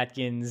Scott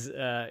Adkins,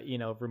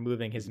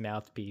 removing his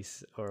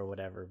mouthpiece or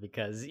whatever,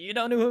 because you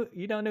don't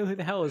know who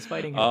the hell is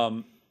fighting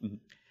him.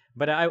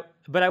 But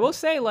I will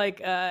say,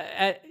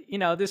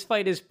 this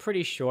fight is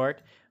pretty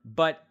short,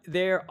 but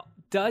there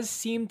does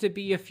seem to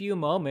be a few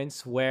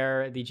moments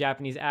where the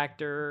Japanese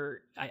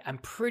actor, I'm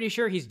pretty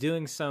sure he's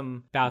doing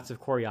some bouts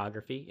of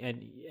choreography.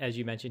 And as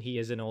you mentioned, he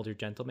is an older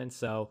gentleman.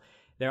 So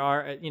there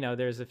are,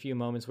 there's a few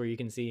moments where you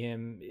can see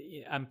him.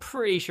 I'm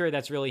pretty sure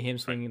that's really him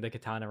swinging the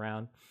katana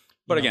around.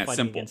 But again,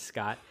 fighting simple. Against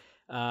Scott.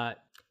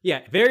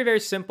 Very, very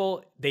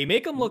simple. They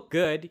make him look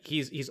good.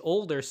 He's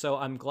older. So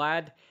I'm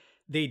glad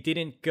they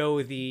didn't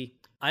go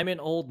I'm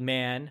an old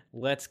man.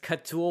 Let's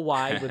cut to a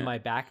wide with my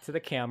back to the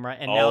camera,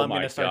 and now I'm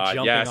going to start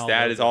jumping. Yes,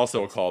 that is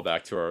also a place.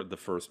 callback to the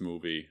first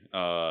movie.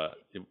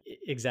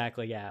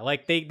 Exactly, yeah.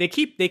 Like they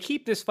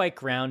keep this fight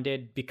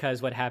grounded,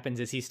 because what happens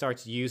is he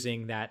starts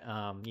using that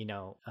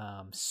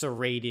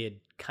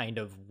serrated kind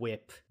of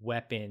whip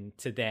weapon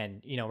to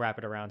then wrap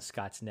it around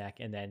Scott's neck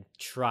and then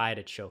try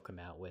to choke him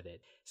out with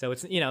it. So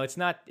it's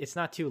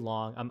not too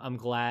long. I'm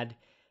glad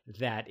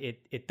that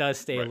it does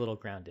stay a little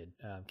grounded,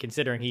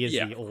 considering he is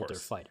the older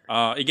fighter.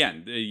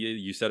 Again,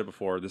 you said it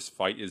before, this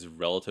fight is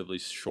relatively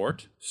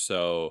short.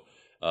 So,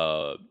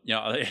 there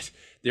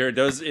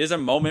is a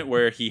moment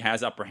where he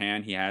has upper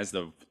hand. He has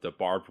the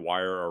barbed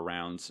wire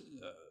around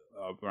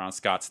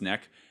Scott's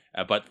neck.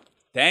 But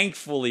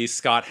thankfully,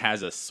 Scott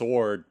has a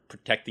sword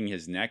protecting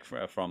his neck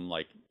from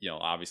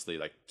obviously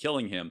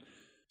killing him.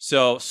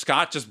 So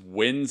Scott just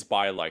wins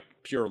by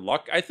pure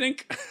luck, I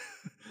think.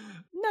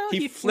 No,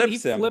 he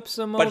flips him,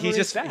 but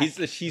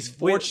he's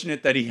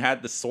fortunate that he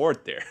had the sword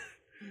there.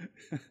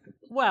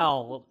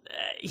 Well,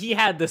 he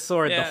had the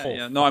sword the whole.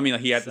 Yeah. No, I mean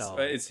he had.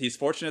 He's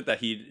fortunate that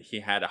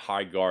he had a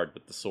high guard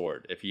with the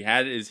sword. If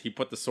he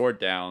put the sword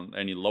down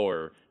any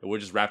lower, it would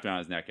just wrap around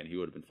his neck and he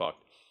would have been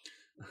fucked.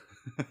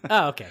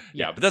 Oh, okay.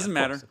 Yeah, but it doesn't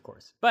matter. Of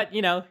course. But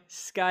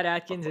Scott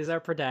Adkins is our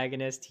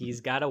protagonist. He's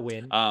got to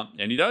win.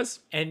 And he does.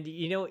 And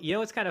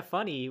what's kind of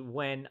funny,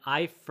 when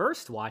I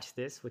first watched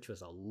this, which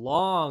was a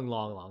long,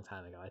 long, long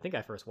time ago. I think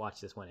I first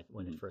watched this when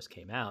it first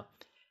came out.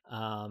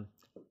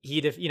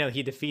 He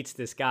defeats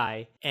this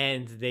guy,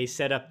 and they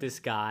set up this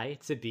guy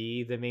to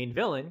be the main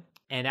villain.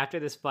 And after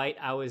this fight,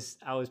 I was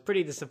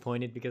pretty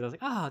disappointed, because I was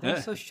like, oh, that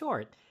was so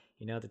short.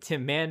 The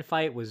Tin Man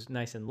fight was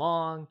nice and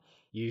long.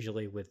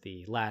 Usually with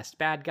the last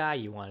bad guy,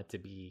 you want it to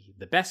be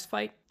the best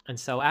fight. And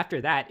so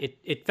after that,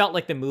 it felt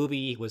like the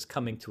movie was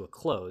coming to a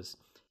close.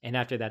 And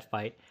after that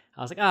fight,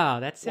 I was like, oh,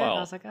 that's it. I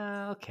was like,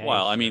 oh, okay.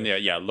 Well, I mean,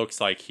 yeah, it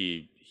looks like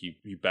he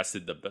he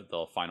bested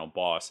the final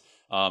boss.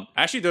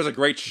 Actually, there's a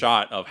great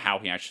shot of how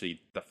he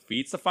actually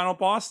defeats the final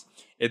boss.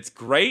 It's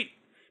great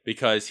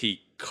because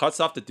he cuts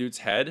off the dude's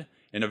head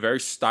in a very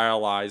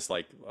stylized,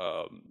 like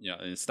in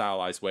a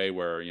stylized way,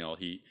 where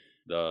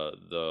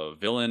the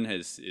villain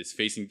is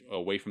facing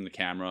away from the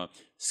camera.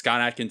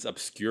 Scott Adkins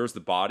obscures the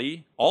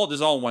body. This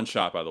is all in one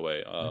shot, by the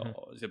way.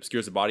 He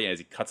obscures the body as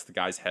he cuts the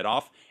guy's head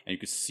off, and you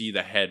can see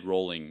the head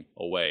rolling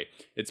away.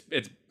 It's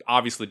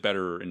obviously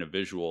better in a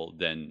visual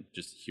than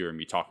just hearing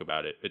me talk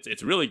about it.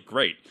 It's really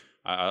great.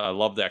 I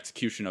love the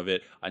execution of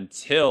it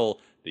until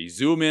they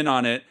zoom in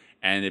on it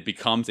and it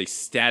becomes a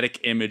static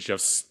image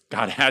of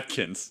Scott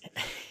Adkins.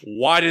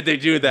 Why did they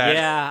do that?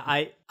 Yeah,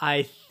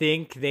 I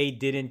think they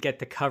didn't get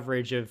the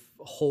coverage of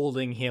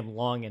holding him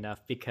long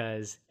enough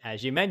because,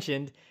 as you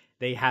mentioned,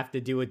 they have to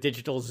do a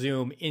digital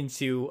zoom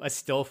into a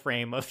still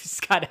frame of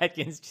Scott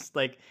Adkins just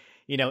like,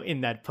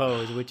 in that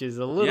pose, which is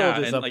a little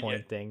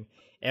disappointing.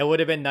 It would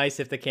have been nice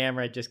if the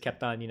camera just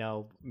kept on,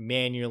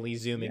 manually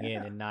zooming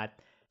in and not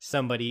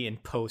somebody in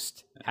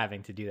post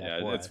having to do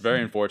that. Yeah, it's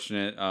very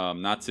unfortunate.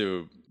 Not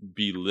to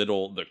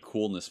belittle the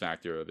coolness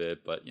factor of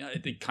it, but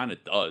it kind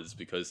of does,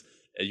 because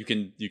you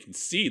can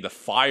see the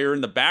fire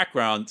in the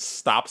background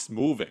stops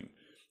moving.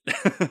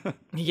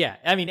 Yeah,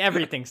 I mean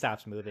everything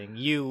stops moving.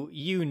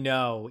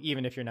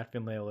 Even if you're not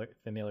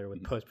familiar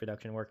with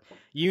post-production work,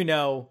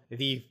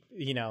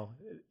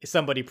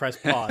 somebody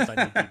pressed pause on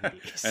your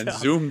DVD and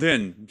zoomed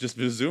in, just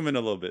zoom in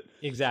a little bit.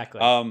 Exactly.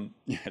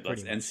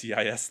 Let's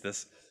NCIS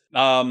this.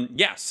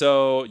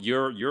 So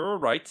you're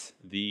right.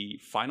 The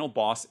final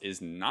boss is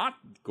not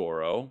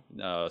Goro.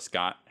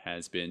 Scott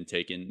has been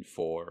taken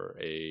for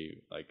a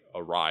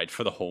ride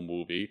for the whole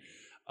movie.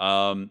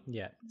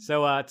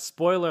 So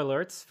spoiler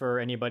alerts for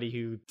anybody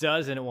who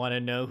doesn't want to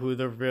know who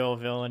the real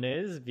villain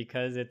is,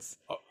 because it's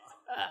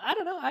I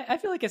don't know. I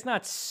feel like it's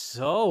not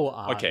so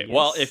obvious. Okay,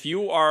 well, if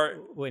you are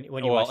when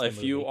you watch the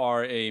movie. You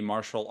are a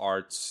martial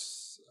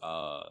arts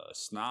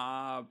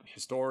snob,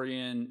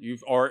 historian,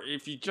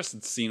 if you've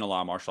just seen a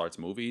lot of martial arts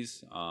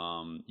movies,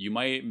 you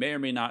may or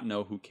may not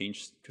know who Kane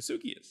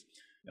Kasugi is.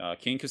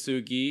 Kane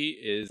Kasugi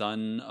is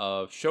son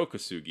of Sho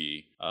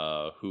Kasugi,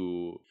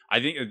 who I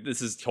think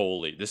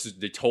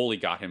they totally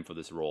got him for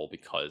this role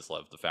because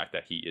of the fact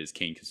that he is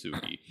Kane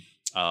Kasugi.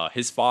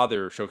 His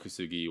father, Sho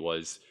Kasugi,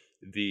 was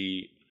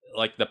the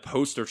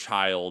poster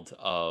child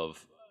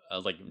of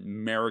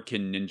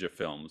American ninja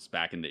films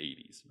back in the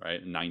 80s,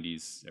 right?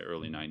 90s,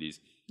 early 90s.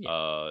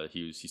 Yeah.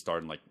 He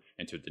starred in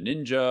Enter the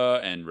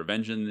Ninja and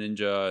Revenge of the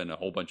Ninja and a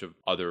whole bunch of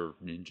other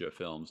ninja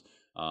films.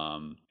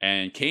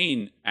 And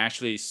Kane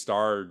actually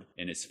starred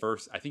in his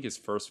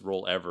first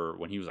role ever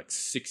when he was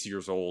 6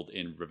 years old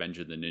in Revenge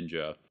of the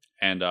Ninja.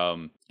 And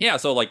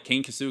so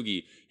Kane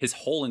Kasugi, his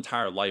whole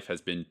entire life has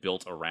been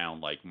built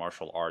around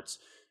martial arts,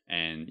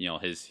 and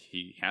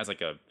he has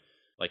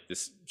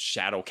this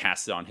shadow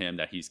casted on him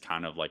that he's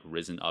kind of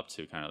risen up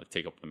to kind of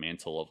take up the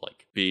mantle of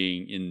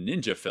being in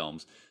ninja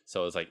films.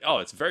 So it's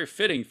it's very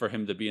fitting for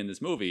him to be in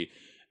this movie.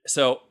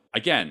 So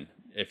again,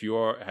 if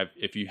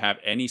you have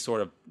any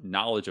sort of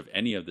knowledge of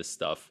any of this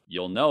stuff,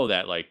 you'll know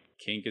that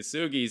Kane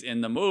Kasugi's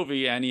in the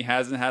movie and he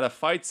hasn't had a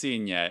fight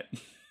scene yet.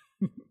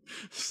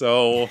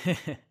 So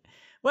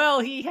well,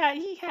 he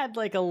had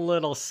a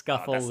little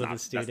scuffle with a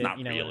student,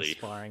 in a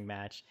sparring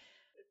match.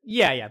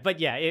 Yeah, but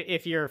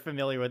if you're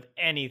familiar with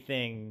any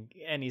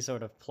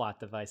sort of plot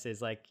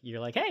devices,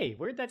 you're hey,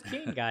 where'd that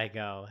Kane guy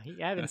go?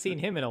 I haven't seen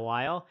him in a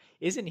while.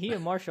 Isn't he a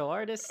martial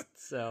artist?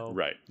 So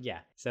right. Yeah.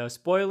 So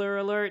spoiler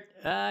alert,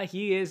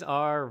 he is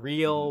our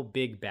real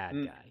big bad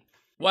guy.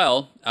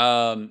 Well,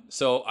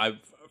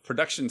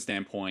 production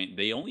standpoint,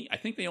 I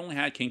think they only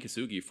had Kane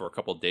Kasugi for a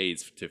couple of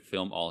days to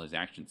film all his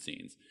action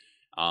scenes.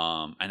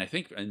 And I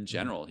think in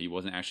general, he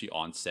wasn't actually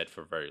on set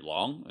for very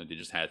long. They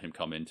just had him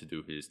come in to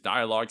do his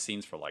dialogue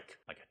scenes for like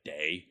a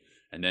day.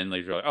 And then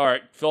they're all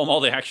right, film all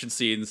the action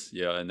scenes.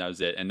 Yeah. And that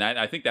was it. And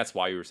I think that's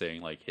why you were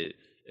saying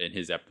in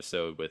his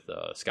episode with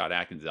Scott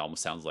Adkins, it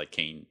almost sounds like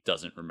Kane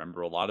doesn't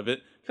remember a lot of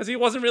it because he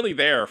wasn't really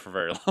there for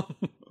very long.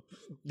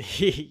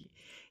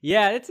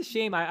 Yeah, it's a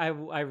shame. I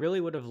really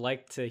would have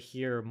liked to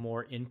hear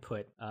more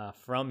input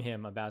from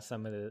him about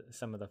some of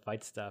the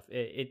fight stuff.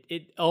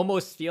 It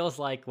almost feels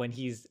like when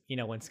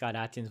when Scott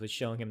Adkins was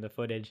showing him the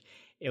footage,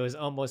 it was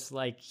almost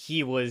like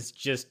he was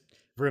just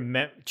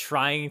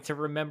trying to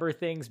remember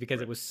things because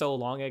it was so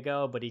long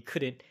ago, but he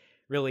couldn't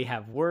really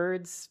have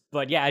words.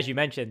 But yeah, as you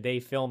mentioned,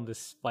 they filmed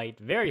this fight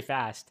very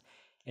fast.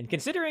 And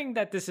considering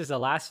that this is the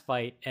last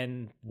fight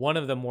and one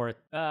of the more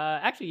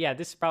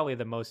this is probably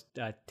the most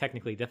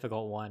technically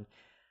difficult one.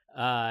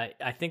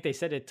 I think they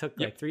said it took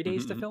 3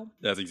 days to film.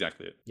 That's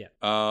exactly it.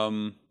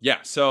 Yeah.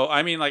 So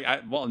I mean,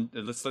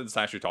 let's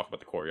actually talk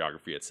about the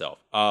choreography itself.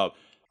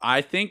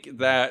 I think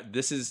that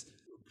this is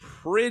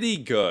pretty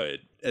good,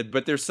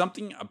 but there's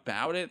something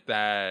about it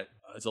that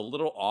is a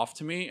little off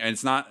to me, and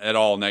it's not at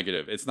all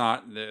negative. It's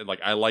not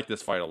I like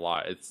this fight a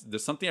lot.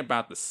 There's something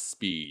about the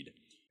speed.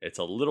 It's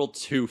a little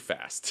too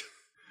fast.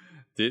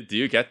 Do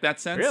you get that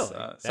sense? Really?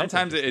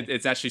 Sometimes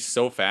it's actually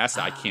so fast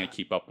I can't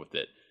keep up with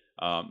it.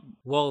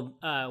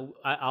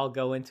 I'll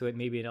go into it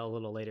maybe a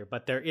little later,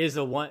 but there is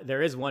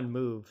one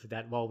move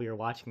that while we were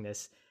watching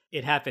this,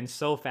 it happened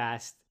so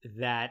fast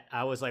that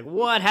I was like,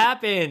 what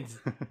happened?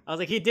 I was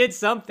like, he did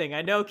something.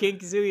 I know King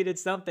Kasugi did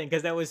something,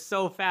 because that was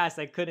so fast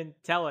I couldn't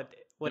tell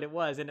what it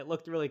was, and it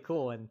looked really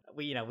cool. And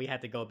we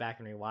had to go back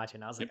and rewatch it.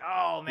 And I was like,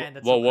 oh man,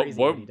 that's so crazy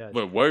what he does.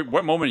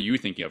 What moment are you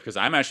thinking of? Because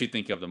I'm actually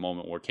thinking of the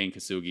moment where King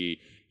Kasugi,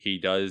 he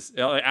does,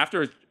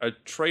 after a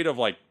trade of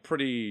like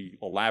pretty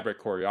elaborate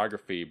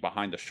choreography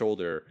behind the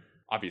shoulder.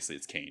 Obviously,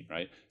 it's Kane,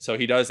 right? So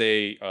he does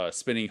a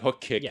spinning hook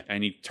kick,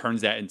 and he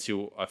turns that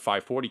into a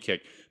 540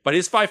 kick. But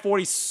his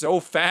 540 is so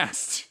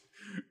fast.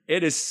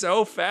 It is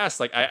so fast.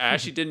 Like I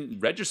actually didn't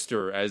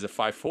register as a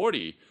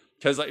 540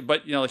 because,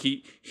 but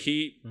he.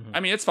 I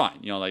mean, it's fine.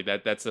 Like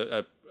that's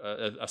a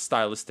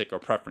stylistic or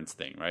preference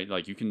thing, right?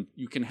 Like you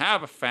can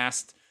have a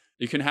fast,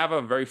 you can have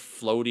a very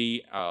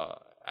floaty,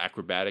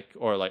 acrobatic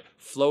or like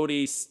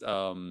floaty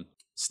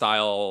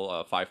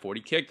style 540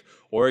 kick,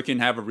 or it can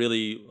have a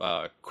really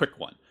quick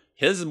one.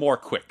 His is more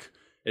quick.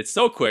 It's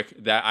so quick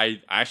that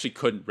I actually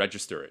couldn't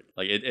register it.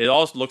 Like it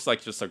also looks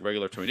like just a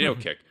regular tornado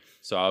kick.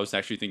 So I was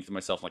actually thinking to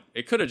myself, like,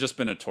 it could have just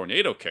been a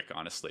tornado kick,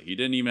 honestly. He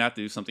didn't even have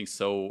to do something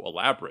so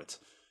elaborate,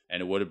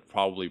 and it would have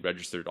probably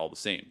registered all the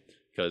same.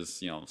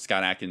 Because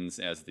Scott Adkins,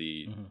 as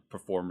the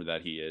performer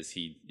that he is,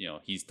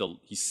 he's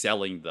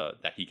selling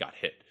that he got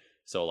hit.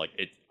 So like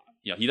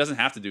he doesn't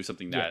have to do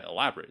something that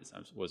elaborate.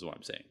 Was what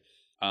I'm saying.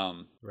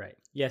 Right.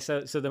 Yeah.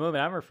 So the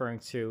moment I'm referring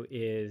to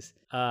is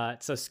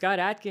so Scott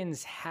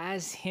Adkins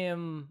has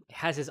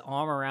his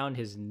arm around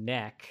his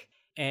neck,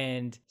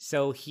 and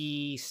so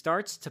he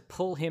starts to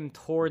pull him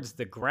towards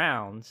the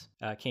ground,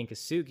 King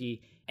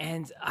Kasugi,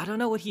 and I don't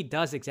know what he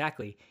does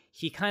exactly.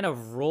 He kind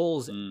of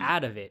rolls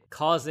out of it,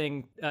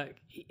 causing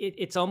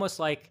it's almost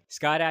like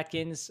Scott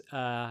Adkins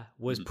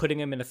was putting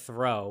him in a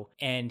throw,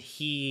 and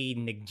he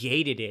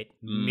negated it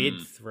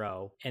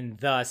mid-throw, and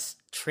thus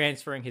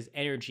transferring his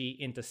energy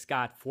into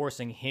Scott,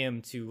 forcing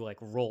him to like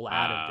roll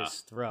out of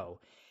this throw.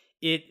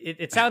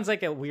 It sounds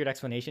like a weird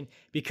explanation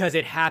because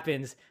it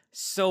happens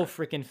so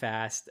freaking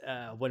fast.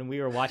 When we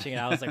were watching it,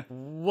 I was like,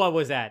 what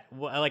was that?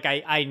 Like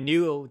I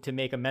knew to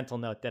make a mental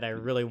note that I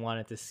really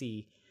wanted to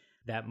see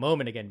that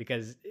moment again,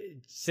 because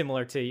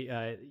similar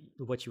to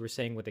what you were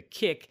saying with the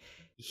kick,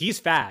 he's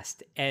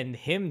fast, and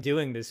him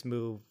doing this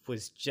move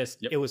was just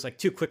it was like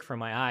too quick for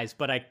my eyes,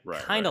 but I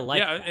kind of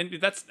like that.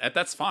 And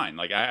that's fine.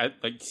 Like I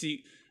like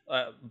see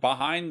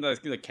behind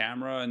the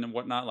camera and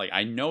whatnot, like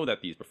I know that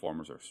these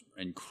performers are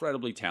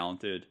incredibly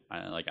talented.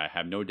 I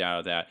have no doubt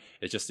of that.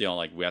 It's just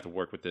like we have to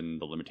work within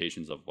the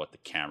limitations of what the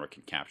camera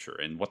can capture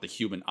and what the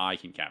human eye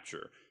can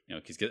capture.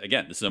 Because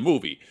again, this is a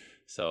movie.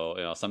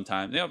 So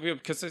sometimes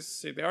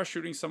because they are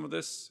shooting some of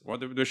this, or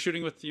they're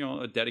shooting with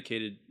a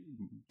dedicated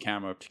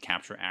camera to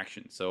capture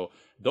action. So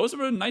those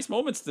are nice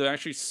moments to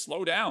actually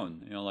slow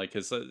down.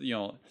 Because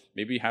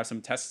maybe have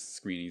some test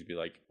screenings, be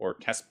like, or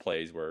test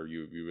plays where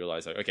you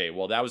realize like, okay,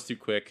 well that was too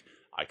quick.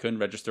 I couldn't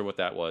register what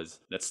that was.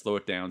 Let's slow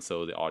it down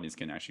so the audience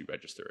can actually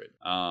register it.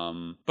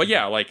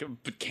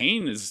 But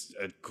Kane is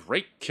a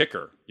great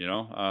kicker.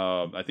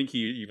 I think he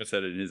even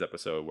said it in his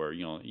episode where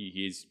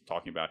he's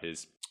talking about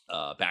his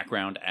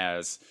background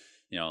as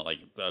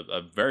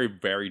a very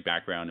varied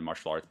background in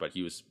martial arts, but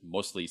he was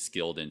mostly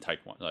skilled in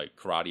taekwondo, like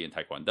karate and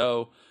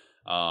taekwondo.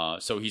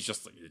 So he's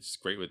just it's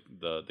great with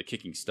the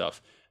kicking stuff,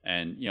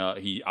 and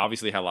he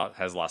obviously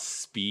has a lot of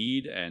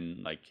speed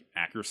and like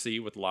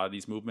accuracy with a lot of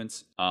these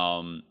movements.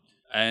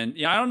 And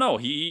I don't know.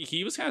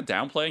 He was kind of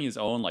downplaying his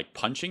own like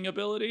punching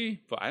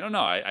ability, but I don't know.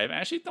 I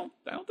actually don't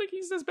think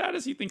he's as bad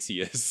as he thinks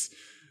he is.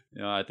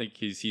 I think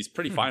he's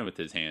pretty fine with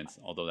his hands,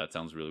 although that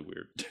sounds really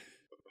weird.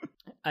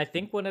 I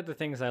think one of the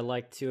things I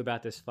like too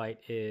about this fight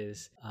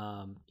is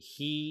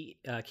King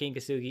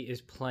Kasugi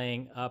is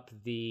playing up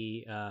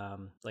the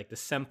the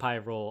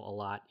senpai role a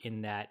lot,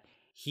 in that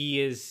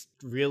he is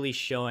really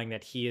showing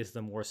that he is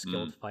the more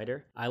skilled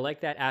fighter. I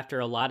like that after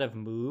a lot of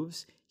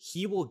moves,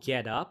 he will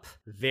get up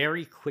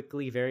very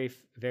quickly, very,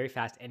 very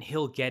fast, and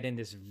he'll get in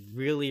this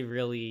really,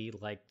 really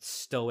like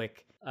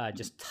stoic,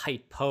 just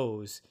tight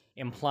pose,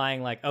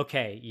 implying like,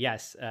 okay,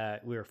 yes,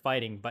 we were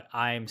fighting, but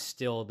I'm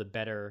still the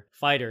better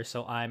fighter,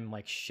 so I'm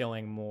like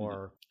showing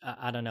more,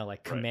 I don't know,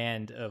 like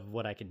command of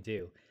what I can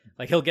do.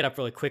 Like he'll get up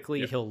really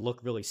quickly, he'll look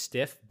really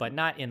stiff, but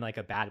not in like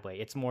a bad way.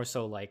 It's more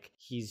so like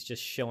he's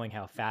just showing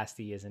how fast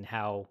he is and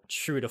how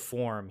true to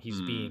form he's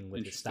being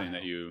with his style. Interesting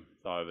that you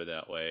thought of it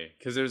that way,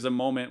 because there's a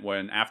moment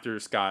when after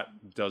Scott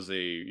does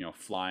a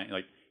flying,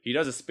 like he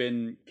does a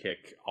spin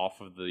kick off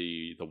of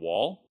the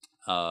wall.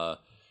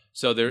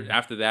 So there,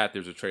 after that,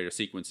 there's a trade of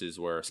sequences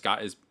where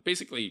Scott is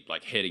basically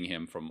like hitting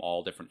him from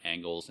all different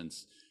angles,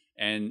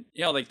 and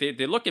like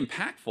they look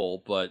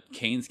impactful, but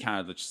Kane's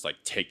kind of just like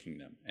taking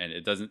them, and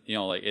it doesn't, he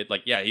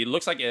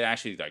looks like it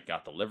actually like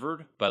got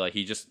delivered, but like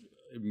he just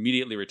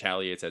immediately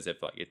retaliates as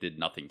if like it did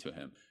nothing to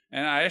him.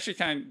 And I actually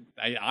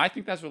I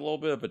think that's a little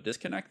bit of a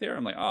disconnect there.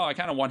 I'm like, oh, I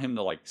kind of want him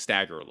to like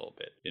stagger a little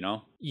bit,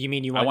 You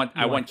mean I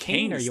want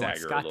Kane to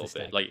stagger a little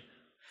bit, like.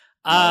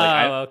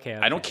 Okay.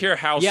 I don't care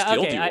how Yeah,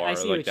 skilled okay, you I are.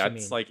 see Like what you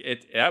that's mean. like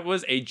it. That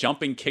was a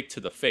jumping kick to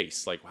the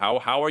face. Like how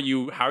are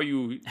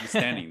you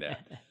standing there?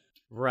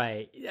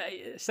 Right.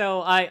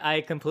 So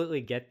I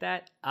completely get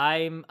that.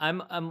 I'm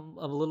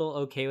a little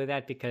okay with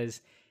that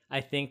because I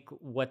think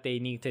what they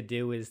need to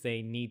do is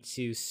they need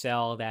to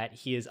sell that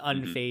he is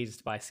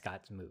unfazed by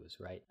Scott's moves,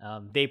 right?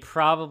 They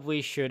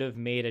probably should have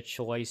made a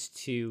choice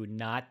to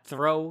not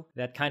throw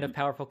that kind of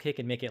powerful kick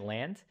and make it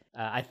land.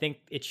 I think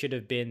it should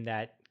have been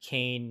that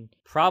Kane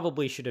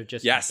probably should have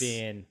just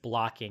been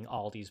blocking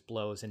all these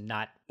blows and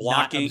not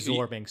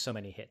absorbing so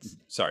many hits.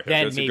 Sorry,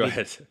 Then go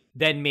ahead.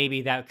 Then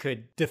maybe that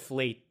could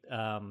deflate.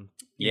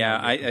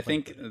 I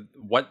think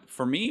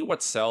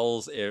what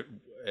sells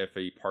if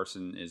a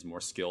person is more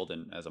skilled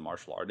as a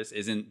martial artist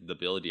isn't the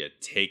ability to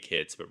take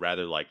hits, but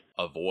rather like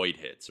avoid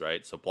hits,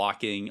 right? So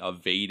blocking,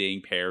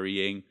 evading,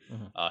 parrying.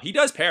 He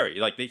does parry,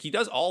 like he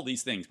does all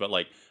these things, but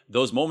like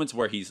those moments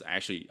where he's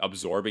actually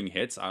absorbing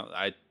hits,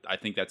 I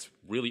think that's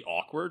really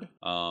awkward.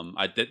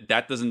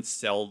 That doesn't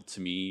sell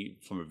to me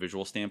from a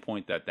visual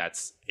standpoint that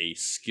that's a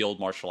skilled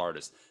martial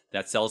artist.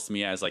 That sells to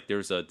me as like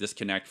there's a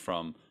disconnect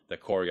from the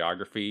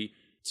choreography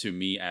to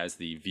me as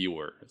the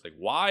viewer. It's like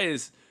why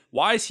is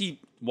he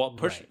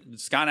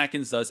Scott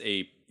Adkins does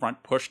a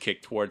front push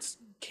kick towards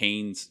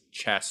Kane's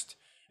chest,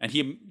 and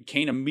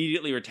Kane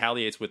immediately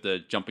retaliates with the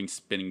jumping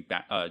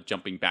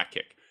back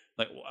kick.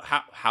 Like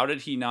how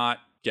did he not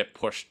get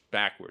pushed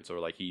backwards, or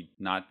like he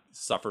not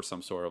suffer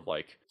some sort of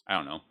like, I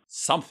don't know,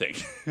 something?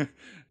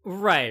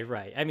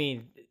 Right. I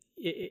mean,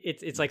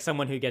 it's like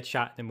someone who gets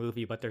shot in a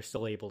movie, but they're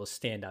still able to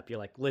stand up. You're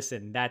like,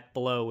 listen, that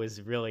blow is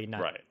really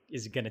not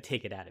is going to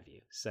take it out of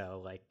you.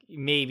 So like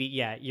maybe,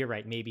 yeah, you're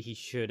right. Maybe he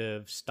should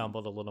have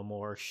stumbled a little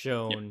more,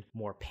 shown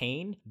more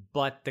pain,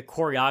 but the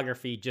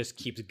choreography just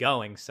keeps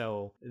going.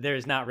 So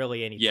there's not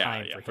really any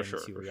time for him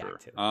to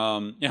react to. I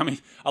mean,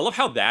 I love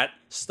how that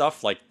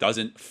stuff like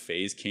doesn't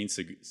phase Kane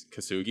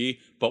Kasugi,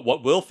 but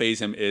what will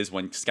phase him is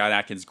when Scott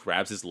Adkins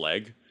grabs his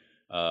leg,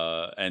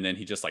 and then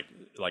he just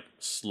like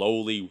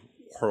slowly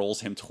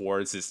hurls him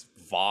towards this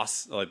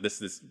vase, like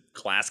this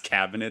glass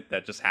cabinet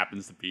that just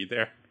happens to be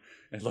there.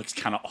 It looks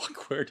kind of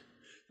awkward.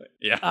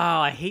 Yeah. Oh,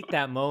 I hate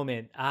that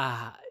moment.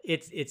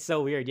 It's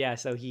so weird. Yeah.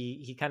 So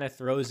he kind of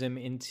throws him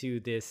into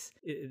this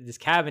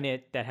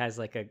cabinet that has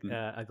like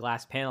a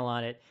glass panel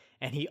on it,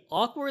 and he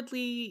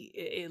awkwardly,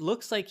 it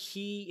looks like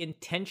he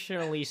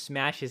intentionally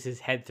smashes his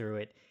head through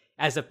it,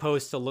 as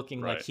opposed to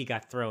looking like he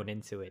got thrown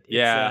into it. It's,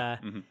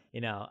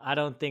 I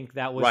don't think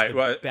that was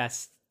the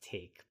best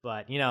take,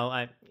 but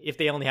if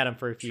they only had him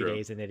for a few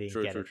days and they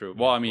didn't get it. True.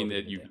 Well, I mean,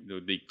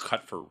 they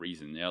cut for a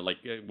reason. Like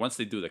once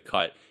they do the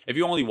cut, if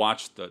you only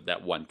watch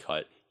that one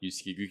cut,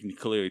 you can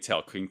clearly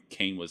tell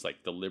Kane was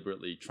like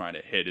deliberately trying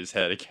to hit his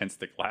head against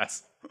the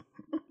glass.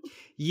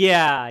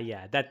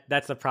 Yeah,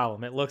 that's the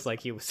problem. It looks like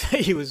he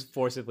was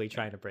forcibly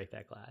trying to break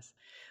that glass.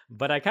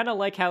 But I kind of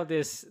like how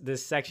this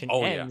section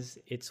ends.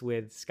 Yeah. It's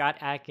with Scott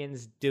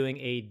Adkins doing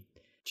a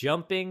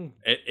jumping.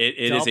 It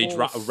is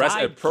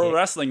a pro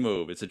wrestling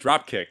move. It's a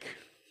drop kick.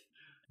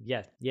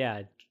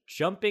 Yeah.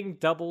 Jumping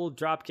double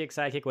drop kick,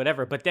 side kick,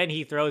 whatever. But then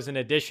he throws an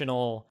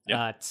additional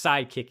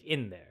side kick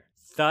in there,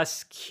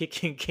 thus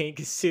kicking Kane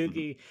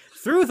Kasugi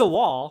through the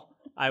wall.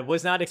 I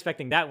was not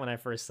expecting that when I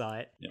first saw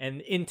it,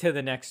 and into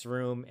the next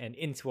room and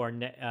into our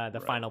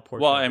the final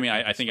portion. Well, I mean,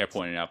 I think I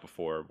pointed out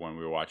before when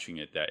we were watching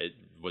it that it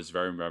was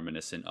very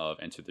reminiscent of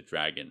Enter the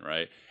Dragon,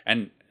 right?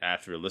 And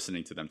after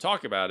listening to them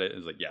talk about it, it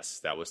was like, yes,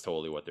 that was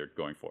totally what they're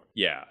going for.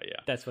 Yeah.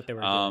 That's what they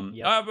were doing.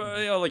 Yep.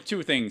 But, like two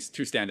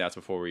standouts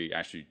before we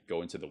actually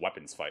go into the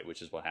weapons fight,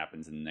 which is what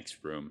happens in the next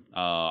room.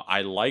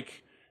 I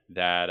like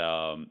that,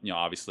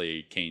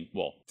 obviously Kane,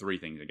 well, three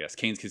things, I guess.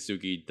 Kane's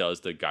Kasugi does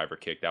the Guyver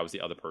kick. That was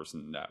the other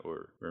person that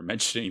we're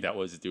mentioning that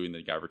was doing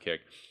the Guyver kick.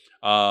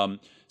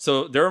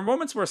 So there are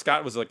moments where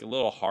Scott was like a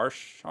little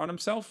harsh on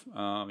himself,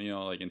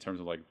 like in terms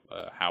of like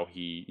how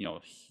he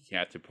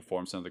had to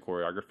perform some of the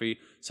choreography.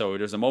 So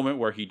there's a moment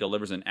where he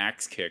delivers an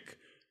axe kick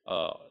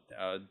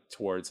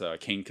towards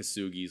Kane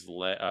Kasugi's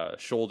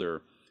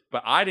shoulder,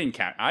 but I didn't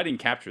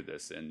capture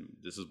this, and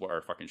this is what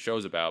our fucking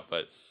show's about,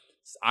 but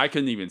I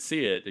couldn't even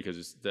see it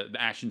because the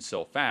action's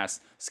so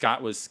fast.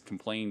 Scott was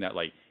complaining that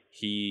like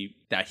he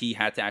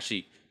had to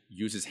actually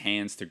use his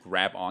hands to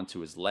grab onto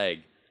his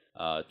leg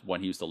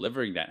when he was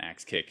delivering that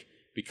axe kick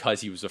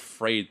because he was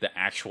afraid the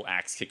actual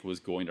axe kick was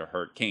going to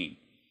hurt Kane.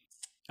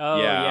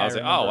 Oh yeah, I was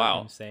like, oh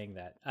wow, him saying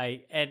that.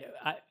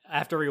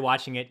 After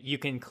rewatching it, you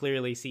can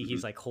clearly see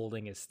he's like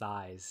holding his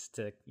thighs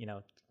to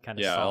kind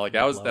of like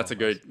that's a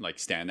good like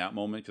standout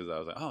moment because I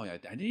was like, oh, I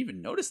didn't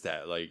even notice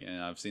that. Like,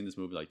 and I've seen this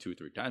movie like 2 or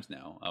 3 times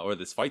now, or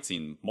this fight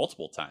scene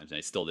multiple times, and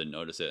I still didn't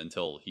notice it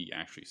until he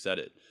actually said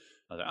it.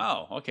 I was like,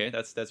 oh, okay,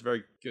 that's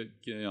very good.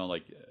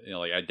 Like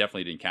I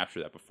definitely didn't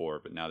capture that before,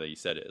 but now that you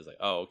said it, it's like,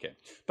 oh, okay.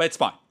 But it's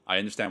fine. I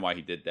understand why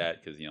he did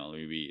that because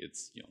maybe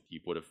it's he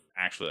would have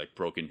actually like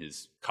broken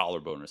his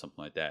collarbone or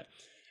something like that.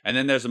 And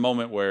then there's a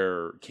moment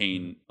where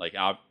Kane, like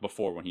out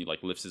before when he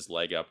like lifts his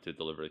leg up to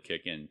deliver the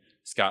kick, and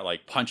Scott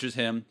like punches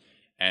him,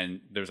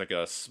 and there's like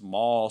a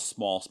small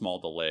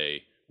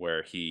delay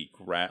where he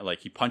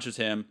he punches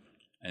him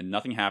and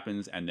nothing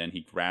happens, and then he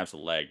grabs the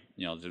leg.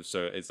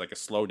 So it's like a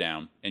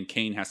slowdown, and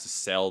Kane has to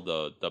sell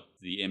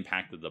the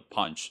impact of the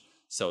punch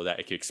so that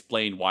it can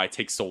explain why it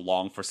takes so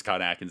long for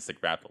Scott Adkins to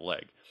grab the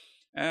leg.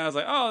 And I was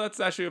like, oh, that's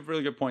actually a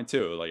really good point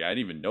too. Like I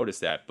didn't even notice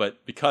that,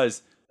 but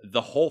because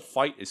the whole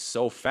fight is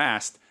so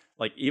fast,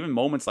 like even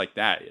moments like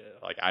that,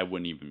 like I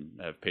wouldn't even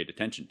have paid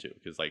attention to,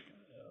 because like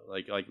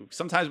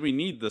sometimes we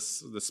need the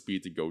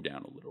speed to go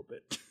down a little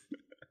bit.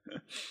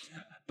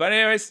 But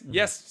anyways,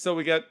 yes, so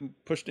we got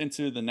pushed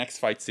into the next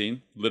fight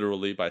scene,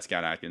 literally by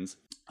Scott Adkins.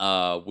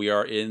 We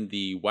are in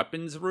the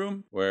weapons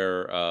room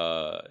where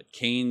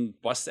Kane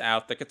busts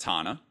out the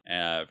katana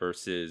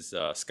versus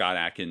Scott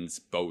Adkins'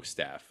 bow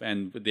staff.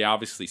 And they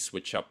obviously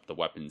switch up the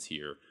weapons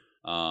here.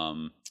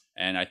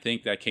 And I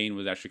think that Kane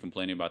was actually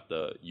complaining about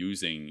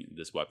using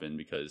this weapon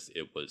because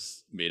it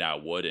was made out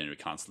of wood and it would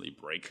constantly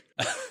break.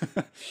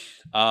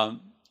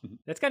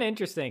 That's kind of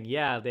interesting.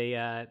 Yeah,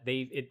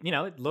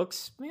 it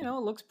looks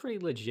pretty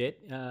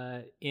legit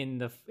in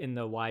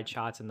the wide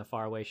shots and the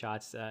faraway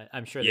shots.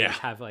 I'm sure they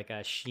have like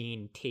a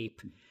sheen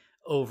tape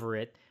over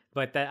it,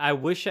 but I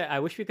wish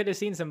we could have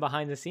seen some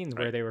behind the scenes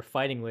where they were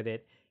fighting with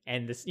it,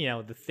 and this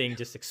the thing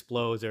just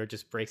explodes or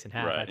just breaks in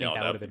half. Right. I think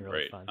that would have been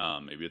really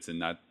fun. Maybe it's in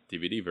that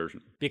DVD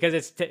version because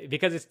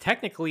it's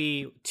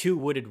technically two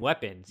wooded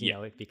weapons.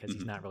 Because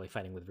he's not really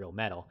fighting with real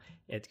metal.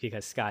 It's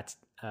because Scott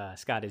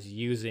is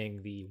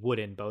using the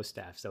wooden bow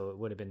staff, so it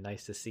would have been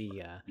nice to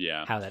see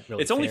how that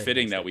really. It's only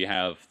fitting that we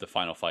have the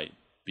final fight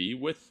be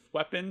with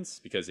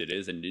weapons because it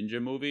is a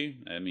ninja movie.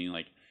 I mean,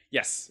 like,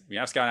 yes, we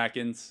have Scott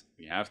Adkins,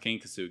 we have Kane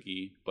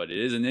Kasugi, but it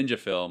is a ninja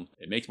film.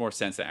 It makes more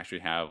sense to actually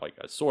have like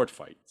a sword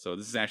fight. So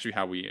this is actually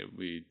how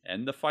we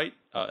end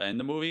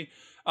the movie.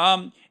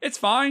 It's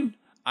fine.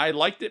 I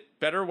liked it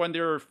better when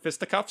there were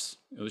fisticuffs.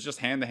 It was just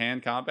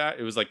hand-to-hand combat.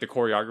 It was like the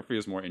choreography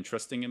was more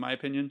interesting in my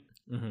opinion.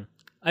 Mm-hmm.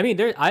 I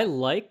mean, I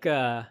like.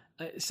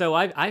 So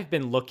I've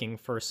been looking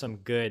for some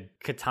good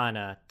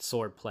katana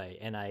sword play,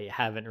 and I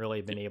haven't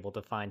really been able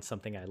to find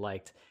something I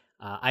liked.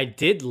 I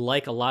did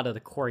like a lot of the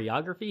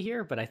choreography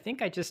here, but I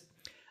think I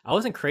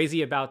wasn't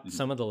crazy about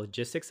some of the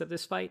logistics of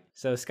this fight.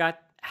 So Scott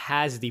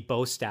has the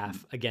bow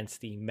staff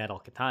against the metal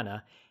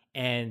katana,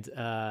 and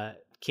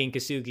King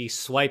Kasugi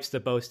swipes the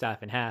bow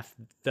staff in half,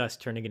 thus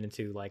turning it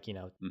into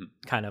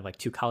kind of like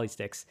two kali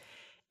sticks.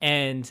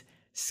 And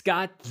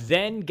Scott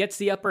then gets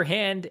the upper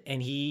hand,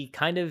 and he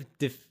kind of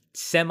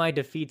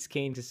semi-defeats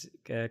Kane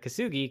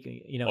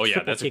Kasugi,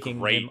 triple kicking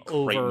him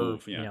over,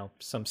 move,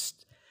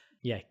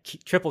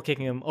 triple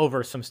kicking him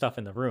over some stuff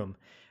in the room.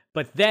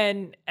 But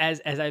then,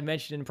 as I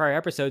mentioned in prior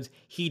episodes,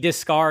 he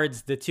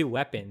discards the two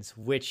weapons,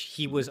 which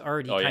he was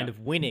already kind of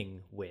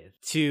winning with,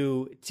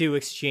 to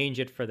exchange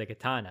it for the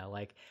katana.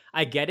 Like,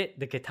 I get it,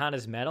 the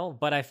katana's metal,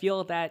 but I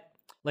feel that,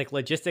 like,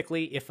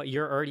 logistically, if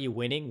you're already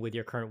winning with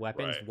your current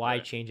weapons, why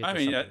change it for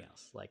something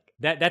else? Like,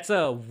 that's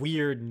a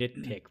weird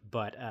nitpick,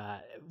 but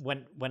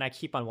when I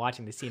keep on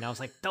watching the scene, I was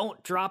like,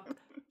 don't drop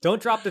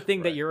the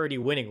thing that you're already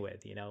winning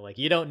with, like,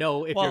 you don't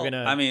know if you're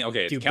gonna. I mean,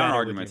 okay, the counter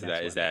argument to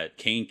that is that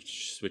Kane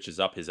switches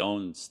up his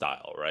own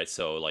style, right?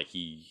 So like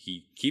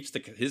he keeps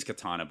his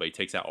katana, but he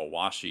takes out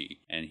Owashi,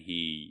 and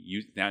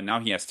now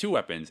he has two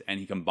weapons,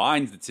 and he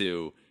combines the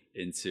two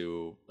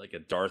into like a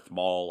Darth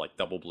Maul like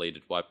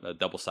double-sided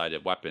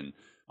weapon.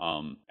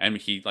 And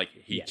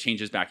he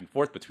changes back and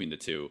forth between the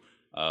two.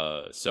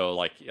 So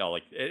like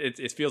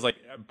it feels like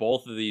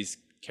both of these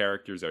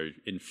characters are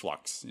in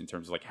flux in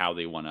terms of like how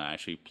they want to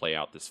actually play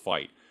out this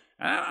fight.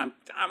 And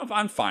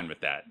I'm fine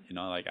with that.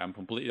 Like I'm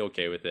completely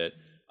okay with it.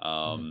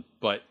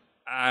 But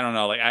I don't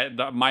know.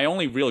 Like my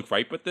only real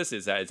gripe with this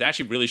is that it's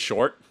actually really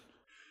short.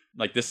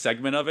 Like this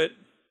segment of it.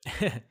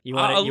 you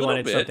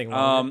wanted something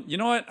longer? You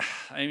know what?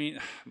 I mean,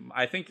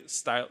 I think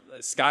Scott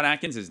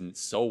Adkins is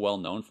so well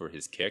known for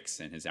his kicks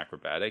and his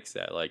acrobatics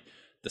that like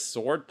the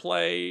sword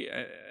play,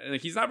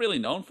 he's not really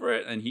known for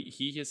it, and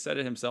he has said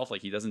it himself.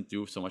 Like he doesn't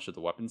do so much of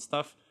the weapon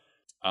stuff,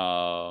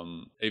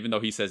 even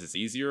though he says it's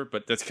easier.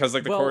 But that's because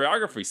like the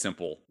choreography is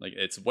simple. Like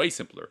it's way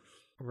simpler.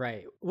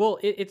 Right. Well,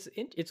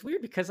 it's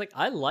weird because like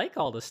I like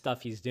all the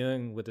stuff he's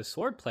doing with the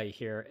sword play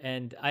here,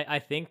 and I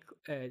think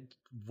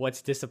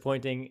what's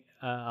disappointing,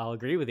 I'll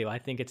agree with you. I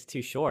think it's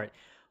too short.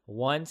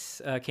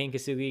 Once Kane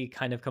Kasugi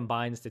kind of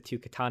combines the two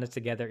katanas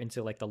together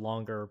into like the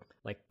longer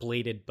like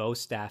bladed bow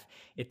staff,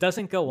 it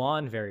doesn't go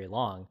on very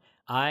long.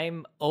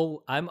 I'm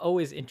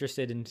always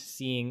interested in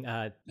seeing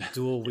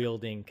dual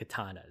wielding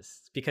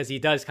katanas because he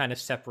does kind of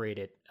separate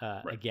it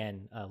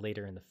again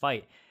later in the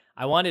fight.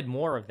 I wanted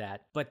more of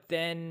that, but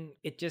then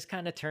it just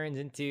kind of turns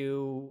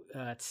into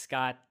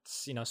Scott,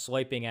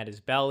 swiping at his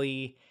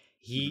belly.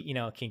 He,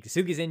 King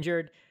Kasugi's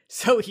injured,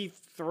 so he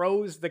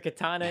throws the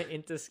katana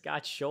into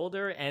Scott's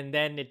shoulder, and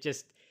then it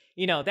just,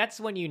 that's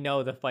when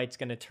the fight's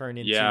going to turn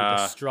into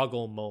the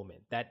struggle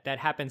moment. That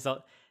happens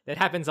That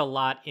happens a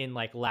lot in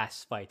like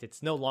last fight.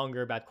 It's no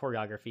longer about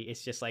choreography.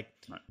 It's just like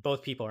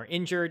both people are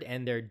injured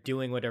and they're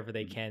doing whatever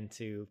they can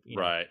to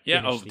right.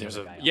 Yeah. Oh, there's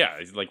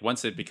It's like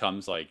once it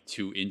becomes like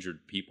two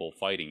injured people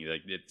fighting,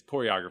 like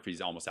choreography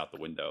is almost out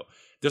the window.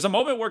 There's a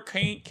moment where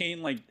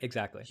Kane like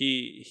exactly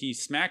he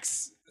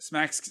smacks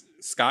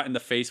Scott in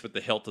the face with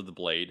the hilt of the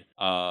blade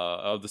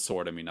of the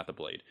sword. I mean, not the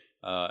blade.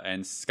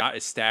 And Scott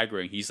is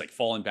staggering. He's like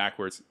falling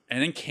backwards,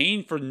 and then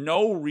Kane, for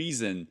no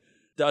reason,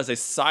 does a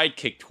side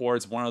kick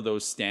towards one of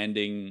those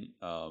standing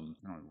I don't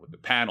know, with the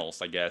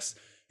panels, I guess.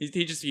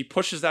 He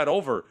pushes that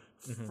over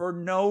for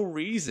no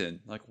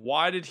reason. Like,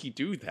 why did he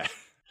do that?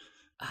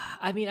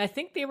 I mean, I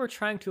think they were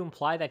trying to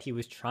imply that he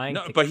was trying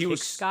to but kick he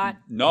was Scott.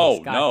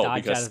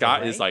 Because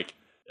Scott is like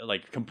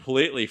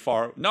completely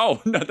far.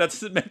 No, that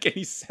doesn't make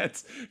any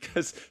sense,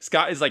 because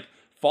Scott is like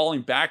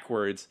falling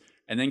backwards,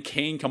 and then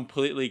Kane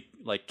completely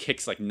like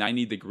kicks like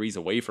 90 degrees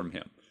away from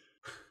him.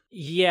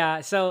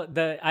 Yeah, so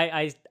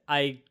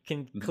I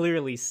can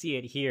clearly see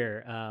it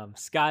here.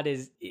 Scott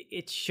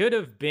it should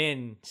have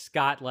been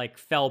Scott like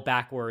fell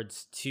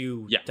backwards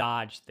to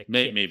dodge the kick.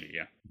 Maybe,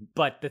 yeah.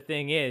 But the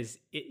thing is,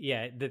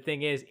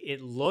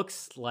 it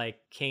looks like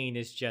Kane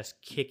is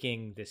just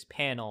kicking this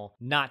panel,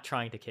 not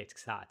trying to kick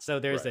Scott. So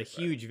there's a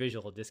huge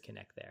visual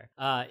disconnect there.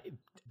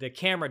 The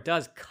camera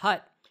does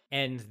cut,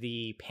 and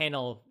the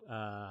panel,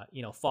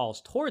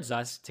 falls towards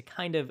us to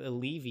kind of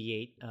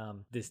alleviate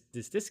this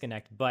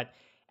disconnect. But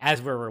as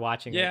we're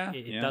watching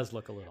it does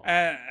look a little.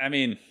 I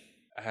mean,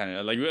 I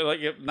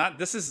don't know,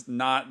 this is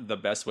not the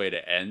best way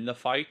to end the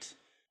fight.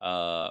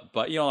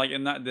 But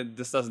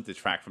this doesn't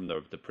detract from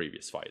the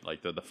previous fight.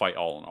 Like the fight,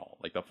 all in all,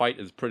 like the fight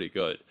is pretty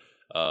good.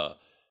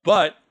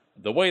 But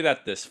the way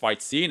that this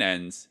fight scene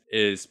ends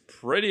is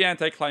pretty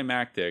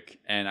anticlimactic,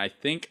 and I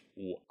think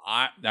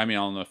I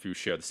don't know if you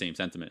share the same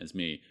sentiment as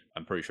me.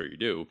 I'm pretty sure you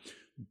do.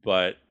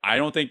 But I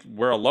don't think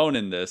we're alone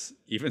in this.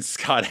 Even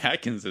Scott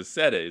Adkins has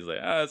said it. He's like,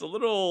 it's a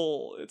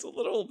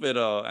little bit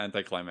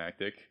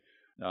anticlimactic.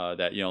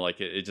 That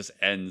it just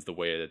ends the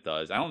way it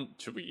does.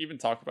 Should we even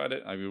talk about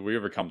it? I mean, we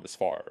ever come this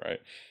far, right?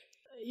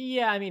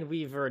 Yeah, I mean,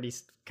 we've already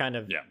kind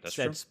of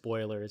said true.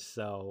 Spoilers,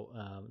 so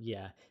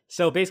yeah.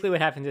 So basically, what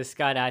happens is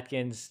Scott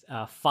Adkins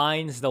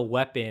finds the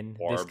weapon,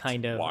 this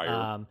kind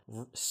of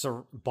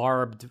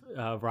barbed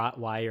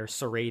wire,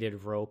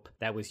 serrated rope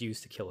that was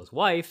used to kill his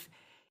wife.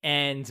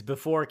 And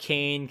before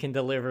Kane can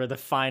deliver the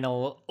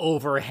final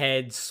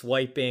overhead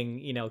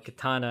swiping,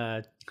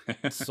 katana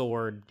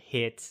sword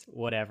hit,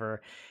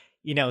 whatever,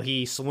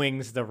 he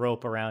swings the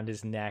rope around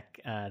his neck,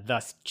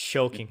 thus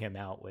choking him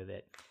out with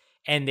it.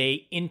 And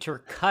they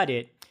intercut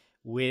it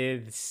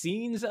with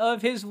scenes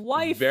of his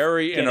wife.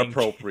 Very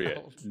inappropriate.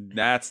 Killed.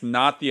 That's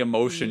not the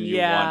emotion you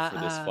want for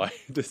this fight.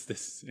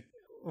 This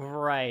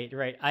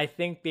Right. I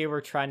think they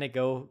were trying to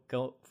go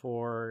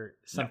for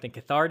something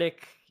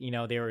cathartic.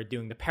 They were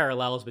doing the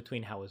parallels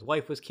between how his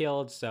wife was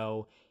killed,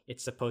 so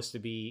it's supposed to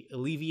be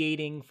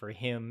alleviating for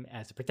him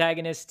as a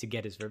protagonist to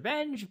get his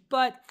revenge,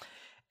 but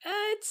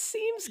it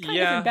seems kind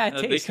of in bad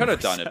taste. They could have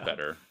done it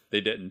better. They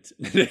didn't.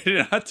 They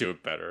did not do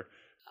it better.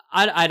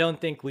 I don't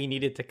think we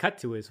needed to cut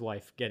to his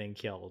wife getting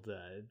killed.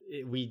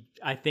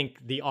 I think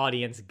the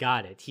audience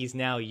got it. He's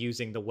now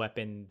using the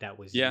weapon that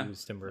was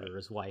used to murder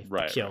his wife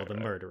to kill the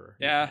murderer.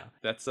 Yeah,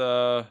 that's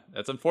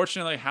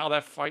unfortunately how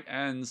that fight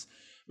ends.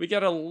 We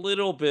get a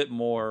little bit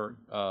more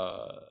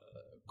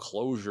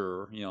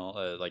closure,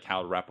 like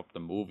how to wrap up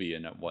the movie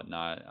and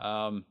whatnot.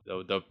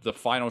 The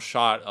final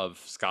shot of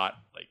Scott,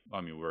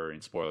 we're in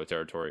spoiler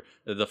territory.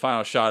 The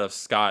final shot of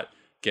Scott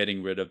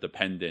getting rid of the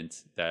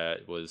pendant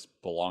that was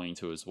belonging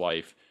to his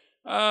wife.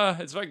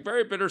 It's like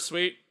very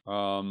bittersweet.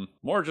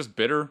 More just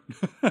bitter.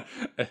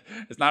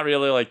 It's not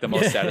really like the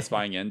most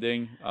satisfying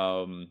ending.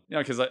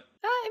 Because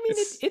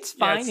it's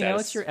fine.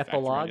 It's your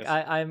epilogue.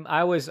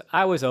 I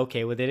was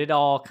okay with it. It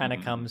all kind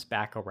of comes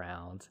back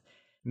around.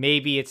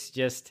 Maybe it's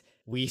just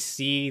we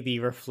see the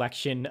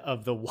reflection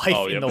of the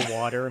wife in the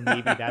water.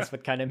 Maybe that's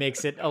what kind of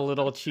makes it a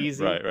little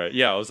cheesy. Right.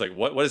 Yeah, I was like,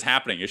 what is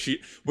happening?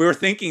 We were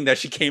thinking that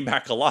she came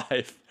back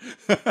alive.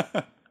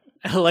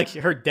 Like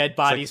her dead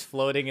body's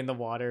floating in the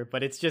water,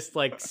 but it's just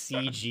like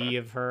CG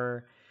of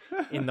her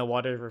in the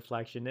water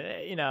reflection.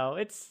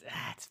 It's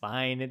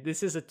fine.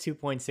 This is a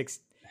 $2.6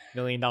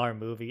 million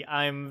movie.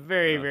 I'm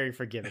very, very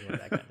forgiving with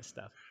that kind of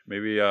stuff.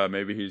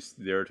 Maybe he's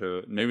there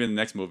to. Maybe in the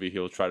next movie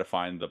he'll try to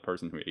find the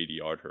person who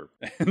ADR'd her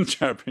and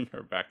try to bring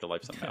her back to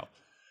life somehow.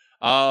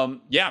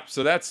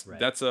 So that's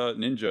a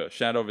Ninja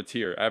Shadow of a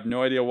Tear. I have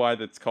no idea why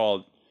that's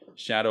called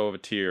Shadow of a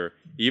Tear.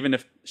 Even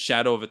if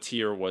Shadow of a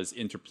Tear was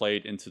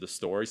interplayed into the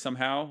story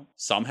somehow,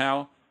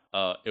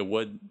 it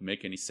would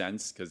make any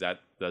sense, because that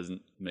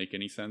doesn't make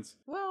any sense.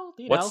 Well,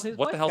 what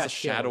the hell's a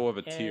Shadow of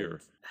a Tear?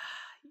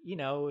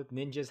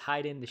 Ninjas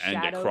hide in the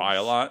shadows. And they cry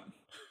a lot.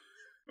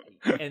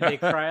 And they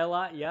cry a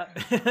lot, yep.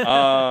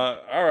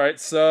 All right,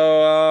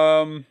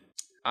 so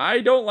I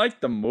don't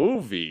like the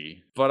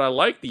movie, but I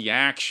like the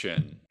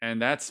action, and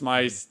that's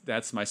my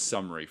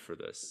summary for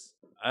this.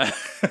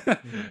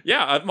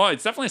 Well,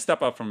 it's definitely a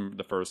step up from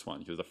the first one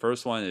because the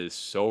first one is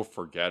so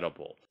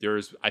forgettable.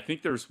 I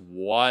think there's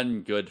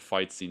one good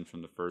fight scene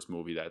from the first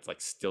movie that's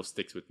like still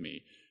sticks with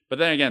me. But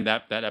then again,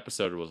 that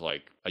episode was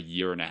like a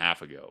year and a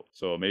half ago,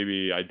 so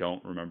maybe I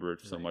don't remember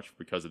it so much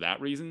because of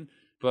that reason.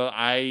 But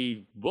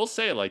I will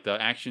say, like, the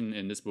action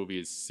in this movie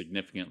is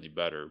significantly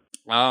better.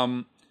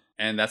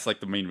 And that's like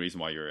the main reason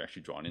why you're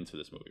actually drawn into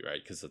this movie, right?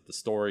 Because the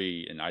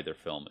story in either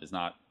film is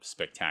not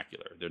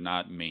spectacular. They're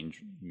not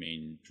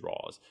main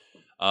draws.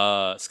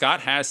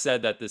 Scott has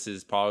said that this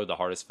is probably the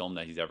hardest film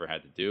that he's ever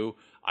had to do.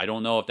 I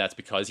don't know if that's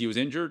because he was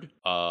injured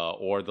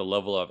or the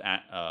level of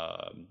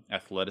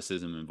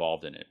athleticism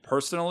involved in it.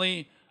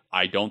 Personally,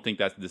 I don't think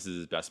that this is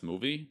his best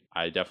movie.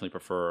 I definitely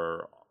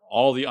prefer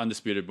all the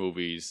Undisputed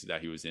movies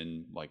that he was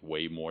in, like,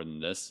 way more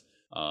than this.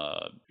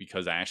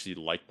 Because I actually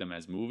like them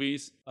as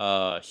movies.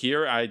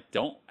 Here, I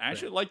don't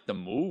actually like the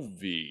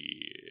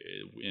movie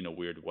in a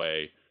weird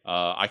way.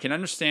 I can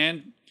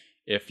understand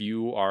if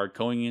you are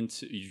going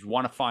into, you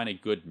want to find a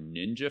good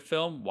ninja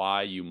film,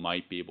 why you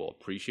might be able to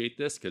appreciate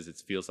this, because it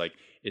feels like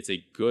it's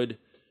a good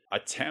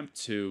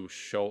attempt to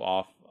show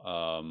off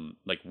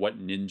like what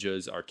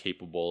ninjas are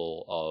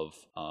capable of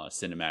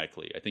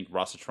cinematically. I think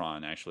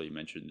Rossatron actually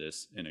mentioned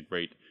this in a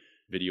great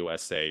video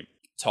essay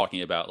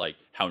talking about like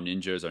how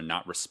ninjas are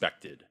not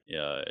respected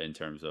in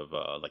terms of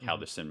like how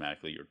they're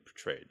cinematically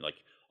portrayed.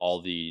 Like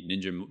all the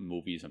ninja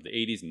movies of the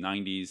 80s and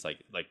 90s,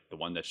 like the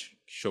one that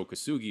Sho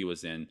Kosugi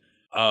was in,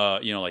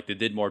 you know, like they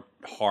did more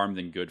harm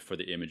than good for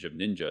the image of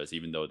ninjas,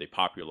 even though they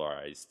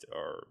popularized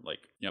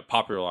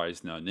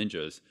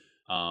ninjas.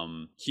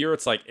 Here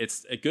it's like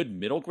it's a good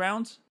middle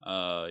ground.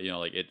 You know,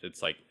 like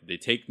it's like they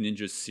take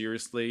ninjas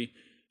seriously,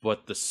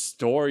 but the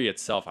story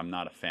itself, I'm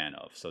not a fan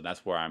of. So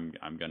that's where I'm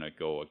gonna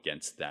go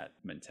against that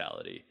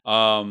mentality,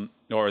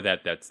 or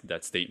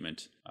that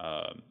statement.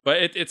 But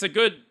it's a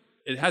good.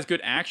 It has good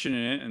action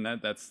in it, and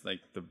that's like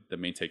the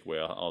main takeaway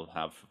I'll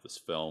have for this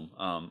film.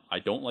 I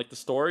don't like the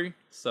story,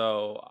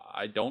 so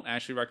I don't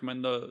actually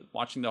recommend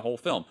watching the whole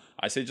film.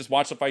 I say just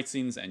watch the fight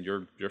scenes, and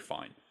you're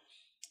fine.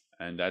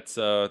 And that's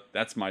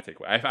my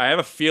takeaway. I have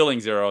a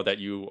feeling, Zero, that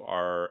you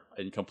are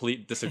in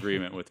complete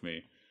disagreement with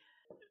me.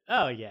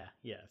 Oh yeah,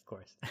 of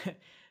course.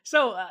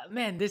 So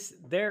man,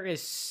 there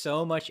is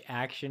so much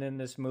action in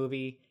this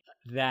movie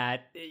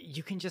that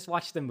you can just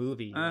watch the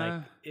movie.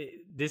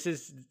 This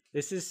is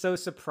so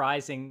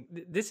surprising.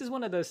 This is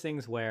one of those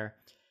things where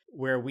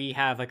we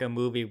have like a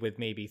movie with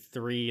maybe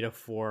 3 to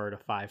 4 to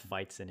 5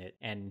 fights in it,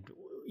 and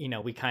you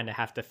know we kind of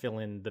have to fill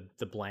in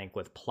the blank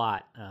with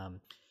plot.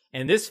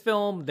 In this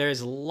film,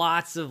 there's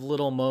lots of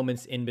little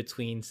moments in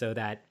between, so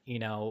that you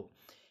know.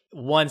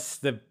 Once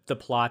the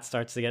plot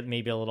starts to get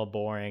maybe a little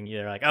boring,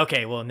 you're like,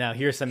 okay, well now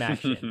here's some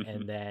action,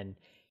 and then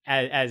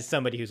as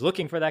somebody who's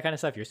looking for that kind of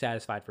stuff, you're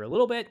satisfied for a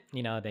little bit,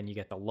 you know, then you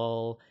get the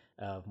lull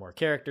of more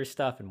character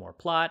stuff and more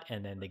plot,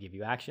 and then they give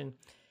you action.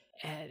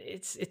 And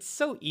it's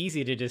so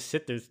easy to just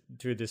sit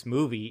through this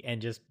movie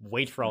and just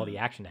wait for all the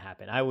action to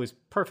happen. I was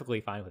perfectly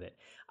fine with it.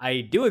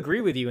 I do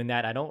agree with you in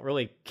that I don't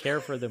really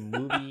care for the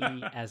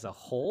movie as a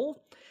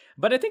whole.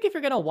 But I think if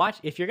you're gonna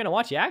watch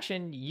the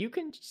action, you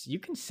can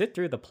sit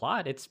through the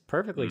plot. It's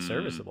perfectly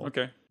serviceable.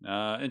 Okay,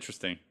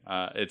 interesting.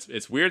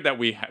 It's weird that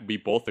we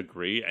both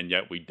agree, and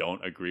yet we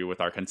don't agree with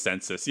our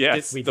consensus.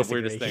 Yes, it's the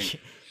weirdest thing.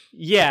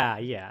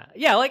 Yeah.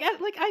 Like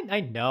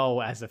I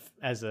know as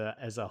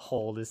a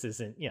whole, this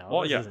isn't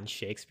isn't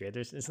Shakespeare.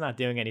 It's not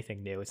doing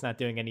anything new. It's not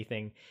doing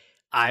anything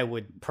I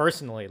would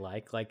personally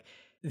like. Like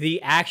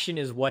the action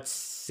is what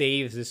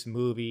saves this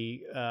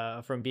movie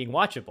from being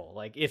watchable.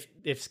 Like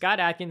if Scott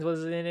Adkins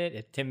wasn't in it,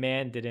 if Tim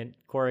Mann didn't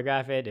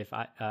choreograph it, if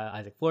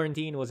Isaac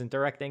Florentine wasn't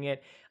directing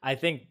it, I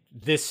think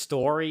this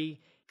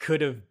story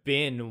could have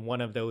been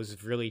one of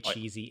those really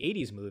cheesy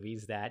 80s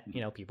movies that,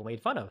 you know, people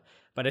made fun of.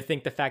 But I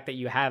think the fact that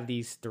you have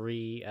these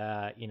three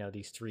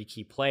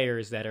key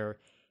players that are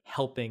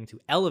helping to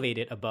elevate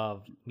it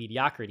above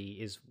mediocrity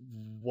is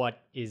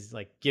what is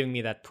like giving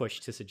me that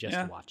push to suggest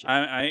to watch it.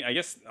 I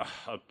guess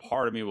a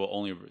part of me will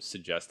only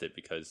suggest it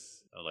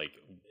because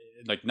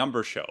like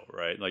numbers show,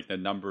 right? Like the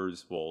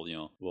numbers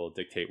will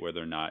dictate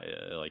whether or not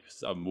like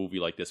a movie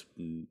like this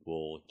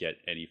will get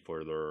any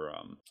further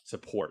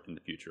support in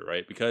the future,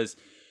 right? Because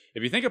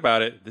if you think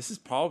about it, this is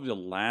probably the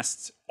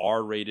last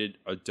R-rated,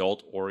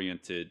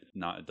 adult-oriented,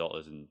 not adult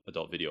as in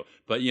adult video,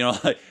 but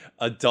like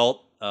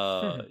adult,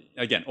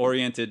 again,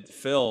 oriented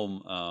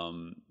film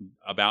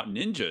about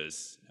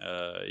ninjas.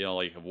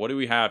 Like what do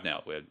we have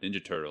now? We have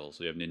Ninja Turtles,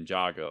 we have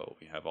Ninjago,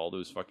 we have all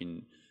those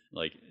fucking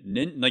like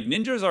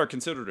ninjas are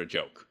considered a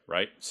joke,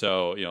 right?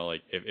 So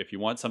like if you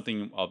want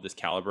something of this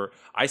caliber,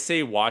 I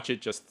say watch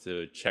it just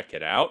to check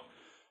it out.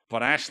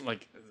 But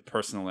actually,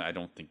 personally, I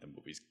don't think the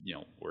movie's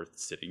worth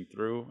sitting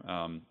through.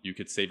 You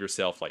could save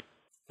yourself like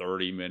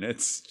 30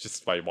 minutes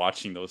just by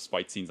watching those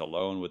fight scenes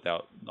alone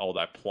without all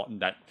that plot,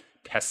 that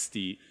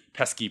pesky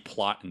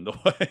plot in the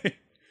way.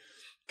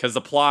 Because the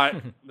plot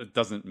it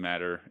doesn't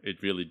matter.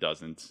 It really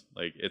doesn't.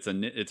 Like it's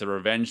a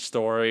revenge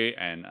story,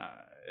 and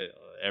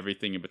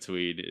everything in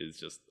between is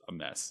just a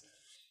mess.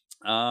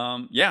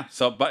 Yeah.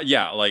 So, but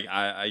yeah, like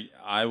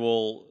I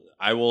will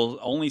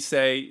only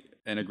say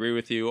and agree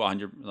with you on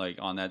your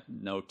on that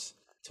note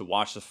to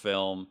watch the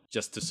film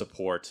just to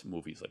support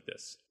movies like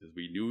this because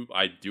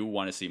I do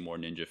want to see more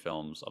ninja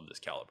films of this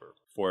caliber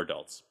for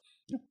adults.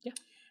 Yeah.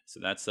 So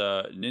that's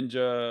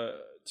Ninja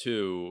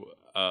 2.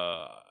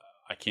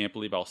 I can't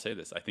believe I'll say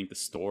this. I think the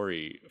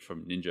story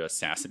from Ninja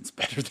Assassin's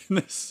better than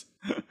this.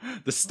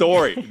 the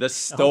story.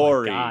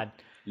 Oh my God.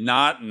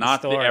 Not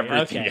the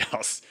everything okay.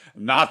 else.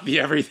 Not the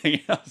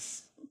everything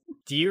else.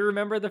 Do you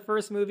remember the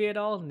first movie at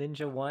all,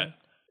 Ninja 1?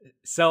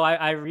 So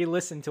I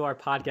re-listened to our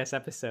podcast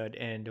episode,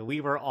 and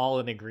we were all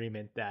in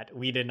agreement that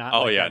we did not.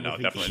 Oh like yeah, that no,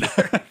 movie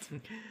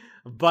definitely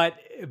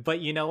not. But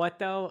you know what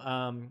though?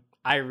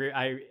 I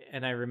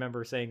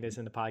remember saying this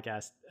in the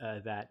podcast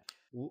that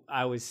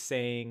I was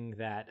saying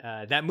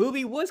that that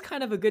movie was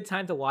kind of a good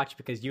time to watch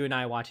because you and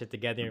I watched it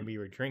together and we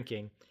were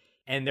drinking.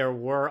 And there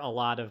were a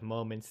lot of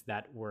moments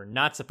that were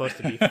not supposed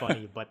to be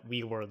funny, but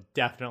we were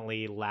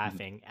definitely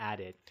laughing at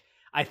it.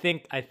 I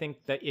think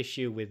the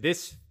issue with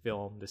this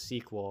film, the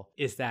sequel,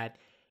 is that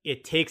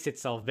it takes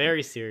itself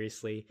very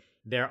seriously.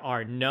 There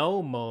are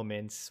no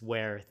moments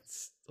where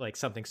it's like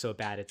something so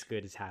bad it's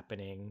good is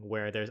happening,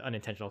 where there's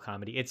unintentional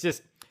comedy. It's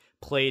just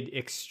played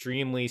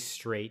extremely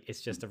straight.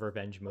 It's just a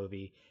revenge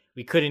movie.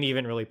 We couldn't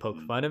even really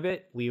poke fun of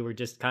it. We were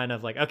just kind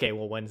of like, okay,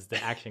 well, when's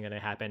the action going to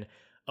happen?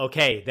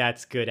 Okay,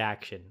 that's good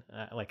action.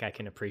 Like I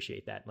can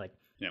appreciate that. Like,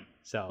 yeah.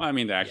 So well, I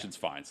mean, the action's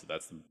fine. So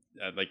that's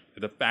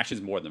the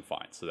action's more than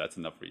fine. So that's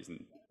enough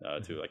reason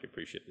to like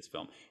appreciate this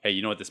film. Hey,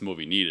 you know what this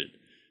movie needed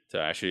to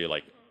actually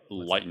like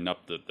lighten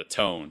up the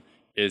tone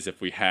is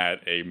if we had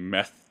a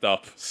methed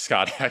up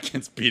Scott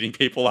Adkins beating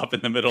people up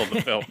in the middle of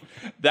the film.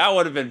 That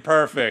would have been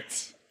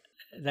perfect.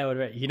 That would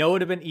have,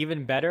 would have been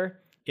even better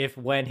if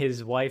when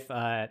his wife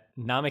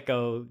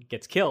Namiko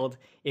gets killed,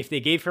 if they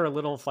gave her a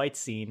little fight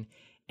scene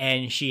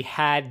and she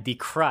had the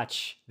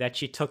crutch that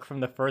she took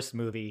from the first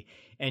movie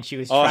and she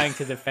was trying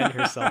to defend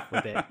herself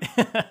with it.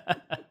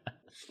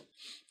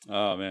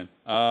 Oh man.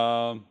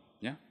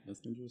 Yeah,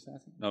 that's Ninja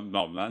Assassin. No,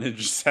 not Ninja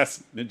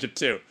Assassin. Ninja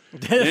 2.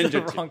 Ninja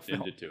the wrong 2.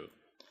 Film. Ninja 2.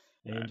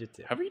 Ninja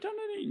 2. Have we done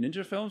any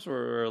ninja films where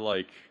we're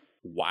like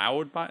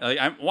wowed by?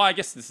 I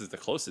guess this is the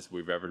closest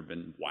we've ever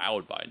been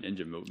wowed by a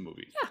ninja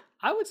movie. Yeah,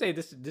 I would say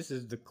this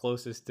is the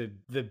closest to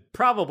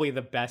probably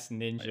the best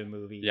ninja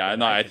movie. Yeah,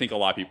 no, I think a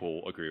lot of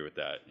people agree with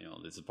that.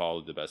 This is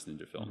probably the best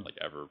ninja film like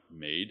ever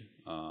made.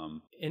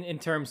 In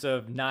terms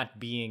of not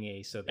being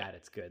a so bad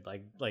it's good,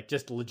 like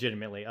just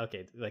legitimately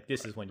okay, like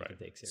this is one you can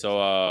take seriously.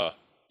 So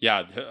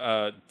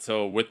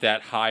so with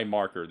that high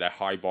marker, that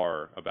high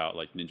bar about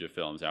like ninja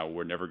films, now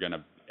we're never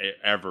gonna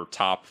ever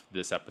top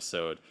this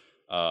episode.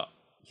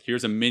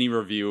 Here's a mini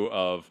review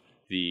of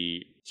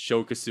the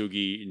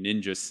Shokasugi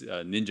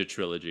ninja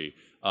trilogy.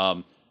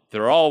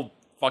 They're all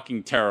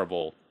fucking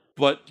terrible,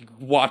 but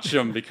watch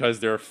them because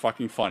they're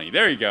fucking funny.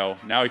 There you go.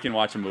 Now we can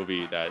watch a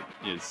movie that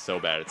is so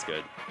bad it's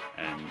good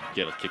and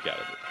get a kick out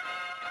of it.